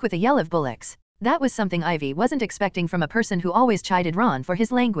 She woke with a yell of bullocks. That was something Ivy wasn't expecting from a person who always chided Ron for his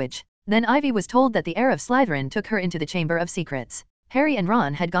language. Then Ivy was told that the heir of Slytherin took her into the Chamber of Secrets. Harry and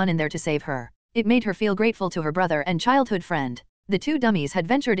Ron had gone in there to save her. It made her feel grateful to her brother and childhood friend. The two dummies had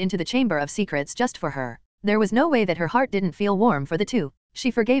ventured into the Chamber of Secrets just for her. There was no way that her heart didn't feel warm for the two.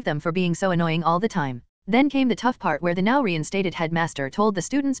 She forgave them for being so annoying all the time. Then came the tough part where the now reinstated headmaster told the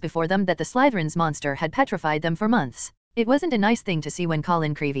students before them that the Slytherin's monster had petrified them for months. It wasn't a nice thing to see when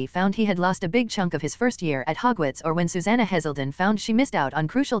Colin Creevey found he had lost a big chunk of his first year at Hogwarts, or when Susanna Heselden found she missed out on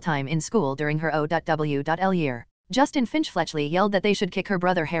crucial time in school during her O.W.L year. Justin Finch-Fletchley yelled that they should kick her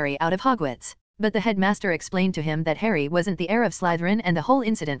brother Harry out of Hogwarts. But the headmaster explained to him that Harry wasn't the heir of Slytherin and the whole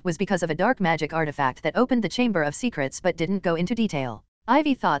incident was because of a dark magic artifact that opened the Chamber of Secrets, but didn't go into detail.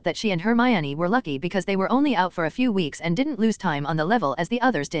 Ivy thought that she and Hermione were lucky because they were only out for a few weeks and didn't lose time on the level as the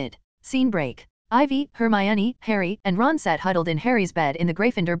others did. Scene break. Ivy, Hermione, Harry, and Ron sat huddled in Harry's bed in the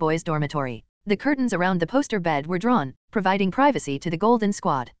Gryffindor boys' dormitory. The curtains around the poster bed were drawn, providing privacy to the Golden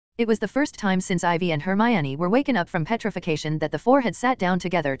Squad. It was the first time since Ivy and Hermione were waken up from petrification that the four had sat down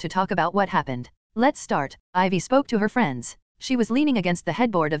together to talk about what happened. Let's start, Ivy spoke to her friends. She was leaning against the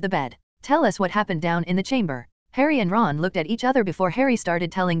headboard of the bed. Tell us what happened down in the chamber. Harry and Ron looked at each other before Harry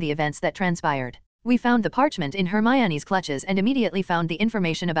started telling the events that transpired. We found the parchment in Hermione's clutches and immediately found the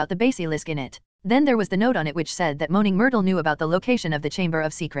information about the basilisk in it. Then there was the note on it which said that Moaning Myrtle knew about the location of the Chamber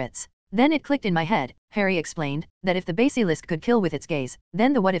of Secrets. Then it clicked in my head, Harry explained, that if the basilisk could kill with its gaze,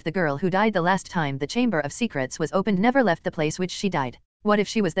 then what if the girl who died the last time the Chamber of Secrets was opened never left the place which she died? What if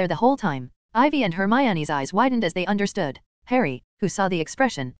she was there the whole time? Ivy and Hermione's eyes widened as they understood. Harry, who saw the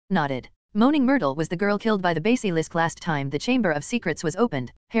expression, nodded. Moaning Myrtle was the girl killed by the basilisk last time the Chamber of Secrets was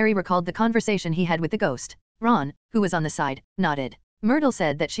opened. Harry recalled the conversation he had with the ghost. Ron, who was on the side, nodded. Myrtle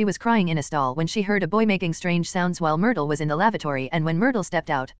said that she was crying in a stall when she heard a boy making strange sounds while Myrtle was in the lavatory, and when Myrtle stepped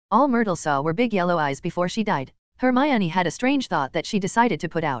out, all Myrtle saw were big yellow eyes before she died. Hermione had a strange thought that she decided to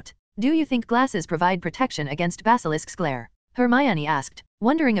put out. Do you think glasses provide protection against basilisk's glare? Hermione asked,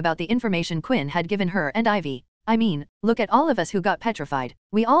 wondering about the information Quinn had given her and Ivy. I mean, look at all of us who got petrified.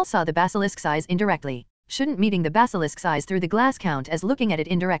 We all saw the basilisk's eyes indirectly. Shouldn't meeting the basilisk's eyes through the glass count as looking at it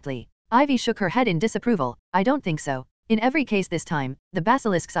indirectly? Ivy shook her head in disapproval. I don't think so. In every case this time, the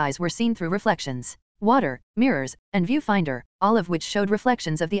basilisk's eyes were seen through reflections. Water, mirrors, and viewfinder, all of which showed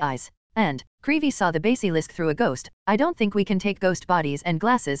reflections of the eyes. And, Creevey saw the basilisk through a ghost. I don't think we can take ghost bodies and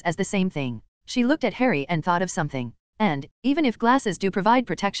glasses as the same thing. She looked at Harry and thought of something. And, even if glasses do provide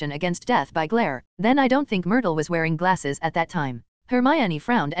protection against death by glare, then I don't think Myrtle was wearing glasses at that time. Hermione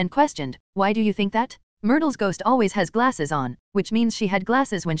frowned and questioned, why do you think that? Myrtle's ghost always has glasses on, which means she had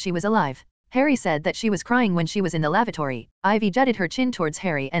glasses when she was alive. Harry said that she was crying when she was in the lavatory. Ivy jutted her chin towards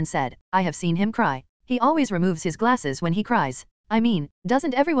Harry and said, I have seen him cry. He always removes his glasses when he cries. I mean,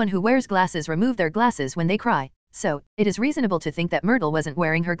 doesn't everyone who wears glasses remove their glasses when they cry? So, it is reasonable to think that Myrtle wasn't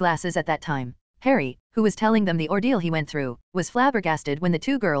wearing her glasses at that time. Harry, who was telling them the ordeal he went through, was flabbergasted when the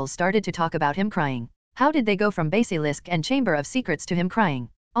two girls started to talk about him crying. How did they go from basilisk and Chamber of Secrets to him crying?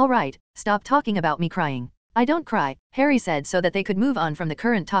 All right, stop talking about me crying. I don't cry, Harry said so that they could move on from the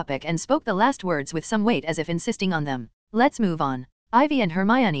current topic, and spoke the last words with some weight as if insisting on them. Let's move on. Ivy and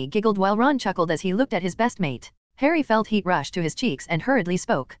Hermione giggled while Ron chuckled as he looked at his best mate. Harry felt heat rush to his cheeks and hurriedly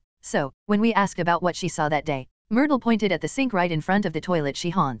spoke. So, when we asked about what she saw that day, Myrtle pointed at the sink right in front of the toilet she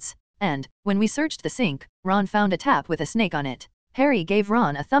haunts. And, when we searched the sink, Ron found a tap with a snake on it. Harry gave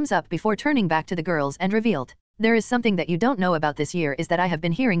Ron a thumbs up before turning back to the girls and revealed, there is something that you don't know about this year is that I have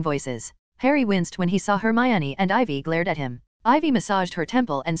been hearing voices. Harry winced when he saw Hermione and Ivy glared at him. Ivy massaged her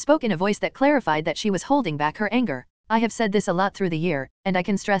temple and spoke in a voice that clarified that she was holding back her anger. I have said this a lot through the year, and I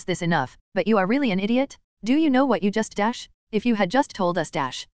can stress this enough, but you are really an idiot? Do you know what you just dash? If you had just told us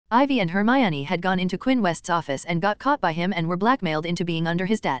dash. Ivy and Hermione had gone into Quinn West's office and got caught by him and were blackmailed into being under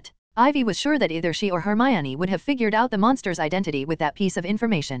his debt. Ivy was sure that either she or Hermione would have figured out the monster's identity with that piece of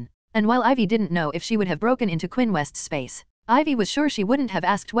information. And while Ivy didn't know if she would have broken into Quinn West's space, Ivy was sure she wouldn't have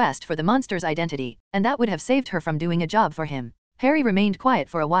asked West for the monster's identity, and that would have saved her from doing a job for him. Harry remained quiet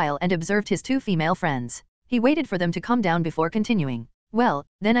for a while and observed his two female friends. He waited for them to calm down before continuing. Well,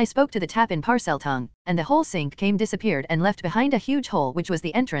 then I spoke to the tap in Parseltongue, and the whole sink came disappeared and left behind a huge hole which was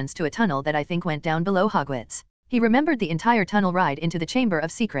the entrance to a tunnel that I think went down below Hogwarts. He remembered the entire tunnel ride into the Chamber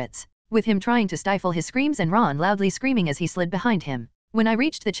of Secrets, with him trying to stifle his screams and Ron loudly screaming as he slid behind him. When I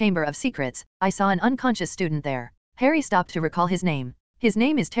reached the Chamber of Secrets, I saw an unconscious student there. Harry stopped to recall his name. His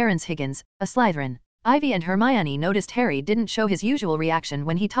name is Terence Higgins, a Slytherin. Ivy and Hermione noticed Harry didn't show his usual reaction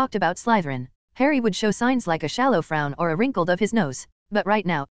when he talked about Slytherin. Harry would show signs like a shallow frown or a wrinkled of his nose, but right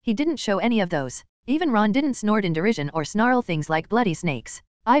now, he didn't show any of those. Even Ron didn't snort in derision or snarl things like bloody snakes.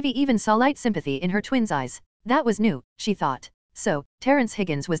 Ivy even saw light sympathy in her twin's eyes. That was new, she thought. So, Terence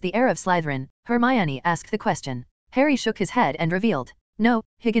Higgins was the heir of Slytherin? Hermione asked the question. Harry shook his head and revealed. No,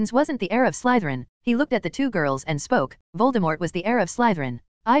 Higgins wasn't the heir of Slytherin. He looked at the two girls and spoke. Voldemort was the heir of Slytherin.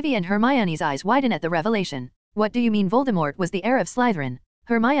 Ivy and Hermione's eyes widen at the revelation. What do you mean Voldemort was the heir of Slytherin?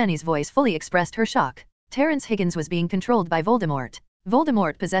 Hermione's voice fully expressed her shock. Terence Higgins was being controlled by Voldemort.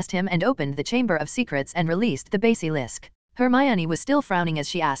 Voldemort possessed him and opened the Chamber of Secrets and released the basilisk. Hermione was still frowning as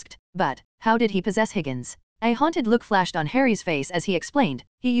she asked, but, how did he possess Higgins? A haunted look flashed on Harry's face as he explained,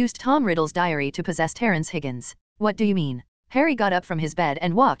 he used Tom Riddle's diary to possess Terence Higgins. What do you mean? Harry got up from his bed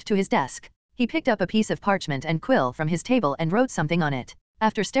and walked to his desk. He picked up a piece of parchment and quill from his table and wrote something on it.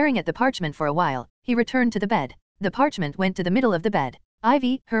 After staring at the parchment for a while, he returned to the bed. The parchment went to the middle of the bed.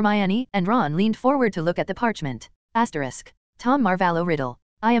 Ivy, Hermione, and Ron leaned forward to look at the parchment. Asterisk. Tom Marvalo Riddle.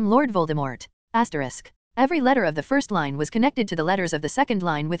 I am Lord Voldemort. Asterisk. Every letter of the first line was connected to the letters of the second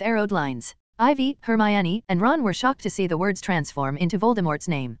line with arrowed lines. Ivy, Hermione, and Ron were shocked to see the words transform into Voldemort's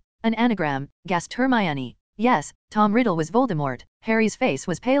name. An anagram, gasped Hermione. Yes, Tom Riddle was Voldemort. Harry's face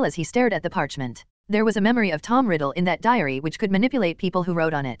was pale as he stared at the parchment. There was a memory of Tom Riddle in that diary which could manipulate people who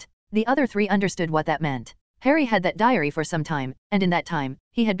wrote on it. The other three understood what that meant. Harry had that diary for some time, and in that time,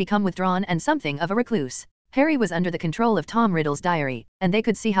 he had become withdrawn and something of a recluse. Harry was under the control of Tom Riddle's diary, and they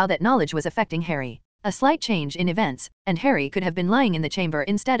could see how that knowledge was affecting Harry. A slight change in events, and Harry could have been lying in the chamber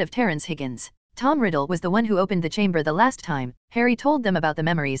instead of Terence Higgins. Tom Riddle was the one who opened the chamber the last time. Harry told them about the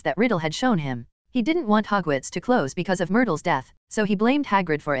memories that Riddle had shown him. He didn't want Hogwarts to close because of Myrtle's death, so he blamed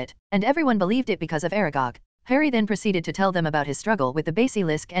Hagrid for it, and everyone believed it because of Aragog. Harry then proceeded to tell them about his struggle with the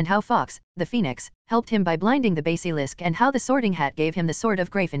basilisk and how Fawkes, the Phoenix, helped him by blinding the basilisk and how the Sorting Hat gave him the sword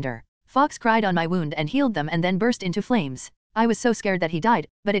of Gryffindor. Fawkes cried on my wound and healed them and then burst into flames. I was so scared that he died,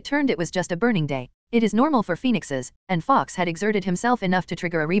 but it was just a burning day. It is normal for phoenixes, and Fawkes had exerted himself enough to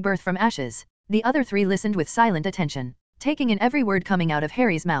trigger a rebirth from ashes. The other three listened with silent attention, taking in every word coming out of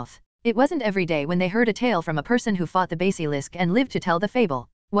Harry's mouth. It wasn't every day when they heard a tale from a person who fought the basilisk and lived to tell the fable.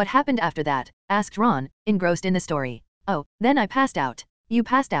 What happened after that? Asked Ron, engrossed in the story. Oh, then I passed out. You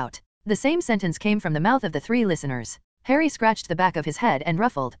passed out. The same sentence came from the mouth of the three listeners. Harry scratched the back of his head and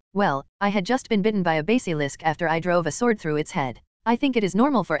ruffled. Well, I had just been bitten by a basilisk after I drove a sword through its head. I think it is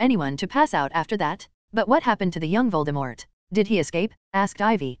normal for anyone to pass out after that. But what happened to the young Voldemort? Did he escape? Asked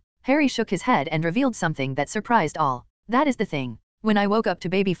Ivy. Harry shook his head and revealed something that surprised all. That is the thing. When I woke up to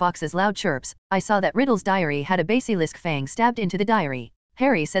Baby Fawkes' loud chirps, I saw that Riddle's diary had a basilisk fang stabbed into the diary.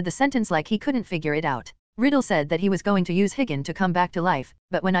 Harry said the sentence like he couldn't figure it out. Riddle said that he was going to use Higgin to come back to life,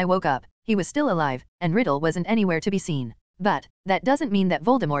 but when I woke up, he was still alive, and Riddle wasn't anywhere to be seen. But, that doesn't mean that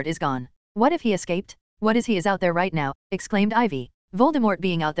Voldemort is gone. What if he escaped? What is he is out there right now, exclaimed Ivy. Voldemort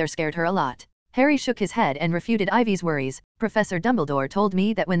being out there scared her a lot. Harry shook his head and refuted Ivy's worries. Professor Dumbledore told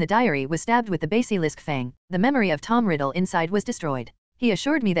me that when the diary was stabbed with the basilisk fang, the memory of Tom Riddle inside was destroyed. He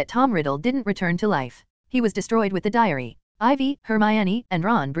assured me that Tom Riddle didn't return to life. He was destroyed with the diary. Ivy, Hermione, and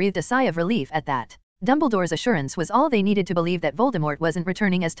Ron breathed a sigh of relief at that. Dumbledore's assurance was all they needed to believe that Voldemort wasn't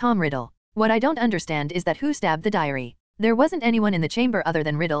returning as Tom Riddle. What I don't understand is that who stabbed the diary? There wasn't anyone in the chamber other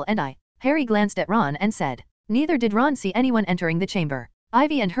than Riddle and I. Harry glanced at Ron and said. Neither did Ron see anyone entering the chamber.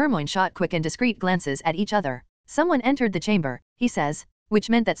 Ivy and Hermione shot quick and discreet glances at each other. Someone entered the chamber, he says, which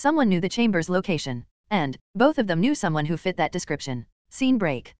meant that someone knew the chamber's location. And, both of them knew someone who fit that description. Scene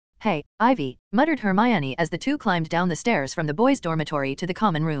break. Hey, Ivy, muttered Hermione as the two climbed down the stairs from the boys' dormitory to the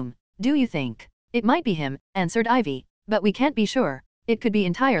common room. Do you think? It might be him, answered Ivy. But we can't be sure. It could be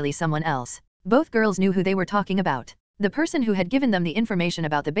entirely someone else. Both girls knew who they were talking about. The person who had given them the information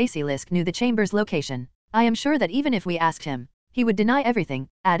about the basilisk knew the chamber's location. I am sure that even if we asked him, he would deny everything,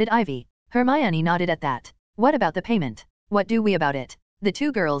 added Ivy. Hermione nodded at that. What about the payment? What do we about it? The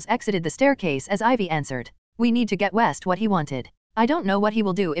two girls exited the staircase as Ivy answered. We need to get West what he wanted. I don't know what he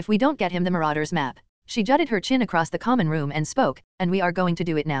will do if we don't get him the Marauder's map. She jutted her chin across the common room and spoke, and we are going to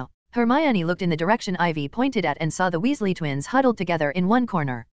do it now. Hermione looked in the direction Ivy pointed at and saw the Weasley twins huddled together in one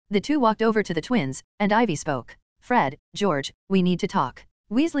corner. The two walked over to the twins, and Ivy spoke. Fred, George, we need to talk.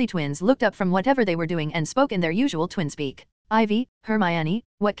 Weasley twins looked up from whatever they were doing and spoke in their usual twin speak. Ivy, Hermione,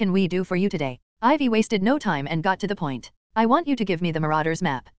 what can we do for you today? Ivy wasted no time and got to the point. I want you to give me the Marauders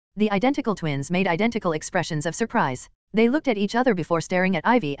map. The identical twins made identical expressions of surprise. They looked at each other before staring at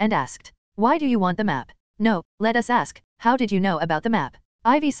Ivy and asked, "Why do you want the map?" "No, let us ask, how did you know about the map?"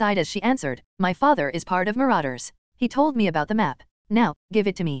 Ivy sighed as she answered, "My father is part of Marauders. He told me about the map. Now, give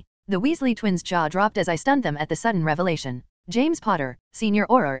it to me." The Weasley twins' jaw dropped as I stunned them at the sudden revelation. James Potter, Senior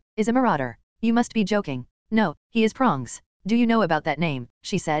Auror, is a Marauder. You must be joking. No, he is Prongs. Do you know about that name?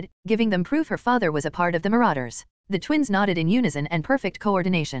 She said, giving them proof her father was a part of the Marauders. The twins nodded in unison and perfect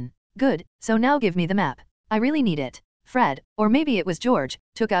coordination. Good, so now give me the map. I really need it. Fred, or maybe it was George,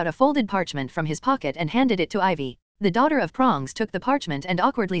 took out a folded parchment from his pocket and handed it to Ivy. The daughter of Prongs took the parchment and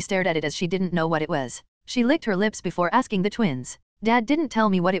awkwardly stared at it as she didn't know what it was. She licked her lips before asking the twins. Dad didn't tell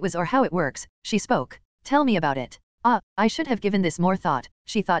me what it was or how it works, she spoke. Tell me about it. I should have given this more thought,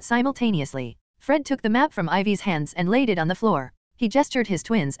 she thought simultaneously. Fred took the map from Ivy's hands and laid it on the floor. He gestured his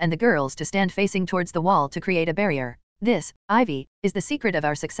twins and the girls to stand facing towards the wall to create a barrier. This, Ivy, is the secret of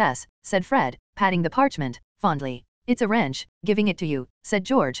our success, said Fred, patting the parchment, fondly. It's a wrench, giving it to you, said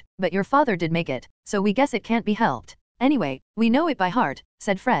George, but your father did make it, so we guess it can't be helped. Anyway, we know it by heart,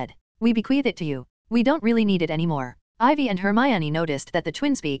 said Fred. We bequeath it to you. We don't really need it anymore. Ivy and Hermione noticed that the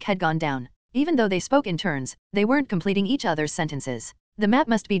twinspeak had gone down. Even though they spoke in turns, they weren't completing each other's sentences. The map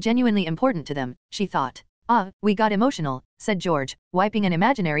must be genuinely important to them, she thought. We got emotional, said George, wiping an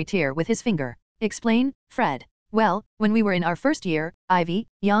imaginary tear with his finger. Explain, Fred. Well, when we were in our first year, Ivy,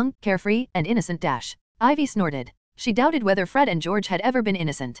 young, carefree, and innocent dash. Ivy snorted. She doubted whether Fred and George had ever been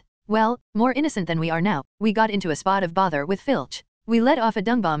innocent. Well, more innocent than we are now. We got into a spot of bother with Filch. We let off a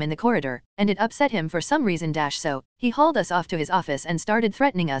dung bomb in the corridor, and it upset him for some reason dash so, he hauled us off to his office and started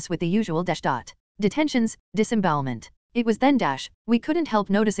threatening us with the usual dash dot. Detentions, disembowelment. It was then dash, we couldn't help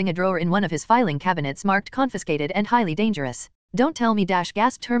noticing a drawer in one of his filing cabinets marked confiscated and highly dangerous. Don't tell me dash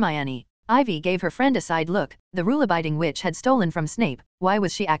gasped Hermione. Ivy gave her friend a side look, the rule-abiding witch had stolen from Snape, why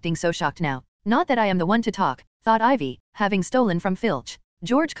was she acting so shocked now? Not that I am the one to talk, thought Ivy, having stolen from Filch.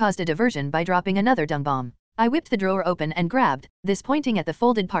 George caused a diversion by dropping another dung bomb. I whipped the drawer open and grabbed, this pointing at the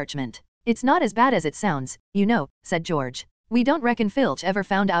folded parchment. It's not as bad as it sounds, you know, said George. We don't reckon Filch ever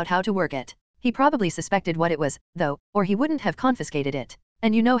found out how to work it. He probably suspected what it was, though, or he wouldn't have confiscated it.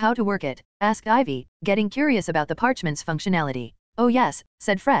 And you know how to work it? Asked Ivy, getting curious about the parchment's functionality. Oh yes,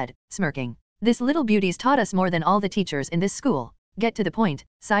 said Fred, smirking. This little beauty's taught us more than all the teachers in this school. Get to the point,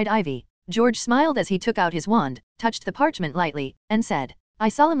 sighed Ivy. George smiled as he took out his wand, touched the parchment lightly, and said, I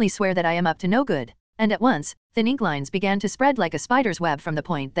solemnly swear that I am up to no good. And at once, thin ink lines began to spread like a spider's web from the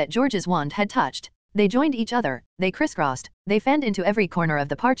point that George's wand had touched. They joined each other, they crisscrossed, they fanned into every corner of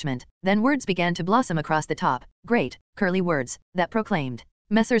the parchment, then words began to blossom across the top, great, curly words, that proclaimed,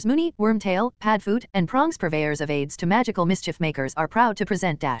 Messrs. Moony, Wormtail, Padfoot, and Prongs, purveyors of aids to magical mischief makers, are proud to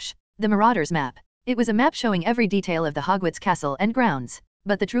present dash, the Marauders map. It was a map showing every detail of the Hogwarts castle and grounds.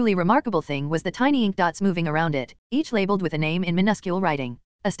 But the truly remarkable thing was the tiny ink dots moving around it, each labeled with a name in minuscule writing.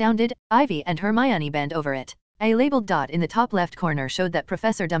 Astounded, Ivy and Hermione bent over it. A labeled dot in the top left corner showed that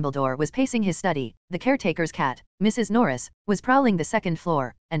Professor Dumbledore was pacing his study, the caretaker's cat, Mrs. Norris, was prowling the second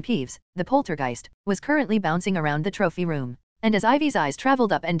floor, and Peeves, the poltergeist, was currently bouncing around the trophy room. And as Ivy's eyes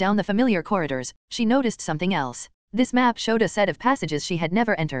traveled up and down the familiar corridors, she noticed something else. This map showed a set of passages she had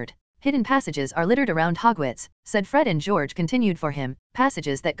never entered. Hidden passages are littered around Hogwarts, said Fred, and George continued for him,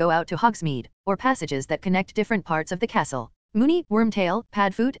 passages that go out to Hogsmeade, or passages that connect different parts of the castle. Moony, Wormtail,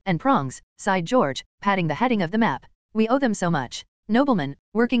 Padfoot, and Prongs, sighed George, patting the heading of the map. We owe them so much. Noblemen,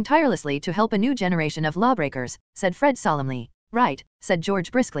 working tirelessly to help a new generation of lawbreakers, said Fred solemnly. Right, said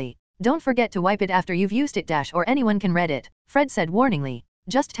George briskly. Don't forget to wipe it after you've used it dash or anyone can read it, Fred said warningly.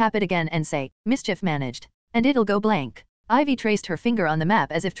 Just tap it again and say, mischief managed. And it'll go blank. Ivy traced her finger on the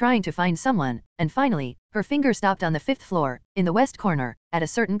map as if trying to find someone, and finally, her finger stopped on the 5th floor, in the west corner, at a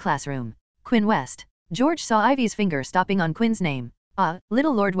certain classroom. Quinn West. George saw Ivy's finger stopping on Quinn's name.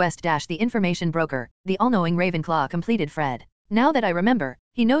 Little Lord West dash the information broker, the all-knowing Ravenclaw, completed Fred. Now that I remember,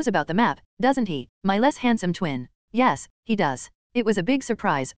 he knows about the map, doesn't he, my less handsome twin? Yes, he does. It was a big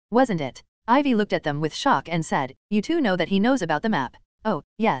surprise, wasn't it? Ivy looked at them with shock and said, you two know that he knows about the map. Oh,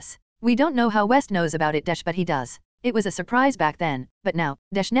 yes. We don't know how West knows about it dash, but he does. It was a surprise back then, but now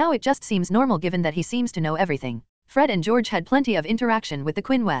it just seems normal given that he seems to know everything. Fred and George had plenty of interaction with the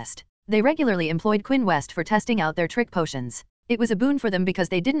Quinn West. They regularly employed Quinn West for testing out their trick potions. It was a boon for them because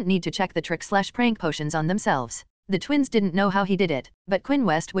they didn't need to check the trick/prank potions on themselves. The twins didn't know how he did it, but Quinn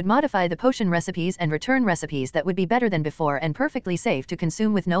West would modify the potion recipes and return recipes that would be better than before and perfectly safe to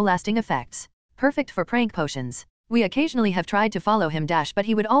consume with no lasting effects. Perfect for prank potions. We occasionally have tried to follow him dash, but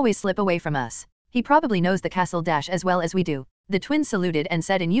he would always slip away from us. He probably knows the castle as well as we do. The twins saluted and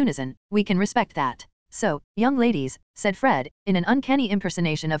said in unison, we can respect that. So, young ladies, said Fred, in an uncanny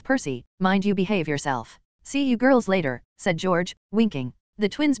impersonation of Percy, mind you behave yourself. See you girls later, said George, winking. The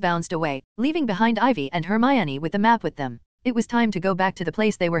twins bounced away, leaving behind Ivy and Hermione with the map with them. It was time to go back to the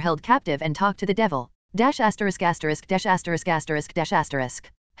place they were held captive and talk to the devil. ***********.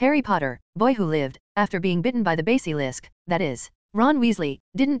 Harry Potter, boy who lived, after being bitten by the basilisk, that is. Ron Weasley,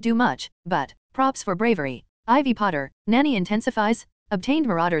 didn't do much, but, props for bravery. Ivy Potter, nanny intensifies, obtained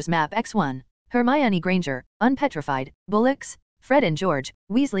Marauder's map X1. Hermione Granger, unpetrified, bullocks, Fred and George,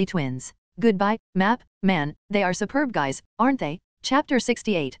 Weasley twins. Goodbye, map, man, they are superb guys, aren't they? Chapter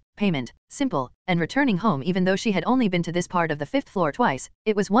 68, Payment, simple, and returning home even though she had only been to this part of the 5th floor twice,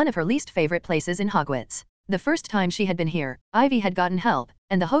 it was one of her least favorite places in Hogwarts. The first time she had been here, Ivy had gotten help,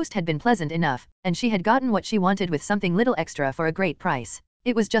 and the host had been pleasant enough, and she had gotten what she wanted with something little extra for a great price.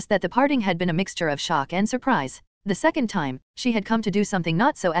 It was just that the parting had been a mixture of shock and surprise. The second time, she had come to do something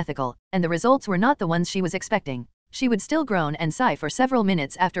not so ethical, and the results were not the ones she was expecting. She would still groan and sigh for several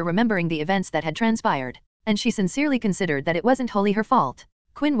minutes after remembering the events that had transpired, and she sincerely considered that it wasn't wholly her fault.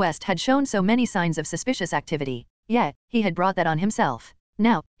 Quinn West had shown so many signs of suspicious activity, yet, he had brought that on himself.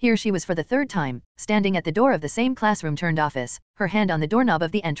 Now, here she was for the third time, standing at the door of the same classroom-turned-office, her hand on the doorknob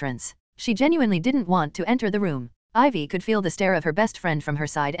of the entrance. She genuinely didn't want to enter the room. Ivy could feel the stare of her best friend from her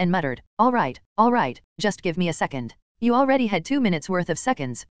side and muttered, all right, just give me a second. You already had 2 minutes worth of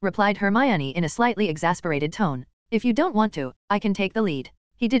seconds, replied Hermione in a slightly exasperated tone. If you don't want to, I can take the lead.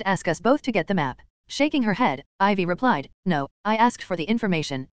 He did ask us both to get the map. Shaking her head, Ivy replied, no, I asked for the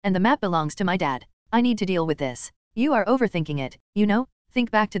information, and the map belongs to my dad. I need to deal with this. You are overthinking it, you know?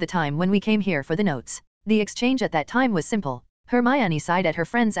 Think back to the time when we came here for the notes. The exchange at that time was simple. Hermione sighed at her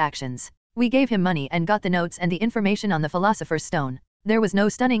friend's actions. We gave him money and got the notes and the information on the Philosopher's Stone. There was no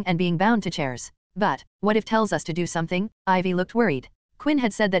stunning and being bound to chairs. But, what if tells us to do something? Ivy looked worried. Quinn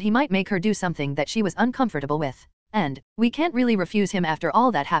had said that he might make her do something that she was uncomfortable with. And, we can't really refuse him after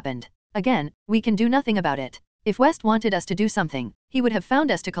all that happened. Again, we can do nothing about it. If West wanted us to do something, he would have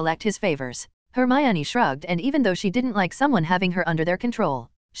found us to collect his favors. Hermione shrugged, and even though she didn't like someone having her under their control,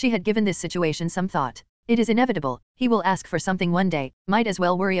 she had given this situation some thought. It is inevitable, he will ask for something one day, might as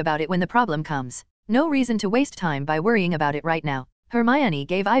well worry about it when the problem comes. No reason to waste time by worrying about it right now. Hermione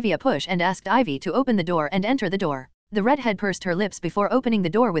gave Ivy a push and asked Ivy to open the door and enter the door. The redhead pursed her lips before opening the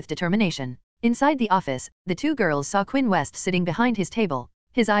door with determination. Inside the office, the two girls saw Quinn West sitting behind his table.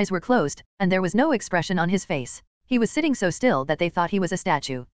 His eyes were closed, and there was no expression on his face. He was sitting so still that they thought he was a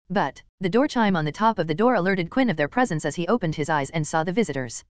statue. But, the door chime on the top of the door alerted Quinn of their presence as he opened his eyes and saw the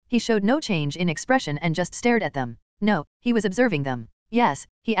visitors. He showed no change in expression and just stared at them. No, he was observing them. Yes,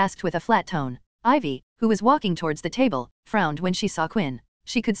 he asked with a flat tone. Ivy, who was walking towards the table, frowned when she saw Quinn.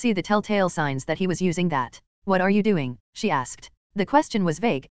 She could see the telltale signs that he was using that. What are you doing? She asked. The question was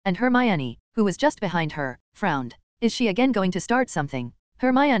vague, and Hermione, who was just behind her, frowned. Is she again going to start something?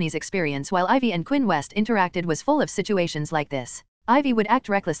 Hermione's experience while Ivy and Quinn West interacted was full of situations like this. Ivy would act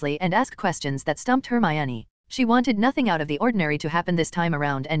recklessly and ask questions that stumped Hermione. She wanted nothing out of the ordinary to happen this time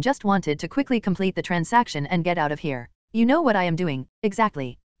around and just wanted to quickly complete the transaction and get out of here. You know what I am doing,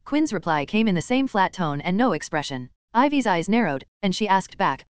 exactly. Quinn's reply came in the same flat tone and no expression. Ivy's eyes narrowed, and she asked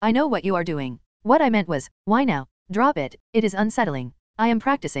back, I know what you are doing. What I meant was, why now? Drop it, it is unsettling. I am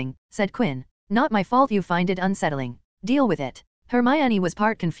practicing, said Quinn. Not my fault you find it unsettling. Deal with it. Hermione was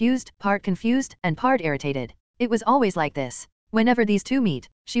part confused, and part irritated. It was always like this. Whenever these two meet,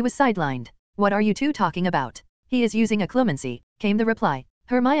 she was sidelined. What are you two talking about? He is using a clumsy, came the reply.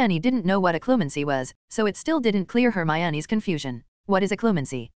 Hermione didn't know what a clumsy was, so it still didn't clear Hermione's confusion. What is a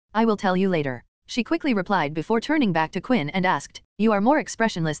clumsy? I will tell you later. She quickly replied before turning back to Quinn and asked, you are more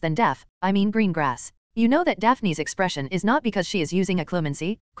expressionless than Greengrass. You know that Daphne's expression is not because she is using a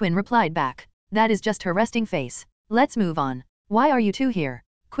clumsy? Quinn replied back. That is just her resting face. Let's move on. Why are you two here?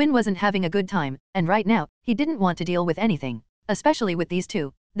 Quinn wasn't having a good time, and right now, he didn't want to deal with anything. Especially with these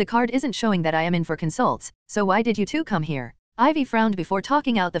two. The card isn't showing that I am in for consults, so why did you two come here? Ivy frowned before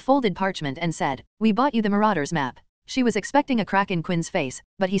talking out the folded parchment and said, we bought you the Marauder's map. She was expecting a crack in Quinn's face,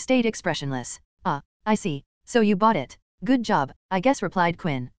 but he stayed expressionless. Ah, I see. So you bought it. Good job, I guess, replied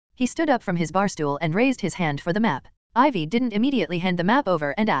Quinn. He stood up from his barstool and raised his hand for the map. Ivy didn't immediately hand the map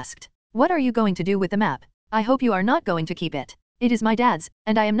over and asked, what are you going to do with the map? I hope you are not going to keep it. It is my dad's,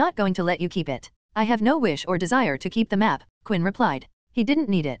 and I am not going to let you keep it. I have no wish or desire to keep the map, Quinn replied. He didn't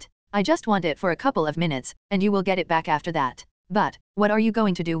need it. I just want it for a couple of minutes, and you will get it back after that. But, what are you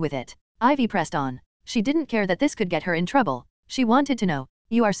going to do with it? Ivy pressed on. She didn't care that this could get her in trouble. She wanted to know.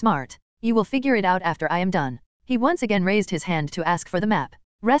 You are smart. You will figure it out after I am done. He once again raised his hand to ask for the map.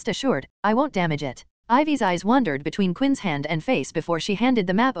 Rest assured, I won't damage it. Ivy's eyes wandered between Quinn's hand and face before she handed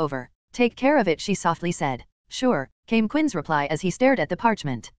the map over. Take care of it, she softly said. Sure, came Quinn's reply as he stared at the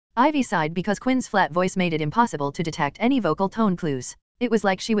parchment. Ivy sighed because Quinn's flat voice made it impossible to detect any vocal tone clues. It was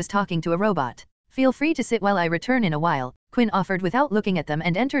like she was talking to a robot. Feel free to sit while I return in a while, Quinn offered without looking at them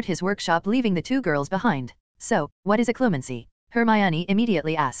and entered his workshop, leaving the two girls behind. So, what is occlumency? Hermione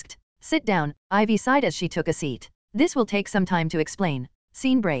immediately asked. Sit down, Ivy sighed as she took a seat. This will take some time to explain.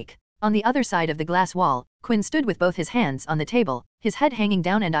 Scene break. On the other side of the glass wall, Quinn stood with both his hands on the table, his head hanging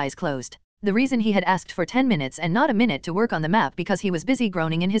down and eyes closed. The reason he had asked for 10 minutes and not a minute to work on the map because he was busy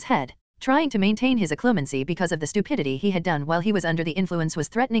groaning in his head. Trying to maintain his occlumency because of the stupidity he had done while he was under the influence was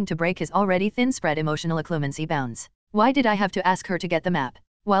threatening to break his already thin-spread emotional occlumency bounds. Why did I have to ask her to get the map?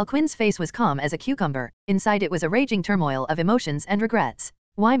 While Quinn's face was calm as a cucumber, inside it was a raging turmoil of emotions and regrets.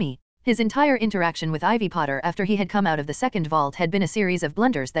 Why me? His entire interaction with Ivy Potter after he had come out of the second vault had been a series of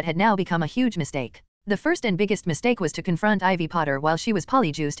blunders that had now become a huge mistake. The first and biggest mistake was to confront Ivy Potter while she was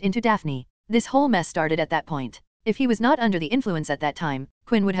polyjuiced into Daphne. This whole mess started at that point. If he was not under the influence at that time,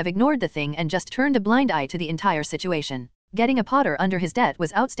 Quinn would have ignored the thing and just turned a blind eye to the entire situation. Getting a Potter under his debt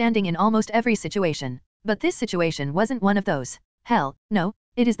was outstanding in almost every situation. But this situation wasn't one of those. Hell, no,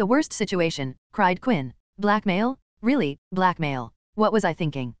 it is the worst situation, cried Quinn. Blackmail? Really, blackmail? What was I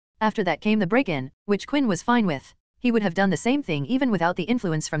thinking? After that came the break-in, which Quinn was fine with. He would have done the same thing even without the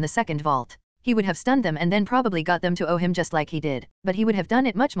influence from the second vault. He would have stunned them and then probably got them to owe him just like he did, but he would have done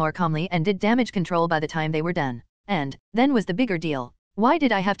it much more calmly and did damage control by the time they were done. And, then was the bigger deal. Why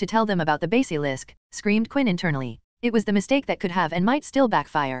did I have to tell them about the basilisk? Screamed Quinn internally. It was the mistake that could have and might still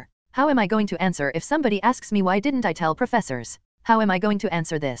backfire. How am I going to answer if somebody asks me why didn't I tell professors? How am I going to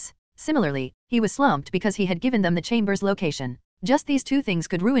answer this? Similarly, he was slumped because he had given them the chamber's location. Just these two things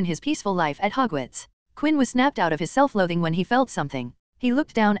could ruin his peaceful life at Hogwarts. Quinn was snapped out of his self-loathing when he felt something. He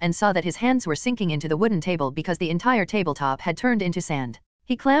looked down and saw that his hands were sinking into the wooden table because the entire tabletop had turned into sand.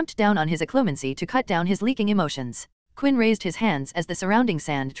 He clamped down on his occlumency to cut down his leaking emotions. Quinn raised his hands as the surrounding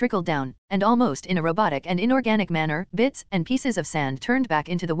sand trickled down, and almost in a robotic and inorganic manner, bits and pieces of sand turned back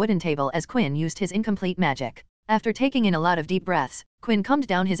into the wooden table as Quinn used his incomplete magic. After taking in a lot of deep breaths, Quinn calmed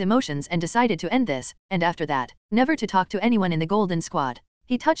down his emotions and decided to end this, and after that, never to talk to anyone in the Golden Squad.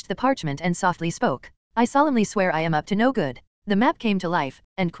 He touched the parchment and softly spoke. I solemnly swear I am up to no good. The map came to life,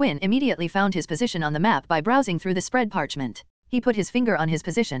 and Quinn immediately found his position on the map by browsing through the spread parchment. He put his finger on his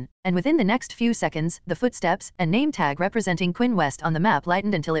position, and within the next few seconds, the footsteps and name tag representing Quinn West on the map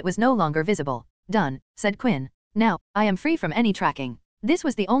lightened until it was no longer visible. Done, said Quinn. Now, I am free from any tracking. This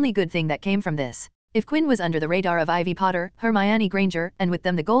was the only good thing that came from this. If Quinn was under the radar of Ivy Potter, Hermione Granger, and with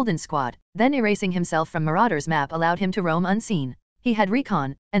them the Golden Squad, then erasing himself from Marauder's map allowed him to roam unseen. He had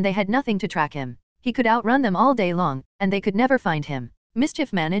recon, and they had nothing to track him. He could outrun them all day long, and they could never find him.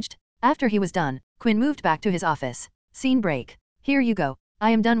 Mischief managed. After he was done, Quinn moved back to his office. Scene break. Here you go.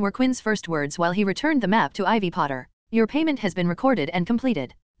 I am done, were Quinn's first words while he returned the map to Ivy Potter. Your payment has been recorded and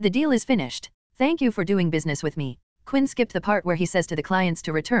completed. The deal is finished. Thank you for doing business with me. Quinn skipped the part where he says to the clients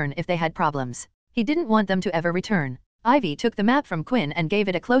to return if they had problems. He didn't want them to ever return. Ivy took the map from Quinn and gave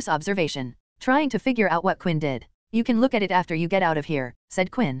it a close observation, trying to figure out what Quinn did. You can look at it after you get out of here,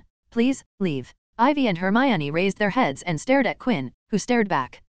 said Quinn. Please, leave. Ivy and Hermione raised their heads and stared at Quinn, who stared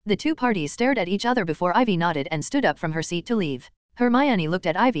back. The two parties stared at each other before Ivy nodded and stood up from her seat to leave. Hermione looked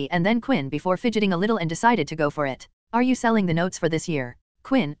at Ivy and then Quinn before fidgeting a little and decided to go for it. Are you selling the notes for this year?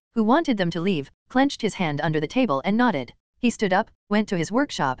 Quinn, who wanted them to leave, clenched his hand under the table and nodded. He stood up, went to his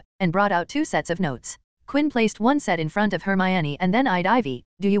workshop, and brought out 2 sets of notes. Quinn placed one set in front of Hermione and then eyed Ivy.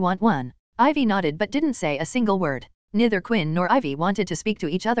 Do you want one? Ivy nodded but didn't say a single word. Neither Quinn nor Ivy wanted to speak to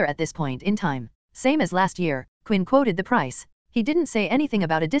each other at this point in time. Same as last year, Quinn quoted the price. He didn't say anything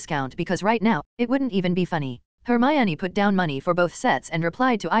about a discount because right now, it wouldn't even be funny. Hermione put down money for both sets and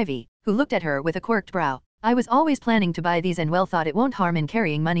replied to Ivy, who looked at her with a quirked brow. I was always planning to buy these and well thought it won't harm in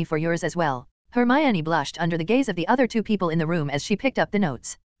carrying money for yours as well. Hermione blushed under the gaze of the other 2 people in the room as she picked up the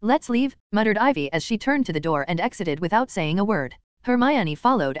notes. Let's leave, muttered Ivy as she turned to the door and exited without saying a word. Hermione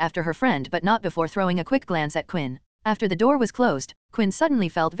followed after her friend but not before throwing a quick glance at Quinn. After the door was closed, Quinn suddenly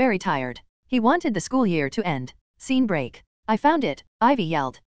felt very tired. He wanted the school year to end. Scene break. I found it, Ivy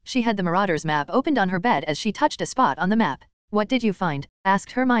yelled. She had the Marauder's map opened on her bed as she touched a spot on the map. What did you find?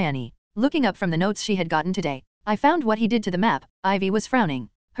 Asked Hermione, looking up from the notes she had gotten today. I found what he did to the map. Ivy was frowning.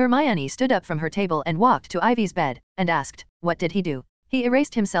 Hermione stood up from her table and walked to Ivy's bed, and asked, what did he do? He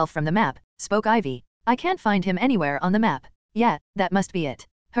erased himself from the map, spoke Ivy. I can't find him anywhere on the map. Yeah, that must be it.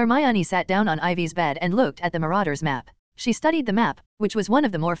 Hermione sat down on Ivy's bed and looked at the Marauder's map. She studied the map, which was one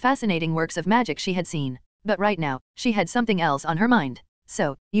of the more fascinating works of magic she had seen. But right now, she had something else on her mind.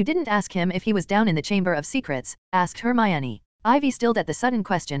 So, you didn't ask him if he was down in the Chamber of Secrets, asked Hermione. Ivy stilled at the sudden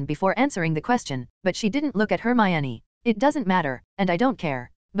question before answering the question, but she didn't look at Hermione. It doesn't matter, and I don't care.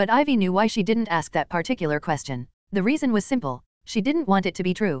 But Ivy knew why she didn't ask that particular question. The reason was simple. She didn't want it to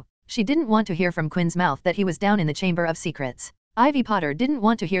be true. She didn't want to hear from Quinn's mouth that he was down in the Chamber of Secrets. Ivy Potter didn't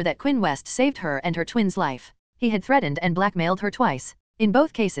want to hear that Quinn West saved her and her twin's life. He had threatened and blackmailed her twice. In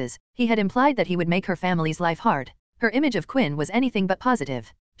both cases, he had implied that he would make her family's life hard. Her image of Quinn was anything but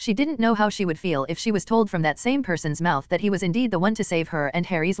positive. She didn't know how she would feel if she was told from that same person's mouth that he was indeed the one to save her and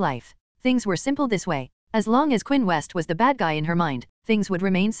Harry's life. Things were simple this way. As long as Quinn West was the bad guy in her mind, things would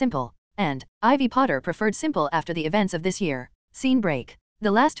remain simple. And Ivy Potter preferred simple after the events of this year. Scene break.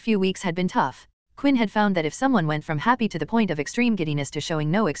 The last few weeks had been tough. Quinn had found that if someone went from happy to the point of extreme giddiness to showing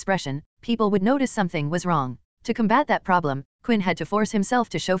no expression, people would notice something was wrong. To combat that problem, Quinn had to force himself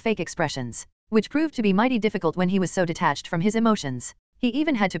to show fake expressions, which proved to be mighty difficult when he was so detached from his emotions. He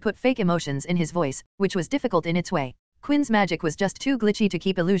even had to put fake emotions in his voice, which was difficult in its way. Quinn's magic was just too glitchy to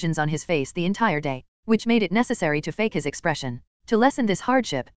keep illusions on his face the entire day, which made it necessary to fake his expression. To lessen this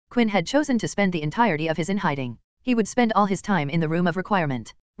hardship, Quinn had chosen to spend the entirety of his in hiding. He would spend all his time in the Room of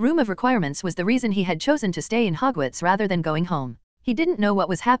Requirement. Room of Requirements was the reason he had chosen to stay in Hogwarts rather than going home. He didn't know what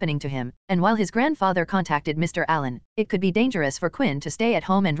was happening to him, and while his grandfather contacted Mr. Allen, it could be dangerous for Quinn to stay at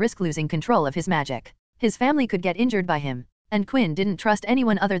home and risk losing control of his magic. His family could get injured by him, and Quinn didn't trust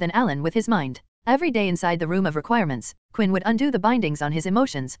anyone other than Allen with his mind. Every day inside the Room of Requirements, Quinn would undo the bindings on his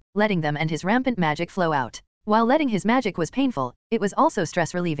emotions, letting them and his rampant magic flow out. While letting his magic was painful, it was also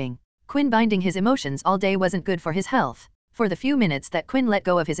stress-relieving. Quinn binding his emotions all day wasn't good for his health. For the few minutes that Quinn let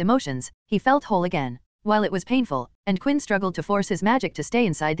go of his emotions, he felt whole again. While it was painful, and Quinn struggled to force his magic to stay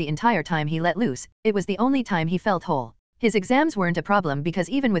inside the entire time he let loose, it was the only time he felt whole. His exams weren't a problem because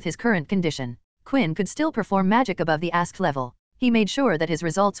even with his current condition, Quinn could still perform magic above the asked level. He made sure that his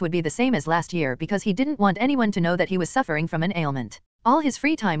results would be the same as last year because he didn't want anyone to know that he was suffering from an ailment. All his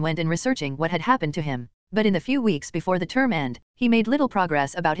free time went in researching what had happened to him. But in the few weeks before the term end, he made little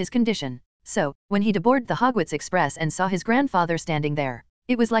progress about his condition. So, when he deboarded the Hogwarts Express and saw his grandfather standing there,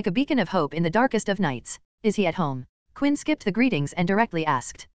 it was like a beacon of hope in the darkest of nights. Is he at home? Quinn skipped the greetings and directly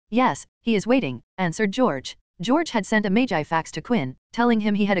asked. Yes, he is waiting, answered George. George had sent a Magi fax to Quinn, telling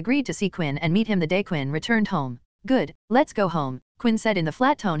him he had agreed to see Quinn and meet him the day Quinn returned home. Good, let's go home, Quinn said in the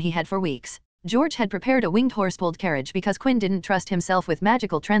flat tone he had for weeks. George had prepared a winged horse-pulled carriage because Quinn didn't trust himself with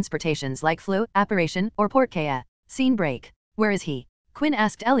magical transportations like flu, apparition, or portkaya. Scene break. Where is he? Quinn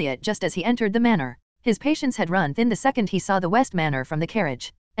asked Elliot just as he entered the manor. His patience had run thin the second he saw the West Manor from the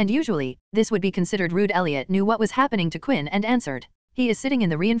carriage. And usually, this would be considered rude. Elliot knew what was happening to Quinn and answered. He is sitting in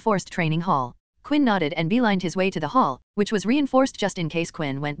the reinforced training hall. Quinn nodded and beelined his way to the hall, which was reinforced just in case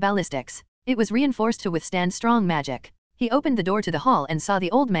Quinn went ballistics. It was reinforced to withstand strong magic. He opened the door to the hall and saw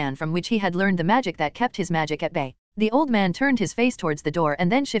the old man from which he had learned the magic that kept his magic at bay. The old man turned his face towards the door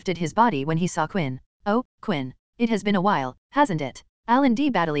and then shifted his body when he saw Quinn. Oh, Quinn. It has been a while, hasn't it? Alan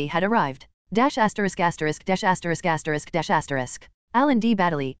D. Baddeley had arrived. Dash asterisk asterisk dash asterisk asterisk dash asterisk. Alan D.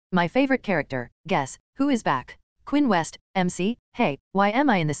 Baddeley, my favorite character. Guess, who is back? Quinn West, MC. Hey, why am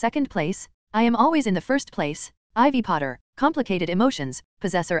I in the second place? I am always in the first place. Ivy Potter, complicated emotions,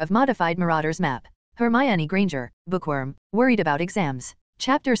 possessor of modified Marauder's map. Hermione Granger, bookworm, worried about exams.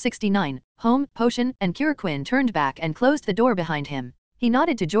 Chapter 69, Home, Potion, and Cure. Quinn turned back and closed the door behind him. He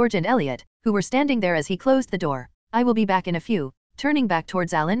nodded to George and Elliot, who were standing there as he closed the door. I will be back in a few. Turning back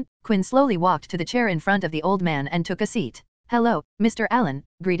towards Alan, Quinn slowly walked to the chair in front of the old man and took a seat. Hello, Mr. Allen,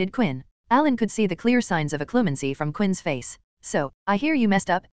 greeted Quinn. Alan could see the clear signs of acclimacy from Quinn's face. So, I hear you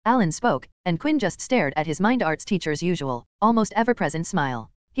messed up, Alan spoke, and Quinn just stared at his mind arts teacher's usual, almost ever-present smile.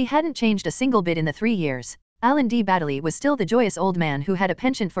 He hadn't changed a single bit in the 3 years. Alan D. Baddeley was still the joyous old man who had a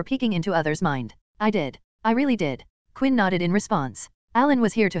penchant for peeking into others' mind. I did. I really did. Quinn nodded in response. Alan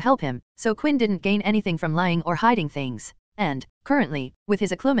was here to help him, so Quinn didn't gain anything from lying or hiding things. And, currently, with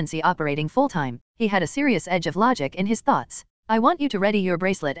his acclimacy operating full-time, he had a serious edge of logic in his thoughts. I want you to ready your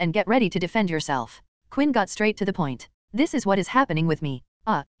bracelet and get ready to defend yourself. Quinn got straight to the point. This is what is happening with me.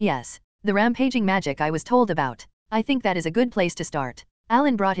 Yes. The rampaging magic I was told about. I think that is a good place to start.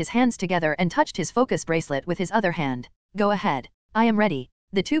 Alan brought his hands together and touched his focus bracelet with his other hand. Go ahead. I am ready.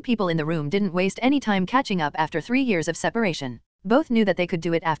 The two people in the room didn't waste any time catching up after 3 years of separation. Both knew that they could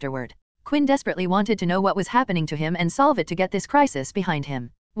do it afterward. Quinn desperately wanted to know what was happening to him and solve it to get this crisis behind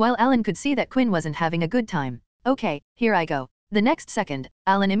him. While Alan could see that Quinn wasn't having a good time. Okay, here I go. The next second,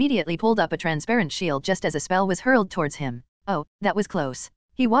 Alan immediately pulled up a transparent shield just as a spell was hurled towards him. Oh, that was close.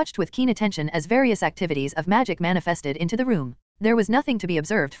 He watched with keen attention as various activities of magic manifested into the room. There was nothing to be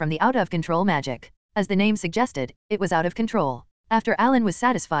observed from the out-of-control magic. As the name suggested, it was out of control. After Alan was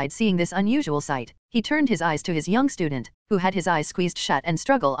satisfied seeing this unusual sight, he turned his eyes to his young student, who had his eyes squeezed shut and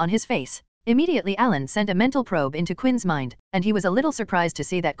struggle on his face. Immediately Alan sent a mental probe into Quinn's mind, and he was a little surprised to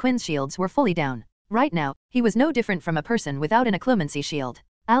see that Quinn's shields were fully down. Right now, he was no different from a person without an occlumency shield.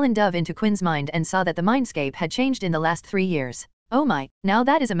 Alan dove into Quinn's mind and saw that the mindscape had changed in the last 3 years. Oh my, now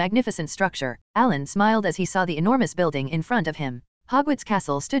that is a magnificent structure. Alan smiled as he saw the enormous building in front of him. Hogwarts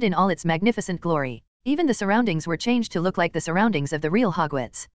Castle stood in all its magnificent glory. Even the surroundings were changed to look like the surroundings of the real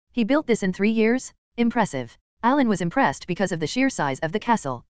Hogwarts. He built this in 3 years? Impressive. Alan was impressed because of the sheer size of the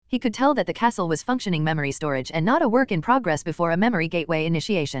castle. He could tell that the castle was functioning memory storage and not a work in progress before a memory gateway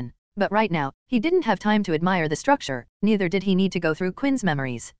initiation. But right now, he didn't have time to admire the structure, neither did he need to go through Quinn's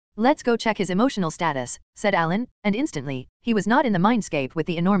memories. Let's go check his emotional status, said Alan, and instantly, he was not in the mindscape with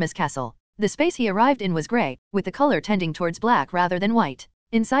the enormous castle. The space he arrived in was gray, with the color tending towards black rather than white.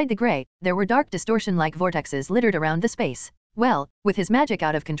 Inside the gray, there were dark distortion-like vortexes littered around the space. Well, with his magic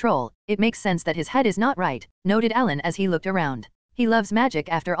out of control, it makes sense that his head is not right, noted Alan as he looked around. He loves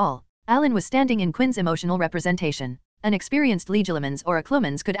magic after all. Alan was standing in Quinn's emotional representation. An experienced legilimens or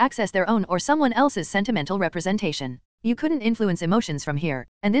occlumens could access their own or someone else's sentimental representation. You couldn't influence emotions from here,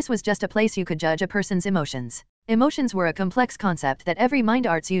 and this was just a place you could judge a person's emotions. Emotions were a complex concept that every mind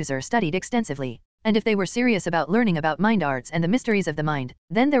arts user studied extensively. And if they were serious about learning about mind arts and the mysteries of the mind,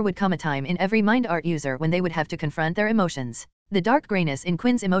 then there would come a time in every mind art user when they would have to confront their emotions. The dark grayness in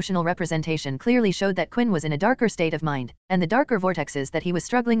Quinn's emotional representation clearly showed that Quinn was in a darker state of mind, and the darker vortexes that he was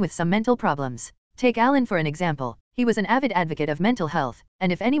struggling with some mental problems. Take Alan for an example. He was an avid advocate of mental health,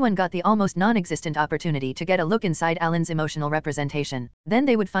 and if anyone got the almost non-existent opportunity to get a look inside Alan's emotional representation, then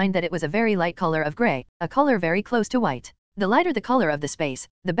they would find that it was a very light color of gray, a color very close to white. The lighter the color of the space,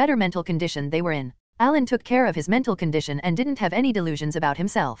 the better mental condition they were in. Alan took care of his mental condition and didn't have any delusions about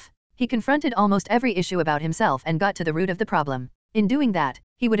himself. He confronted almost every issue about himself and got to the root of the problem. In doing that,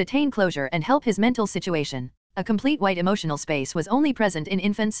 he would attain closure and help his mental situation. A complete white emotional space was only present in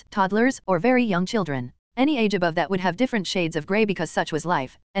infants, toddlers, or very young children. Any age above that would have different shades of gray because such was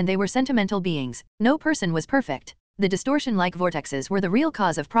life, and they were sentimental beings. No person was perfect. The distortion-like vortexes were the real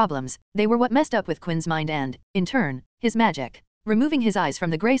cause of problems. They were what messed up with Quinn's mind and, in turn, his magic. Removing his eyes from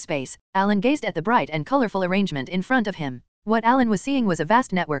the gray space, Alan gazed at the bright and colorful arrangement in front of him. What Alan was seeing was a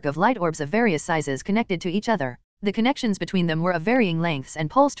vast network of light orbs of various sizes connected to each other. The connections between them were of varying lengths and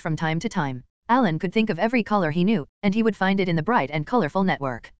pulsed from time to time. Alan could think of every color he knew, and he would find it in the bright and colorful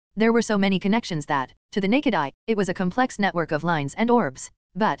network. There were so many connections that, to the naked eye, it was a complex network of lines and orbs.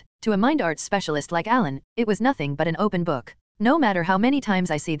 But, to a mind arts specialist like Alan, it was nothing but an open book. No matter how many times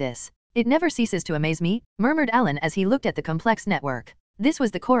I see this, it never ceases to amaze me, murmured Alan as he looked at the complex network. This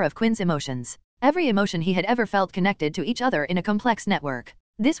was the core of Quinn's emotions. Every emotion he had ever felt connected to each other in a complex network.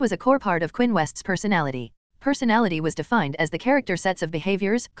 This was a core part of Quinn West's personality. Personality was defined as the character sets of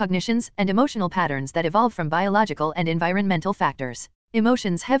behaviors, cognitions, and emotional patterns that evolve from biological and environmental factors.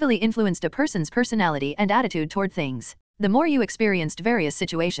 Emotions heavily influenced a person's personality and attitude toward things. The more you experienced various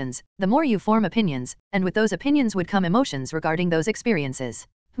situations, the more you form opinions, and with those opinions would come emotions regarding those experiences.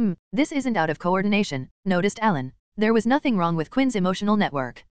 This isn't out of coordination, noticed Alan. There was nothing wrong with Quinn's emotional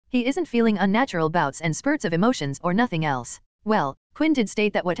network. He isn't feeling unnatural bouts and spurts of emotions or nothing else. Well, Quinn did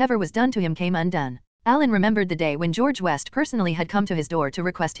state that whatever was done to him came undone. Alan remembered the day when George West personally had come to his door to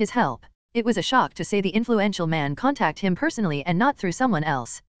request his help. It was a shock to see the influential man contact him personally and not through someone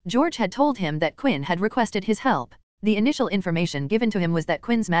else. George had told him that Quinn had requested his help. The initial information given to him was that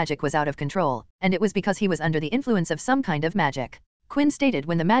Quinn's magic was out of control, and it was because he was under the influence of some kind of magic. Quinn stated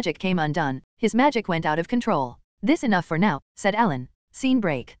when the magic came undone, his magic went out of control. This enough for now, said Alan. Scene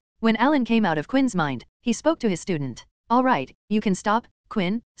break. When Alan came out of Quinn's mind, he spoke to his student. All right, you can stop,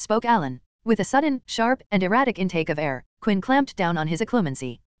 Quinn, spoke Alan. With a sudden, sharp, and erratic intake of air, Quinn clamped down on his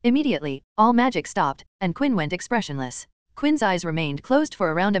occlumency. Immediately, all magic stopped, and Quinn went expressionless. Quinn's eyes remained closed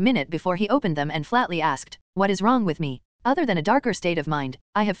for around a minute before he opened them and flatly asked, "What is wrong with me? Other than a darker state of mind,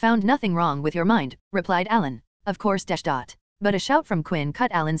 I have found nothing wrong with your mind," replied Alan. Of course. But a shout from Quinn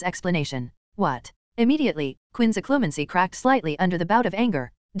cut Alan's explanation. What? Immediately, Quinn's occlumency cracked slightly under the bout of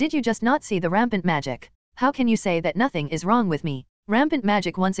anger. Did you just not see the rampant magic? How can you say that nothing is wrong with me? Rampant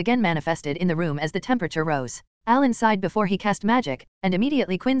magic once again manifested in the room as the temperature rose. Alan sighed before he cast magic, and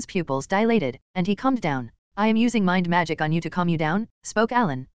immediately Quinn's pupils dilated, and he calmed down. "I am using mind magic on you to calm you down," spoke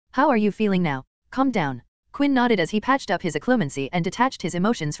Alan. "How are you feeling now? Calm down." Quinn nodded as he patched up his occlumency and detached his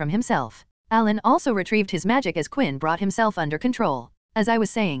emotions from himself. Alan also retrieved his magic as Quinn brought himself under control. "As I was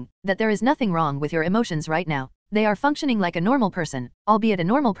saying, that there is nothing wrong with your emotions right now. They are functioning like a normal person, albeit a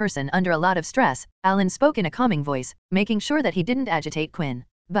normal person under a lot of stress," Alan spoke in a calming voice, making sure that he didn't agitate Quinn.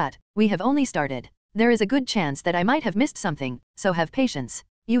 "But, we have only started. There is a good chance that I might have missed something, so have patience.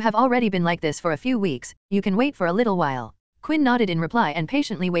 You have already been like this for a few weeks, you can wait for a little while. Quinn nodded in reply and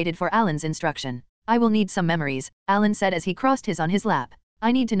patiently waited for Alan's instruction. I will need some memories, Alan said as he crossed his on his lap.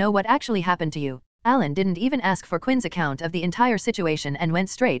 I need to know what actually happened to you. Alan didn't even ask for Quinn's account of the entire situation and went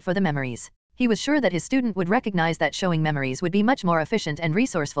straight for the memories. He was sure that his student would recognize that showing memories would be much more efficient and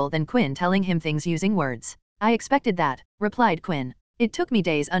resourceful than Quinn telling him things using words. I expected that, replied Quinn. It took me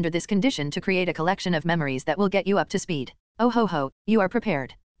days under this condition to create a collection of memories that will get you up to speed. Oh ho ho, you are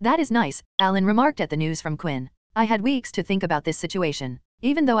prepared. That is nice, Alan remarked at the news from Quinn. I had weeks to think about this situation.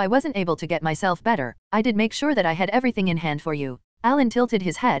 Even though I wasn't able to get myself better, I did make sure that I had everything in hand for you. Alan tilted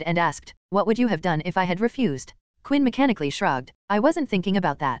his head and asked, what would you have done if I had refused? Quinn mechanically shrugged. I wasn't thinking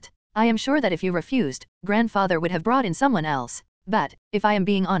about that. I am sure that if you refused, grandfather would have brought in someone else. But, if I am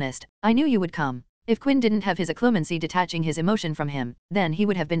being honest, I knew you would come. If Quinn didn't have his acclimacy detaching his emotion from him, then he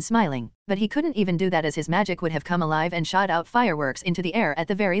would have been smiling, but he couldn't even do that as his magic would have come alive and shot out fireworks into the air at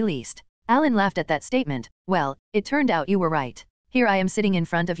the very least. Alan laughed at that statement. Well, it turned out you were right. Here I am sitting in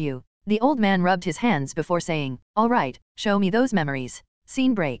front of you. The old man rubbed his hands before saying, all right, show me those memories.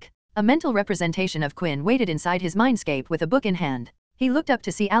 Scene break. A mental representation of Quinn waited inside his mindscape with a book in hand. He looked up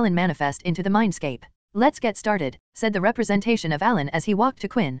to see Alan manifest into the mindscape. Let's get started, said the representation of Alan as he walked to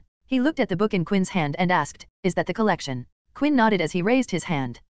Quinn. He looked at the book in Quinn's hand and asked, is that the collection? Quinn nodded as he raised his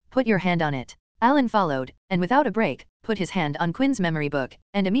hand. Put your hand on it. Alan followed, and without a break, put his hand on Quinn's memory book,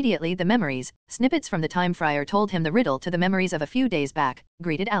 and immediately the memories, snippets from the time Friar told him the riddle to the memories of a few days back,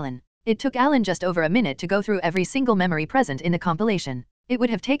 greeted Alan. It took Alan just over a minute to go through every single memory present in the compilation. It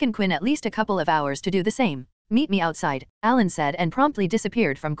would have taken Quinn at least a couple of hours to do the same. Meet me outside, Alan said and promptly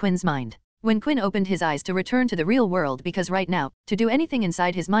disappeared from Quinn's mind. When Quinn opened his eyes to return to the real world because right now, to do anything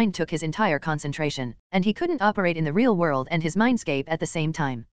inside his mind took his entire concentration, and he couldn't operate in the real world and his mindscape at the same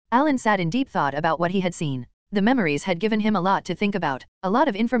time. Alan sat in deep thought about what he had seen. The memories had given him a lot to think about, a lot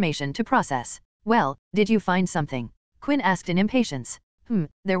of information to process. Well, did you find something? Quinn asked in impatience.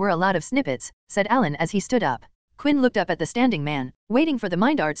 There were a lot of snippets, said Alan as he stood up. Quinn looked up at the standing man, waiting for the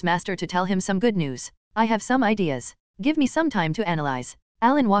mind arts master to tell him some good news. I have some ideas. Give me some time to analyze.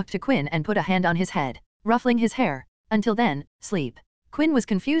 Alan walked to Quinn and put a hand on his head, ruffling his hair. Until then, sleep. Quinn was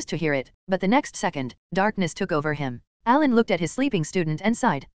confused to hear it, but the next second, darkness took over him. Alan looked at his sleeping student and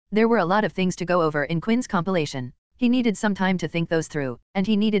sighed. There were a lot of things to go over in Quinn's compilation. He needed some time to think those through, and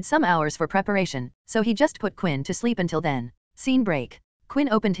he needed some hours for preparation, so he just put Quinn to sleep until then. Scene break. Quinn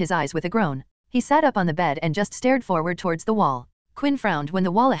opened his eyes with a groan. He sat up on the bed and just stared forward towards the wall. Quinn frowned when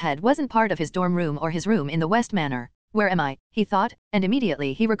the wall ahead wasn't part of his dorm room or his room in the West Manor. Where am I? He thought, and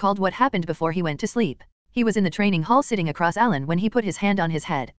immediately he recalled what happened before he went to sleep. He was in the training hall sitting across Alan when he put his hand on his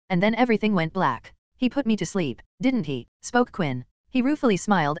head, and then everything went black. He put me to sleep, didn't he? Spoke Quinn. He ruefully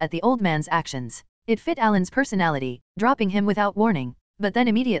smiled at the old man's actions. It fit Alan's personality, dropping him without warning. But then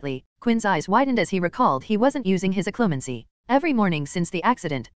immediately, Quinn's eyes widened as he recalled he wasn't using his acclimacy. Every morning since the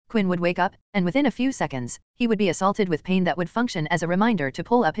accident, Quinn would wake up, and within a few seconds, he would be assaulted with pain that would function as a reminder to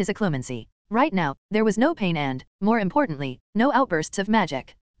pull up his acclimacy. Right now, there was no pain and, more importantly, no outbursts of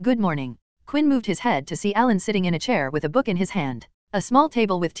magic. Good morning. Quinn moved his head to see Alan sitting in a chair with a book in his hand. A small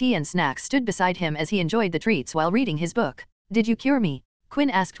table with tea and snacks stood beside him as he enjoyed the treats while reading his book. Did you cure me? Quinn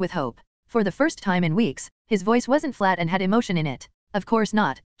asked with hope. For the first time in weeks, his voice wasn't flat and had emotion in it. Of course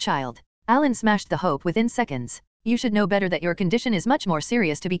not, child. Alan smashed the hope within seconds. You should know better that your condition is much more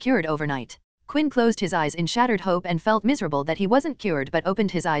serious to be cured overnight. Quinn closed his eyes in shattered hope and felt miserable that he wasn't cured but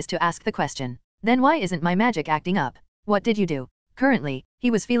opened his eyes to ask the question. Then why isn't my magic acting up? What did you do? Currently, he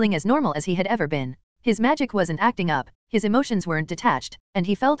was feeling as normal as he had ever been. His magic wasn't acting up, his emotions weren't detached, and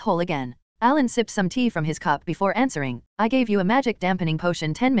he felt whole again. Alan sipped some tea from his cup before answering. I gave you a magic dampening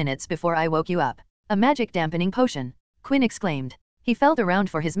potion 10 minutes before I woke you up. A magic dampening potion? Quinn exclaimed. He felt around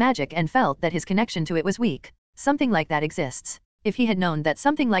for his magic and felt that his connection to it was weak. Something like that exists. If he had known that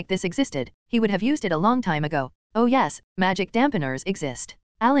something like this existed, he would have used it a long time ago. Oh yes, magic dampeners exist.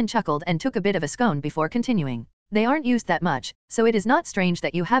 Alan chuckled and took a bit of a scone before continuing. They aren't used that much, so it is not strange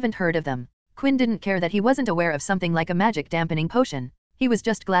that you haven't heard of them. Quinn didn't care that he wasn't aware of something like a magic dampening potion. He was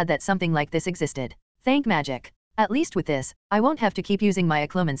just glad that something like this existed. Thank magic. At least with this, I won't have to keep using my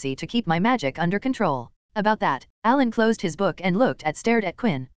acclimacy to keep my magic under control. About that, Alan closed his book and stared at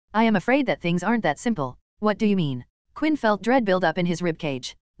Quinn. I am afraid that things aren't that simple. What do you mean? Quinn felt dread build up in his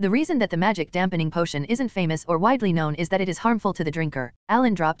ribcage. The reason that the magic dampening potion isn't famous or widely known is that it is harmful to the drinker.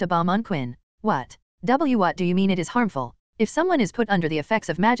 Alan dropped a bomb on Quinn. What do you mean it is harmful? If someone is put under the effects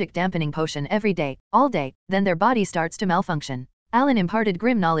of magic dampening potion every day, all day, then their body starts to malfunction. Alan imparted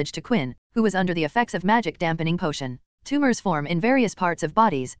grim knowledge to Quinn, who was under the effects of magic dampening potion.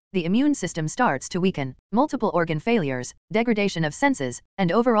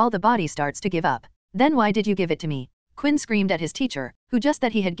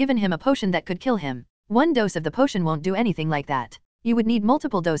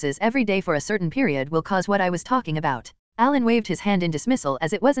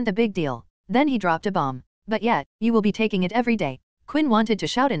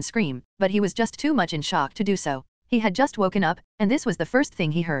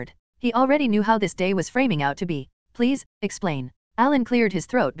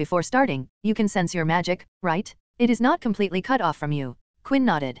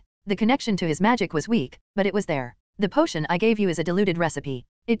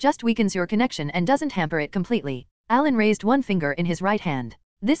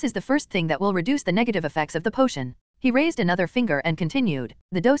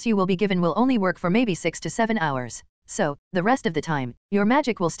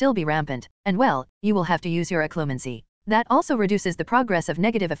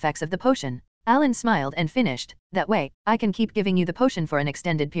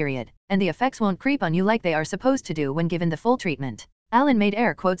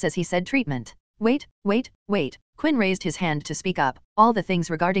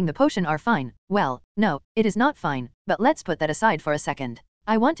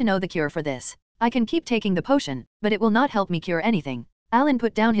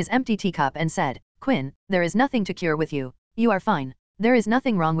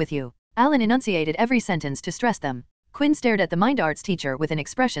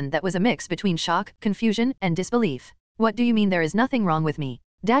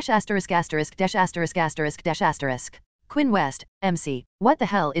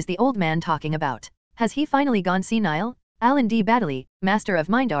 Alan D. Baddeley, Master of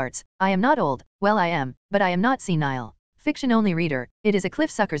Mind Arts. I am not old, well I am, but I am not senile. Fiction-only reader, it is a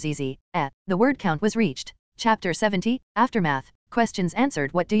cliff sucker's easy. The word count was reached. Chapter 70, Aftermath. Questions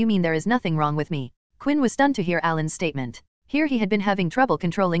answered. What do you mean there is nothing wrong with me? Quinn was stunned to hear Alan's statement. Here he had been having trouble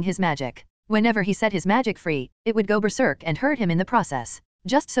controlling his magic. Whenever he set his magic free, it would go berserk and hurt him in the process.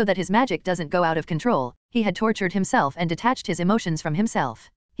 Just so that his magic doesn't go out of control, he had tortured himself and detached his emotions from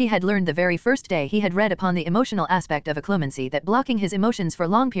himself. He had learned the very first day he had read upon the emotional aspect of occlumency that blocking his emotions for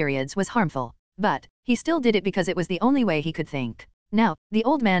long periods was harmful. But he still did it because it was the only way he could think. Now, the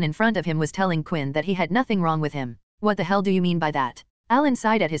old man in front of him was telling Quinn that he had nothing wrong with him. What the hell do you mean by that? Alan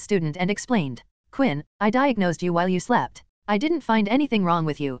sighed at his student and explained. Quinn, I diagnosed you while you slept. I didn't find anything wrong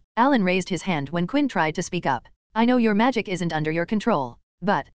with you. Alan raised his hand when Quinn tried to speak up. I know your magic isn't under your control.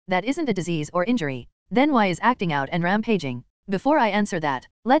 But that isn't a disease or injury. Then why is acting out and rampaging? Before I answer that,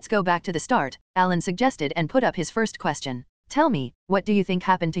 let's go back to the start, Alan suggested and put up his first question. Tell me, what do you think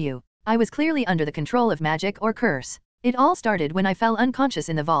happened to you? I was clearly under the control of magic or curse. It all started when I fell unconscious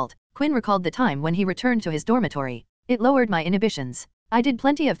in the vault. Quinn recalled the time when he returned to his dormitory. It lowered my inhibitions. I did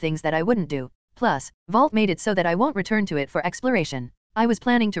plenty of things that I wouldn't do. Plus, vault made it so that I won't return to it for exploration. I was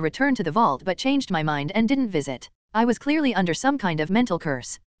planning to return to the vault but changed my mind and didn't visit. I was clearly under some kind of mental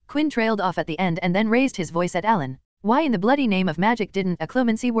curse. Quinn trailed off at the end and then raised his voice at Alan. Why in the bloody name of magic didn't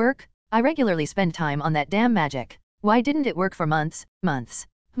occlumency work? I regularly spend time on that damn magic. Why didn't it work for months?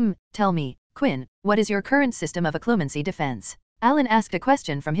 Tell me, Quinn, what is your current system of occlumency defense? Alan asked a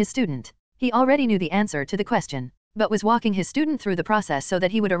question from his student. He already knew the answer to the question, but was walking his student through the process so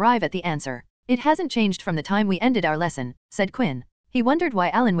that he would arrive at the answer. It hasn't changed from the time we ended our lesson, said Quinn. He wondered why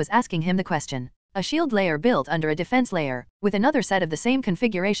Alan was asking him the question. A shield layer built under a defense layer, with another set of the same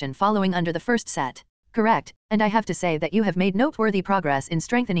configuration following under the first set. Correct, and I have to say that you have made noteworthy progress in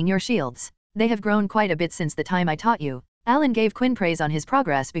strengthening your shields. They have grown quite a bit since the time I taught you. Alan gave Quinn praise on his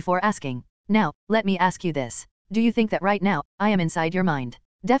progress before asking. Now, let me ask you this. Do you think that right now, I am inside your mind?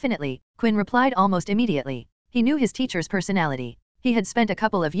 Definitely, Quinn replied almost immediately. He knew his teacher's personality. He had spent a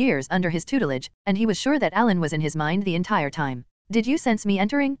couple of years under his tutelage, and he was sure that Alan was in his mind the entire time. Did you sense me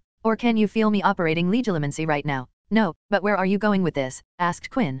entering? Or can you feel me operating legilimency right now? No, but where are you going with this? Asked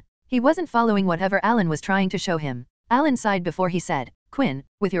Quinn. He wasn't following whatever Alan was trying to show him. Alan sighed before he said, Quinn,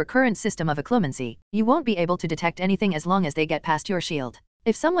 with your current system of occlumency, you won't be able to detect anything as long as they get past your shield.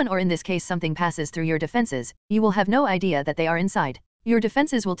 If someone or in this case something passes through your defenses, you will have no idea that they are inside. Your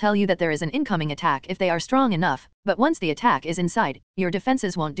defenses will tell you that there is an incoming attack if they are strong enough, but once the attack is inside, your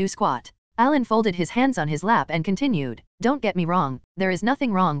defenses won't do squat. Alan folded his hands on his lap and continued, don't get me wrong, there is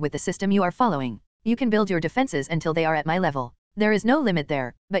nothing wrong with the system you are following. You can build your defenses until they are at my level. There is no limit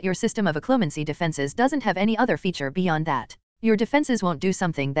there, but your system of occlumency defenses doesn't have any other feature beyond that. Your defenses won't do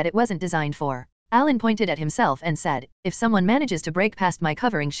something that it wasn't designed for. Alan pointed at himself and said, if someone manages to break past my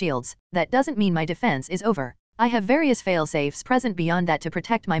covering shields, that doesn't mean my defense is over. I have various fail-safes present beyond that to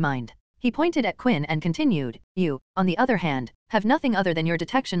protect my mind. He pointed at Quinn and continued, you, on the other hand, have nothing other than your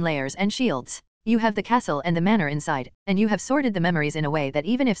detection layers and shields. You have the castle and the manor inside, and you have sorted the memories in a way that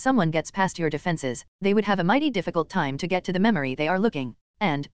even if someone gets past your defenses, they would have a mighty difficult time to get to the memory they are looking.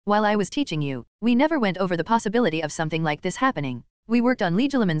 And, while I was teaching you, we never went over the possibility of something like this happening. We worked on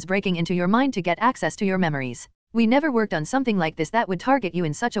legilimen's breaking into your mind to get access to your memories. We never worked on something like this that would target you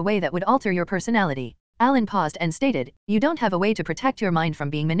in such a way that would alter your personality. Alan paused and stated, you don't have a way to protect your mind from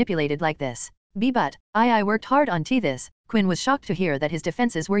being manipulated like this. But, I worked hard on this. Quinn was shocked to hear that his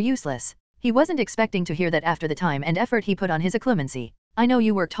defenses were useless. He wasn't expecting to hear that after the time and effort he put on his occlumency. I know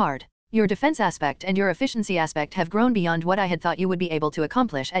you worked hard. Your defense aspect and your efficiency aspect have grown beyond what I had thought you would be able to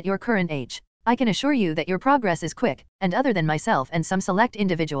accomplish at your current age. I can assure you that your progress is quick, and other than myself and some select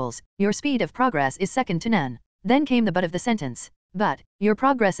individuals, your speed of progress is second to none. Then came the butt of the sentence. But, your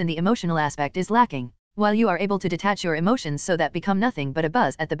progress in the emotional aspect is lacking. While you are able to detach your emotions so that become nothing but a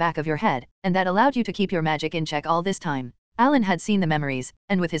buzz at the back of your head, and that allowed you to keep your magic in check all this time. Alan had seen the memories,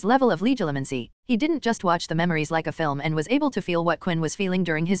 and with his level of legilimency, he didn't just watch the memories like a film and was able to feel what Quinn was feeling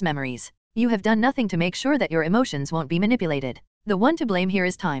during his memories. You have done nothing to make sure that your emotions won't be manipulated. The one to blame here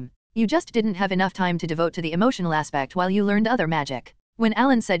is time. You just didn't have enough time to devote to the emotional aspect while you learned other magic. When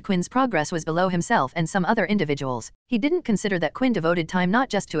Alan said Quinn's progress was below himself and some other individuals, he didn't consider that Quinn devoted time not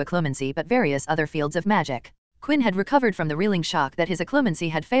just to occlumency but various other fields of magic. Quinn had recovered from the reeling shock that his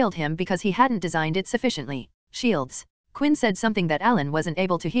occlumency had failed him because he hadn't designed it sufficiently. Shields. Quinn said something that Alan wasn't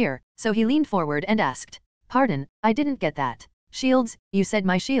able to hear, so he leaned forward and asked, pardon, I didn't get that. Shields, you said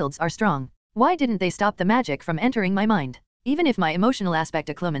my shields are strong. Why didn't they stop the magic from entering my mind? Even if my emotional aspect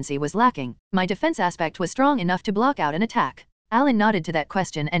occlumency was lacking, my defense aspect was strong enough to block out an attack. Alan nodded to that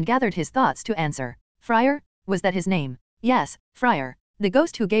question and gathered his thoughts to answer. Friar? Was that his name? Yes, Friar. The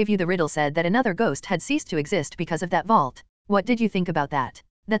ghost who gave you the riddle said that another ghost had ceased to exist because of that vault. What did you think about that?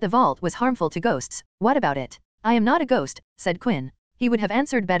 That the vault was harmful to ghosts, what about it? I am not a ghost, said Quinn. He would have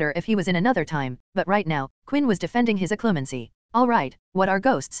answered better if he was in another time, but right now, Quinn was defending his occlumency. All right, what are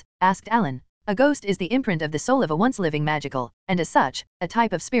ghosts? Asked Alan. A ghost is the imprint of the soul of a once-living magical, and as such, a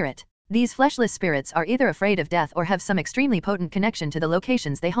type of spirit. These fleshless spirits are either afraid of death or have some extremely potent connection to the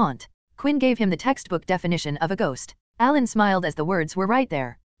locations they haunt. Quinn gave him the textbook definition of a ghost. Alan smiled as the words were right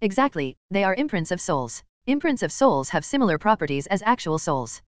there. Exactly, they are imprints of souls. Imprints of souls have similar properties as actual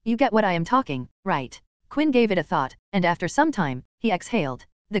souls. You get what I am talking, right? Quinn gave it a thought, and after some time, he exhaled.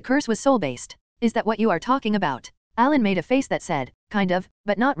 The curse was soul-based. Is that what you are talking about? Alan made a face that said, kind of,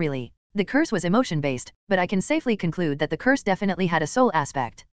 but not really. The curse was emotion-based, but I can safely conclude that the curse definitely had a soul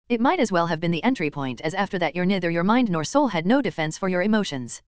aspect. It might as well have been the entry point, as after that neither your mind nor soul had no defense for your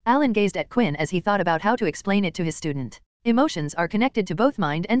emotions. Alan gazed at Quinn as he thought about how to explain it to his student. Emotions are connected to both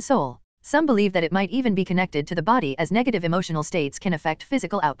mind and soul. Some believe that it might even be connected to the body, as negative emotional states can affect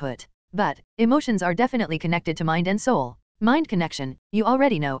physical output. But, emotions are definitely connected to mind and soul. Mind connection, you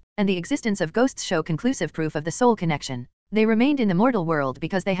already know, and the existence of ghosts show conclusive proof of the soul connection. They remained in the mortal world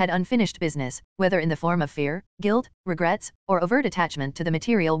because they had unfinished business, whether in the form of fear, guilt, regrets, or overt attachment to the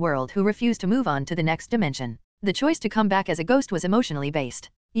material world, who refused to move on to the next dimension. The choice to come back as a ghost was emotionally based.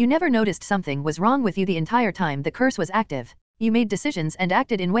 You never noticed something was wrong with you the entire time the curse was active. You made decisions and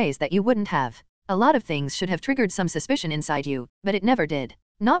acted in ways that you wouldn't have. A lot of things should have triggered some suspicion inside you, but it never did.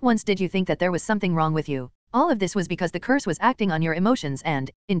 Not once did you think that there was something wrong with you. All of this was because the curse was acting on your emotions and,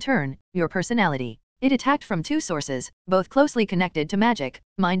 in turn, your personality. It attacked from two sources, both closely connected to magic,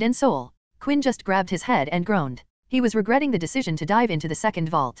 mind and soul. Quinn just grabbed his head and groaned. He was regretting the decision to dive into the second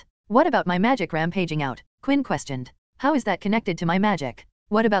vault. What about my magic rampaging out? Quinn questioned. How is that connected to my magic?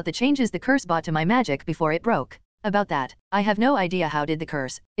 What about the changes the curse brought to my magic before it broke? About that, I have no idea. How did the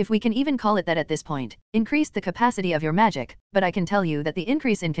curse, if we can even call it that at this point, increase the capacity of your magic, but I can tell you that the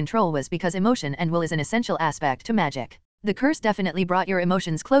increase in control was because emotion and will is an essential aspect to magic. The curse definitely brought your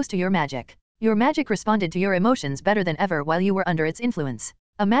emotions close to your magic. Your magic responded to your emotions better than ever while you were under its influence.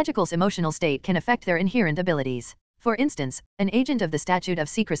 A magical's emotional state can affect their inherent abilities. For instance, an agent of the Statute of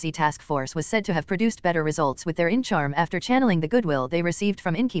Secrecy Task Force was said to have produced better results with their in-charm after channeling the goodwill they received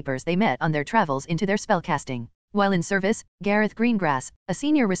from innkeepers they met on their travels into their spellcasting. While in service, Gareth Greengrass, a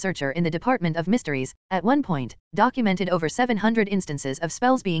senior researcher in the Department of Mysteries, at one point, documented over 700 instances of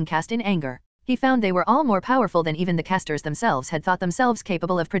spells being cast in anger. He found they were all more powerful than even the casters themselves had thought themselves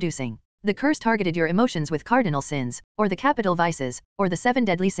capable of producing. The curse targeted your emotions with cardinal sins, or the capital vices, or the 7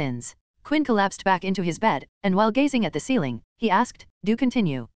 deadly sins. Quinn collapsed back into his bed, and while gazing at the ceiling, he asked, "Do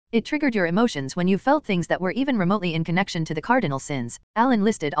continue." It triggered your emotions when you felt things that were even remotely in connection to the cardinal sins. Alan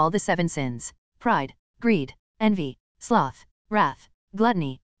listed all the 7 sins: pride, greed, envy, sloth, wrath,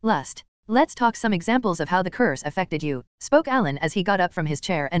 gluttony, lust, Let's talk some examples of how the curse affected you, spoke Alan as he got up from his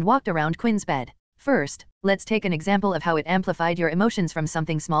chair and walked around Quinn's bed. First, let's take an example of how it amplified your emotions from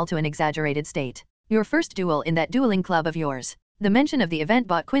something small to an exaggerated state. Your first duel in that dueling club of yours. The mention of the event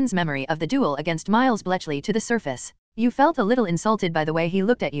brought Quinn's memory of the duel against Miles Bletchley to the surface. You felt a little insulted by the way he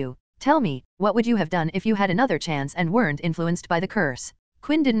looked at you. Tell me, what would you have done if you had another chance and weren't influenced by the curse?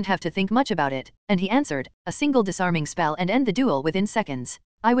 Quinn didn't have to think much about it, and he answered, a single disarming spell and end the duel within seconds.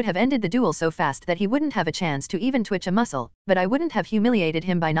 I would have ended the duel so fast that he wouldn't have a chance to even twitch a muscle, but I wouldn't have humiliated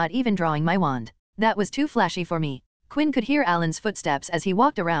him by not even drawing my wand. That was too flashy for me. Quinn could hear Alan's footsteps as he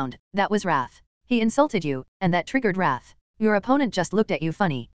walked around. That was wrath. He insulted you, and that triggered wrath. Your opponent just looked at you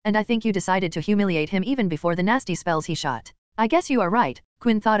funny, and I think you decided to humiliate him even before the nasty spells he shot. I guess you are right.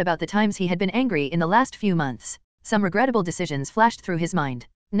 Quinn thought about the times he had been angry in the last few months. Some regrettable decisions flashed through his mind.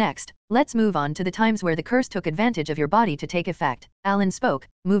 Next, let's move on to the times where the curse took advantage of your body to take effect. Alan spoke,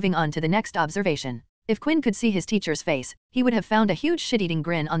 moving on to the next observation. If Quinn could see his teacher's face, he would have found a huge shit-eating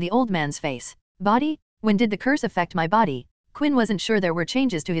grin on the old man's face. Body? When did the curse affect my body? Quinn wasn't sure there were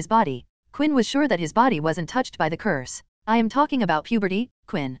changes to his body. Quinn was sure that his body wasn't touched by the curse. I am talking about puberty,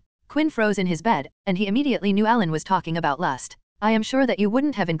 Quinn. Quinn froze in his bed, and he immediately knew Alan was talking about lust. I am sure that you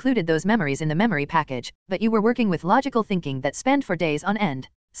wouldn't have included those memories in the memory package, but you were working with logical thinking that spanned for days on end.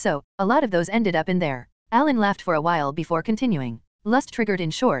 So, a lot of those ended up in there. Alan laughed for a while before continuing. Lust triggered in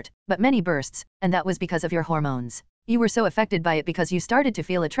short, but many bursts, and that was because of your hormones. You were so affected by it because you started to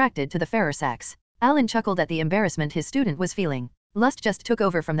feel attracted to the fairer sex. Alan chuckled at the embarrassment his student was feeling. Lust just took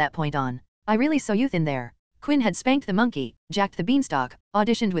over from that point on. I really saw youth in there. Quinn had spanked the monkey, jacked the beanstalk,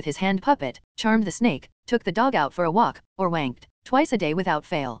 auditioned with his hand puppet, charmed the snake, took the dog out for a walk, or wanked twice a day without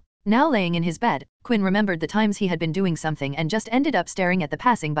fail. Now laying in his bed, Quinn remembered the times he had been doing something and just ended up staring at the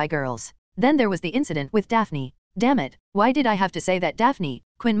passing by girls. Then there was the incident with Daphne. Damn it, why did I have to say that Daphne?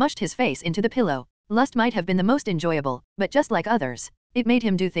 Quinn mushed his face into the pillow. Lust might have been the most enjoyable, but just like others, it made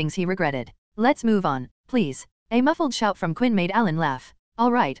him do things he regretted. Let's move on, please. A muffled shout from Quinn made Alan laugh.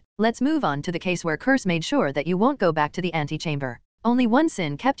 Alright, let's move on to the case where curse made sure that you won't go back to the antechamber. Only one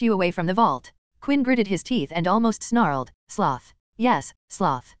sin kept you away from the vault. Quinn gritted his teeth and almost snarled, sloth. Yes,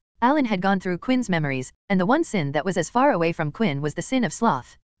 sloth. Alan had gone through Quinn's memories, and the one sin that was as far away from Quinn was the sin of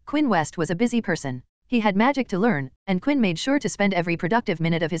sloth. Quinn West was a busy person. He had magic to learn, and Quinn made sure to spend every productive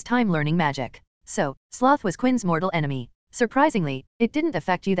minute of his time learning magic. So, sloth was Quinn's mortal enemy. Surprisingly, it didn't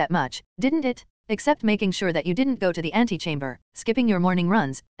affect you that much, didn't it? Except making sure that you didn't go to the antechamber, skipping your morning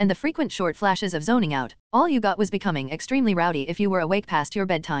runs, and the frequent short flashes of zoning out. All you got was becoming extremely rowdy if you were awake past your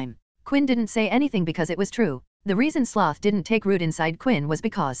bedtime. Quinn didn't say anything because it was true. The reason sloth didn't take root inside Quinn was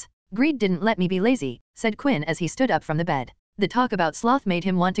because greed didn't let me be lazy, said Quinn as he stood up from the bed. The talk about sloth made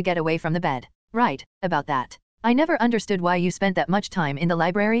him want to get away from the bed. Right, about that. I never understood why you spent that much time in the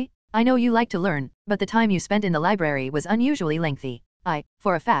library. I know you like to learn, but the time you spent in the library was unusually lengthy. I,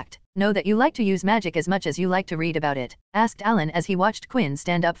 for a fact, know that you like to use magic as much as you like to read about it, asked Alan as he watched Quinn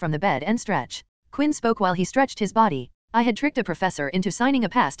stand up from the bed and stretch. Quinn spoke while he stretched his body. I had tricked a professor into signing a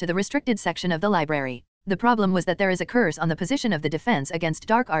pass to the restricted section of the library. The problem was that there is a curse on the position of the defense against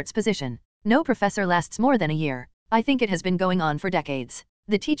dark arts position. No professor lasts more than a year. I think it has been going on for decades.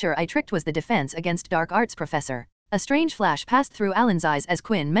 The teacher I tricked was the defense against dark arts professor. A strange flash passed through Alan's eyes as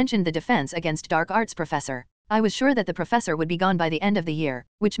Quinn mentioned the defense against dark arts professor. I was sure that the professor would be gone by the end of the year,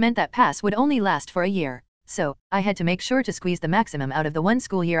 which meant that pass would only last for a year. So, I had to make sure to squeeze the maximum out of the one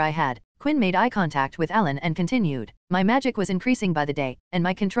school year I had. Quinn made eye contact with Alan and continued. My magic was increasing by the day, and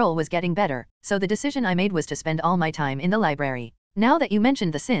my control was getting better, so the decision I made was to spend all my time in the library. Now that you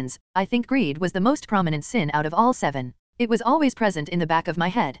mentioned the sins, I think greed was the most prominent sin out of all 7. It was always present in the back of my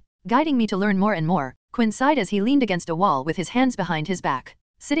head, guiding me to learn more and more. Quinn sighed as he leaned against a wall with his hands behind his back.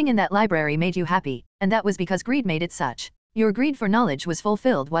 Sitting in that library made you happy, and that was because greed made it such. Your greed for knowledge was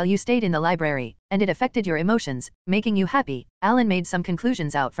fulfilled while you stayed in the library, and it affected your emotions, making you happy. Alan made some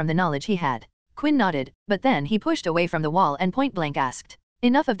conclusions out from the knowledge he had. Quinn nodded, but then he pushed away from the wall and point-blank asked,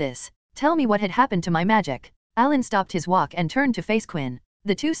 enough of this. Tell me what had happened to my magic. Alan stopped his walk and turned to face Quinn.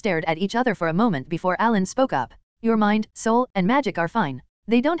 The two stared at each other for a moment before Alan spoke up. Your mind, soul, and magic are fine.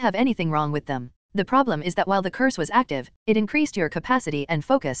 They don't have anything wrong with them. The problem is that while the curse was active, it increased your capacity and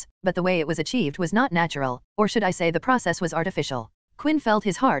focus, but the way it was achieved was not natural, or should I say the process was artificial. Quinn felt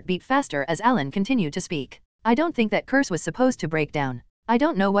his heart beat faster as Alan continued to speak. I don't think that curse was supposed to break down. I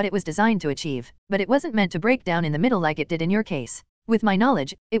don't know what it was designed to achieve, but it wasn't meant to break down in the middle like it did in your case. With my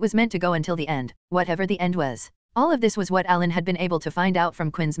knowledge, it was meant to go until the end, whatever the end was. All of this was what Alan had been able to find out from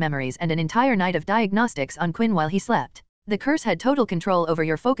Quinn's memories and an entire night of diagnostics on Quinn while he slept. The curse had total control over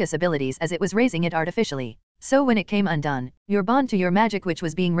your focus abilities as it was raising it artificially. So when it came undone, your bond to your magic which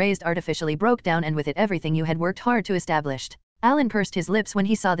was being raised artificially broke down, and with it everything you had worked hard to establish. Alan pursed his lips when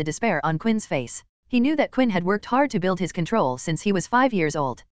he saw the despair on Quinn's face. He knew that Quinn had worked hard to build his control since he was 5 years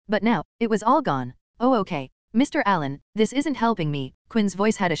old. But now, it was all gone. Oh okay. Mr. Allen, this isn't helping me. Quinn's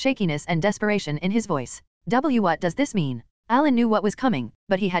voice had a shakiness and desperation in his voice. What does this mean? Alan knew what was coming,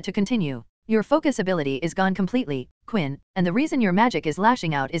 but he had to continue. Your focus ability is gone completely, Quinn, and the reason your magic is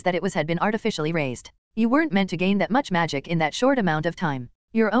lashing out is that it had been artificially raised. You weren't meant to gain that much magic in that short amount of time.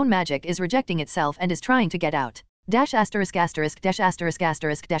 Your own magic is rejecting itself and is trying to get out.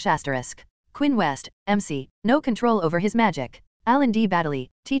 Quinn West, MC, no control over his magic. Alan D. Baddeley,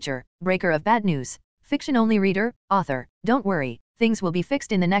 teacher, breaker of bad news. Fiction only reader, author. Don't worry, things will be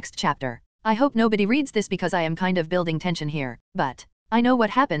fixed in the next chapter. I hope nobody reads this because I am kind of building tension here, but I know what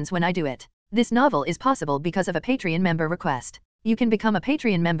happens when I do it. This novel is possible because of a Patreon member request. You can become a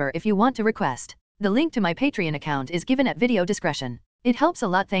Patreon member if you want to request. The link to my Patreon account is given at video description. It helps a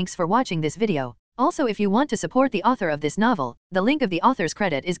lot. Thanks for watching this video. Also, if you want to support the author of this novel, the link of the author's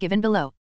credit is given below.